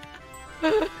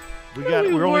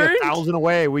 We're only 1,000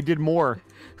 away. We did more.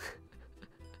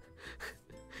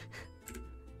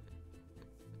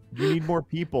 We need more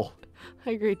people.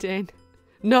 Hi, Great Dane.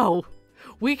 No,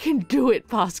 we can do it,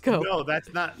 Bosco. No,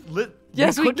 that's not.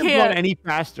 Yes, we couldn't have can. gone any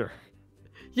faster.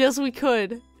 Yes, we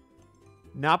could.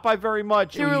 Not by very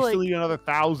much. They And were we like- still need another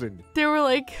 1,000. There were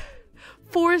like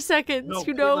 4 seconds, No,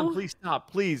 you know? Caitlin, please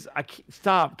stop. Please, I can't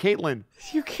stop, Caitlin.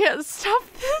 You can't stop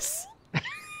this.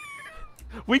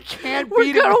 We can't We're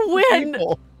beat it gonna with win.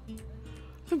 people.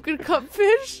 I'm gonna cut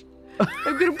fish.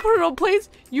 I'm gonna put it on plates.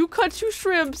 You cut 2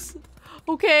 shrimps.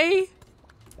 Okay?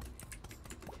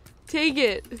 Take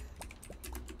it.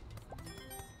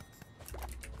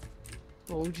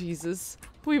 Oh, Jesus.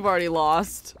 We've already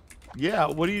lost. Yeah,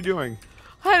 what are you doing?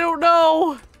 I don't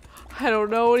know. I don't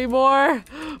know anymore.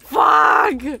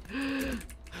 Fuck!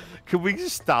 Could we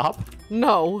just stop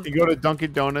No. and go to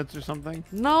Dunkin' Donuts or something?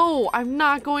 No, I'm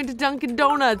not going to Dunkin'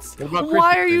 Donuts. What about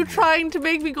Why Krispy are you Kreme? trying to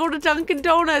make me go to Dunkin'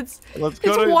 Donuts? Let's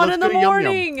go It's to 1 in the Yum Yum.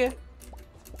 morning.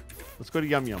 Let's go to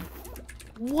Yum Yum.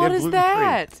 What have is gluten-free.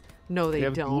 that? No, They they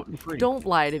have don't. gluten-free. Don't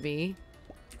lie to me.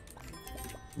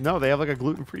 No, they have like a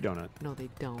gluten-free donut. No, they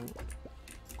don't.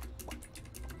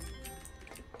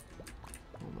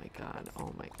 Oh my god.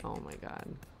 Oh my god.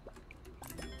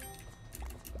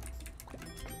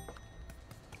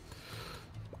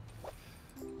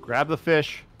 Grab the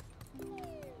fish.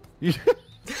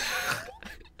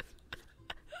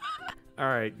 All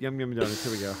right, Yum Yum Donuts.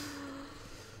 Here we go.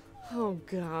 Oh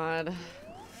god.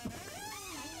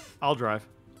 I'll drive.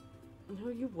 No,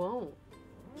 you won't.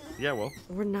 Yeah, well.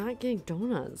 We're not getting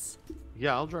donuts.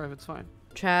 Yeah, I'll drive. It's fine.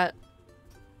 Chat.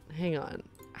 Hang on.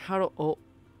 How do... Oh.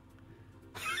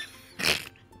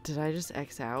 Did I just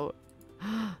X out?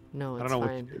 No, it's I don't know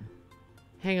fine. what you did.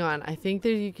 Hang on. I think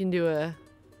that you can do a...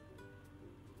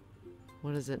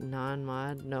 What is it?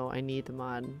 Non-mod? No, I need the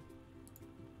mod.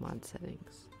 Mod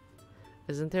settings.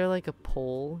 Isn't there like a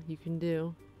poll you can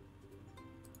do?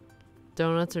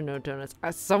 Donuts or no donuts?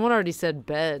 Someone already said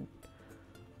bed.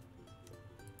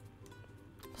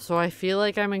 So I feel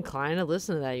like I'm inclined to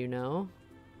listen to that, you know?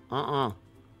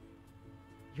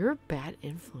 You're a bad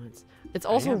influence. It's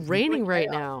also am. raining What right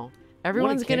chaos. now.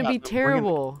 Everyone's gonna chaos. be I'm bringing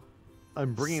terrible.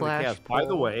 I'm bringing the Slash chaos. By the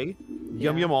poll. way,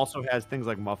 Yum Yeah. Yum also has things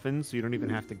like muffins, so you don't even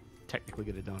have to technically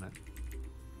get a donut.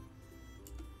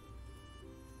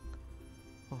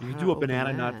 Well, You how can do do I a open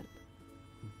banana nut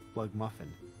that? like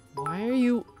muffin Why are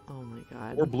you... Oh my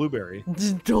god. or blueberry.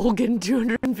 Dolgan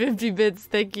 250 bits,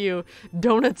 thank you.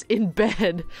 Donuts in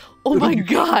bed. Oh my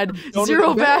god. Donuts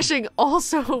Zero in bed. bashing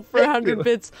also for Thank 100 you.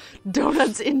 bits.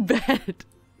 Donuts in bed.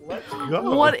 Let's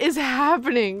go. What is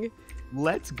happening?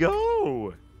 Let's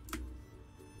go.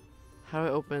 How do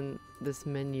I open this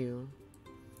menu?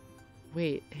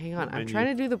 Wait, hang on. What I'm menu?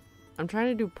 trying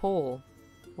to do poll.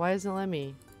 Why isn't it let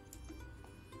me?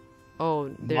 Oh,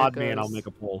 there Mod it me and I'll goes. make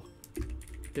a poll.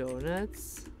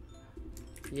 Donuts?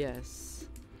 Yes.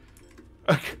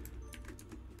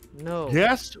 No.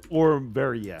 Yes or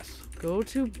very yes? Go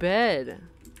to bed.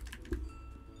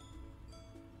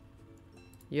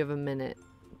 You have a minute,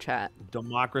 chat.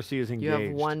 Democracy is engaged. You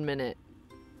have 1 minute.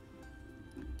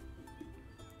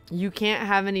 You can't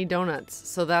have any donuts,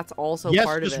 so that's also Yes,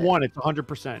 part of just it. one. It's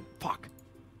 100%. Fuck.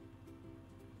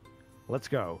 Let's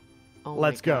go. Oh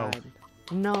Let's my go. God.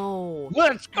 No.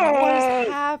 Let's go! What is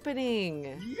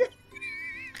happening? Yeah.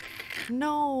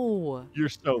 No. You're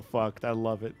so fucked. I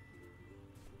love it.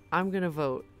 I'm gonna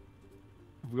vote.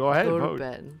 Go ahead, Go vote. to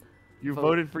bed. You Vote.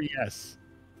 voted for yes.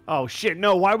 Oh shit!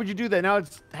 No, why would you do that? Now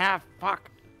it's half. Fuck.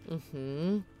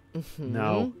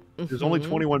 No, there's only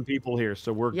 21 people here,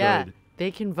 so we're Yeah, good.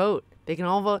 they can vote. They can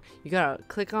all vote. You gotta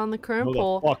click on the current No, the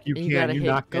poll. fuck you and can't. you gotta You hit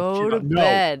knock that go shit to off. No.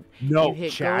 bed. No, you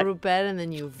hit chat. go to bed and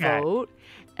then you Chat. vote.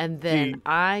 And then See,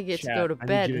 I get to chat, go to I need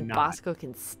bed you to and not. Bosco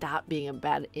can stop being a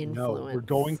bad No, influence. we're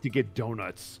going to get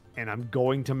donuts, and I'm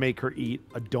going to make her eat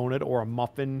a donut or a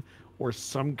muffin or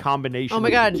some combination. Oh my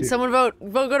of the god, two. someone vote.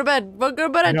 Vote, go to bed. Vote, go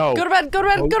to bed. No. Go to bed. Go to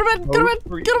bed. Vote- Go to bed. Go to vote bed.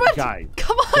 for- Go to bed. Guys,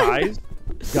 Come on.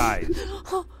 guys.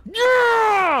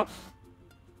 Yeah!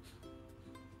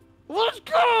 Let's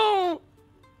go!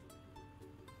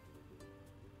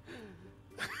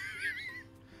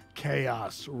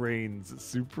 Chaos reigns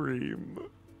supreme.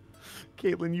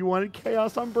 Caitlin, you wanted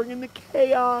chaos? I'm bringing the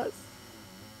chaos.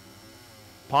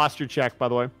 Posture check, by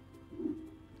the way.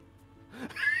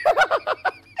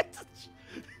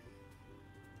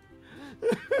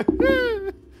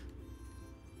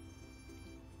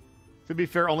 To be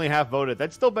fair, only half voted.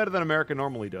 That's still better than America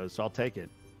normally does, so I'll take it.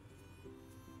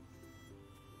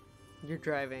 You're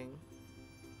driving.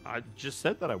 I just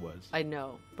said that I was. I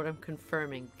know, but I'm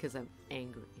confirming because I'm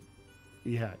angry.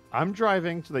 Yeah, I'm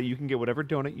driving so that you can get whatever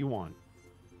donut you want.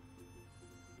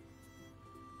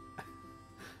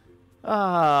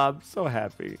 Ah, I'm so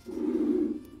happy.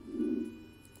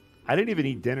 I didn't even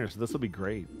eat dinner, so this will be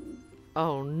great.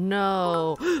 Oh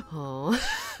no. Oh.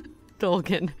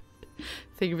 Dolgan.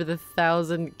 Thank you for the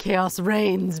 1,000 Chaos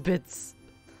Reigns bits.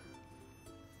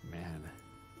 Man.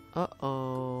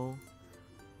 Uh-oh.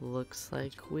 Looks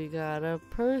like we got a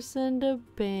person to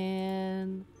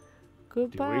ban.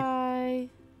 Goodbye.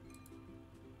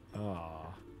 Aw.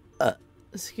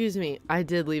 Excuse me. I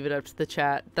did leave it up to the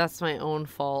chat. That's my own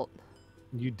fault.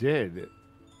 You did.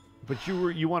 But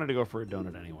you wanted to go for a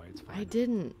donut anyway. It's fine. I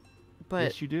didn't. But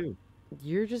Yes, you do.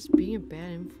 you're just being a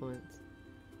bad influence.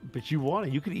 But you want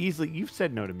it. You could easily... You've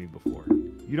said no to me before.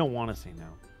 You don't want to say no.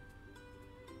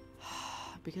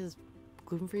 Because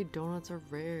gluten-free donuts are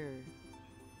rare.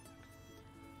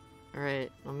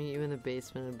 Alright, I'll meet you in the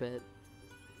basement in a bit.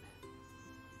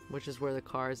 Which is where the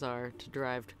cars are to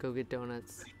drive to go get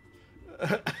donuts.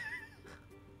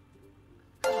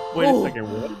 Wait a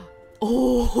second, what?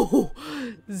 Oh!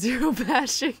 Zero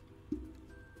bashing!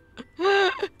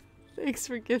 Thanks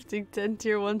for gifting 10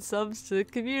 tier 1 subs to the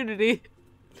community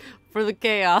for the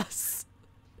chaos.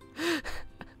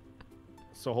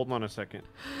 So hold on a second.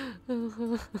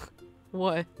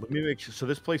 What? Let me make sure. So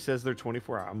this place says they're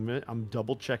 24 hours. I'm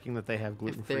double checking that they have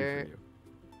gluten free for they're- you.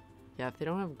 Yeah, if they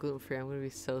don't have gluten free, I'm gonna be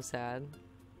so sad.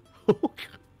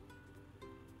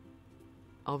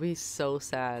 I'll be so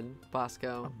sad,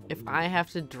 Bosco. If I have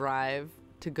to drive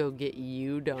to go get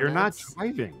you donuts. You're not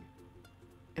driving.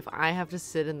 If I have to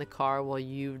sit in the car while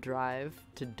you drive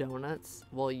to donuts,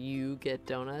 while you get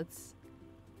donuts,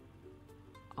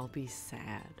 I'll be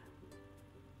sad.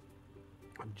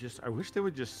 I wish they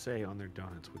would just say on their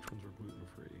donuts which ones were gluten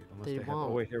free. Unless They have.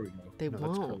 won't. Oh wait, here we go. They No,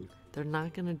 that's won't. close. They're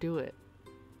not gonna do it.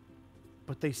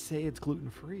 But they say it's gluten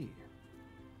free.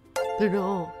 They're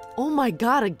no. Oh my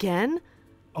god, again?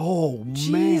 Oh man.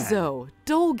 Jeezo,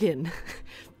 Dolgan.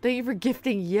 Thank you for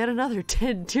gifting yet another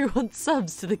 10 tier 1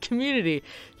 subs to the community.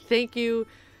 Thank you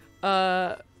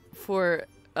for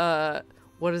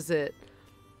what is it?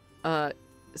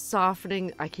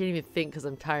 Softening. I can't even think because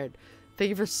I'm tired. Thank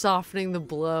you for softening the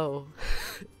blow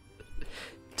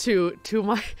to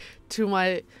my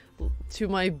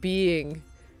being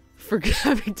for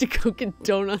having to go get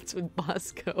donuts with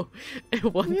Bosco at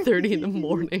 1:30 in the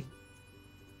morning.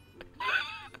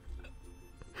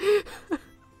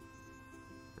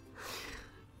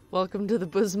 Welcome to the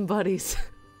Bosom Buddies.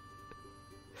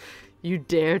 You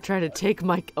dare try to take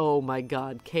my... Oh my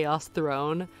god. Chaos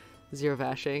Throne. Zero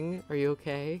Vashing. Are you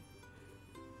okay?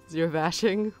 Zero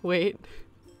Vashing. Wait.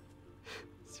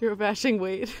 Zero Vashing.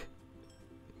 Wait.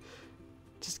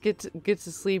 Just get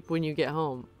to sleep when you get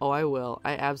home. Oh, I will.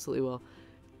 I absolutely will.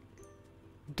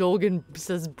 Dolgan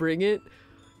says bring it.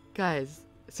 Guys,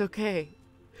 it's okay.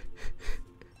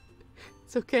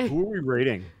 It's okay. Who are we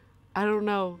rating? I don't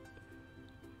know.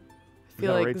 I We feel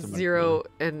gotta like rate somebody. Zero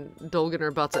and Dolgan are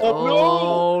about to.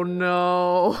 Oh, Oh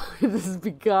no! This has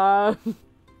begun.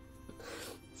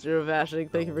 Zero Vashing,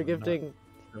 thank you for gifting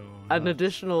an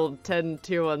additional 10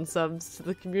 tier 1 subs to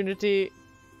the community.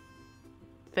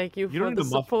 Thank you You for don't the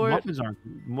need support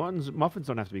muffins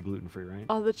don't have to be gluten free, right?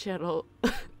 on the channel.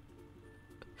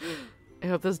 I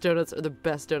hope those donuts are the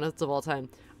best donuts of all time.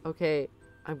 Okay,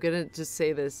 I'm gonna just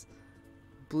say this.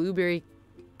 Blueberry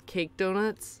cake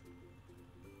donuts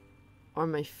are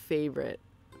my favorite.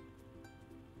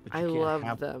 But you I can't love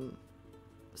have, them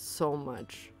so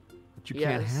much. But you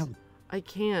can't Yes. have them. I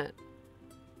can't.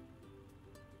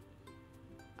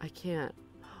 I can't.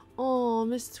 Oh,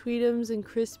 Miss Tweetums and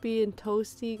Crispy and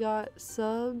Toasty got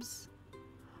subs.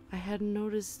 I hadn't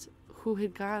noticed who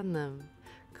had gotten them.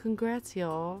 Congrats,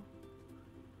 y'all.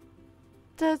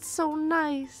 That's so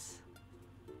nice.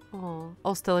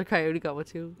 Oh, Stellar Coyote got one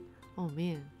too. Oh,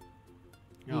 man.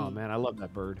 Oh, man, I love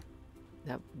that bird.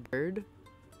 That bird?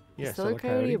 Yeah, Is Stellar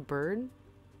Coyote a bird?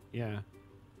 Yeah.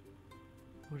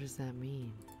 What does that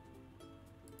mean?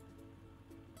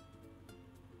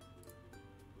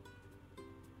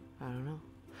 I don't know.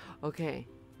 Okay.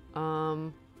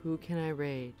 Who can I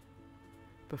raid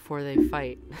before they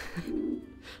fight?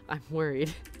 I'm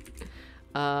worried.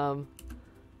 Oh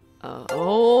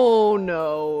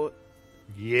no.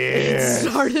 Yes. It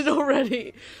started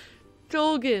already.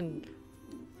 Dolgan,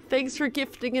 thanks for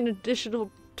gifting an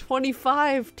additional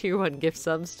 25 tier 1 gift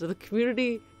subs to the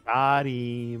community. Got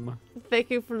him. Thank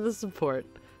you for the support.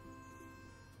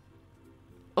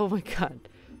 Oh my god.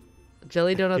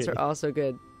 Jelly donuts are also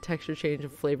good. Texture change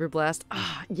and flavor blast.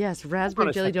 Ah, yes,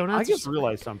 raspberry jelly donuts. I just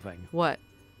realized something. What?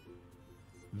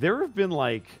 There have been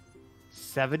like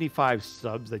 75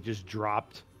 subs that just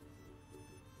dropped.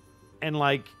 And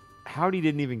like, Howdy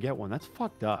didn't even get one. That's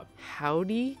fucked up.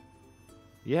 Howdy?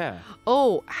 Yeah.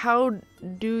 Oh, how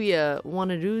do ya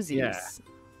wanna doozies? Yeah.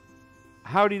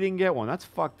 Howdy didn't get one. That's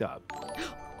fucked up.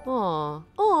 Aw,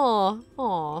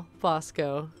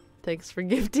 Bosco. Thanks for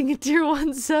gifting a tier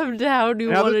 1 sub to How Do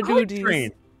Now Wanna the quick Doozies.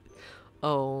 train.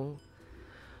 Oh.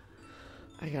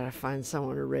 I gotta find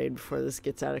someone to raid before this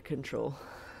gets out of control.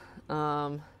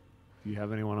 Do you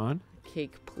have anyone on?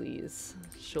 Cake, please.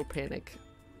 She'll panic.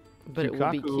 But it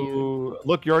will be cute. Chukaku.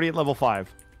 Look, you're already at level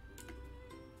 5.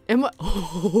 Am I?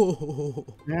 Oh.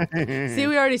 See,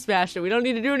 we already smashed it. We don't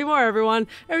need to do any more, everyone.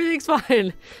 Everything's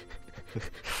fine.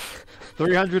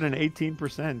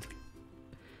 318%.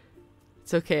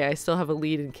 It's okay. I still have a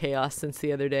lead in chaos since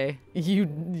the other day. You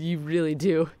really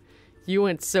do. You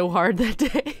went so hard that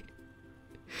day.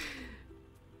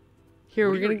 Here,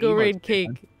 What we're are gonna your go emotes, raid man?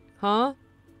 Cake. Huh?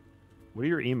 What are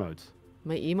your emotes?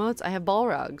 My emotes? I have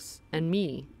Balrogs and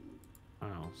me.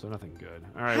 Oh, so nothing good.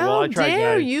 All right, How well, I tried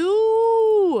dare guys.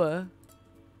 you?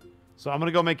 So I'm going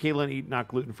to go make Caitlin eat not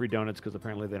gluten-free donuts because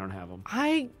apparently they don't have them.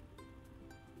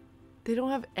 They don't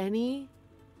have any?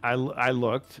 I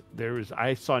looked.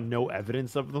 I saw no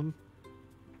evidence of them.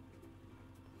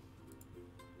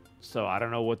 So I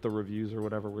don't know what the reviews or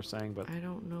whatever were saying, but I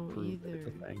don't know prove either. it's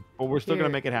a thing. But we're still going Here.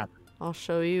 to make it happen. I'll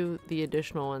show you the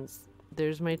additional ones.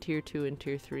 There's my tier 2 and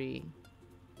tier 3.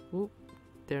 Oop.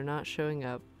 They're not showing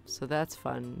up. So that's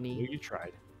fun. Well, Neat. you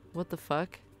tried. What the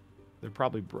fuck? They're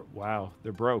probably wow.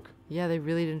 They're broke. Yeah, they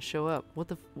really didn't show up. What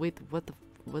the wait?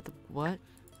 What?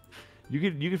 You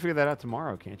could figure that out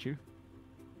tomorrow, can't you?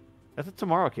 That's a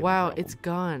tomorrow kid. Wow, problem. it's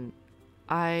gone.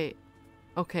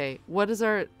 Okay. What is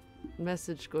our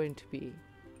message going to be?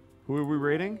 Who are we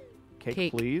rating?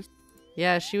 Cake, please.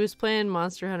 Yeah, she was playing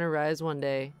Monster Hunter Rise one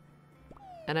day,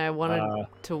 and I wanted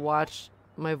to watch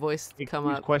my voice Cake, come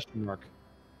please, up. question mark.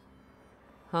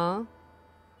 Huh?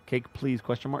 Cake, please,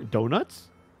 question mark. Donuts?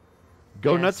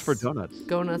 Go nuts for donuts.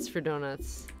 Go nuts for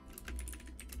donuts.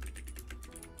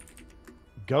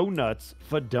 Go nuts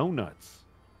for donuts.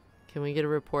 Can we get a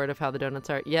report of how the donuts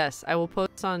are? Yes, I will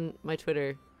post on my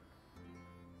Twitter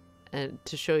and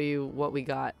to show you what we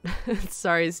got.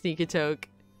 Sorry, Sneaky Toke.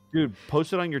 Dude,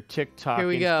 post it on your TikTok, Here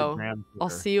we go. Instagram, I'll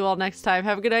Twitter. see you all next time.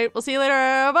 Have a good night. We'll see you later.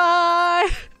 Bye.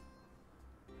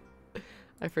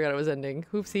 I forgot it was ending.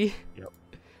 Oopsie. Yep.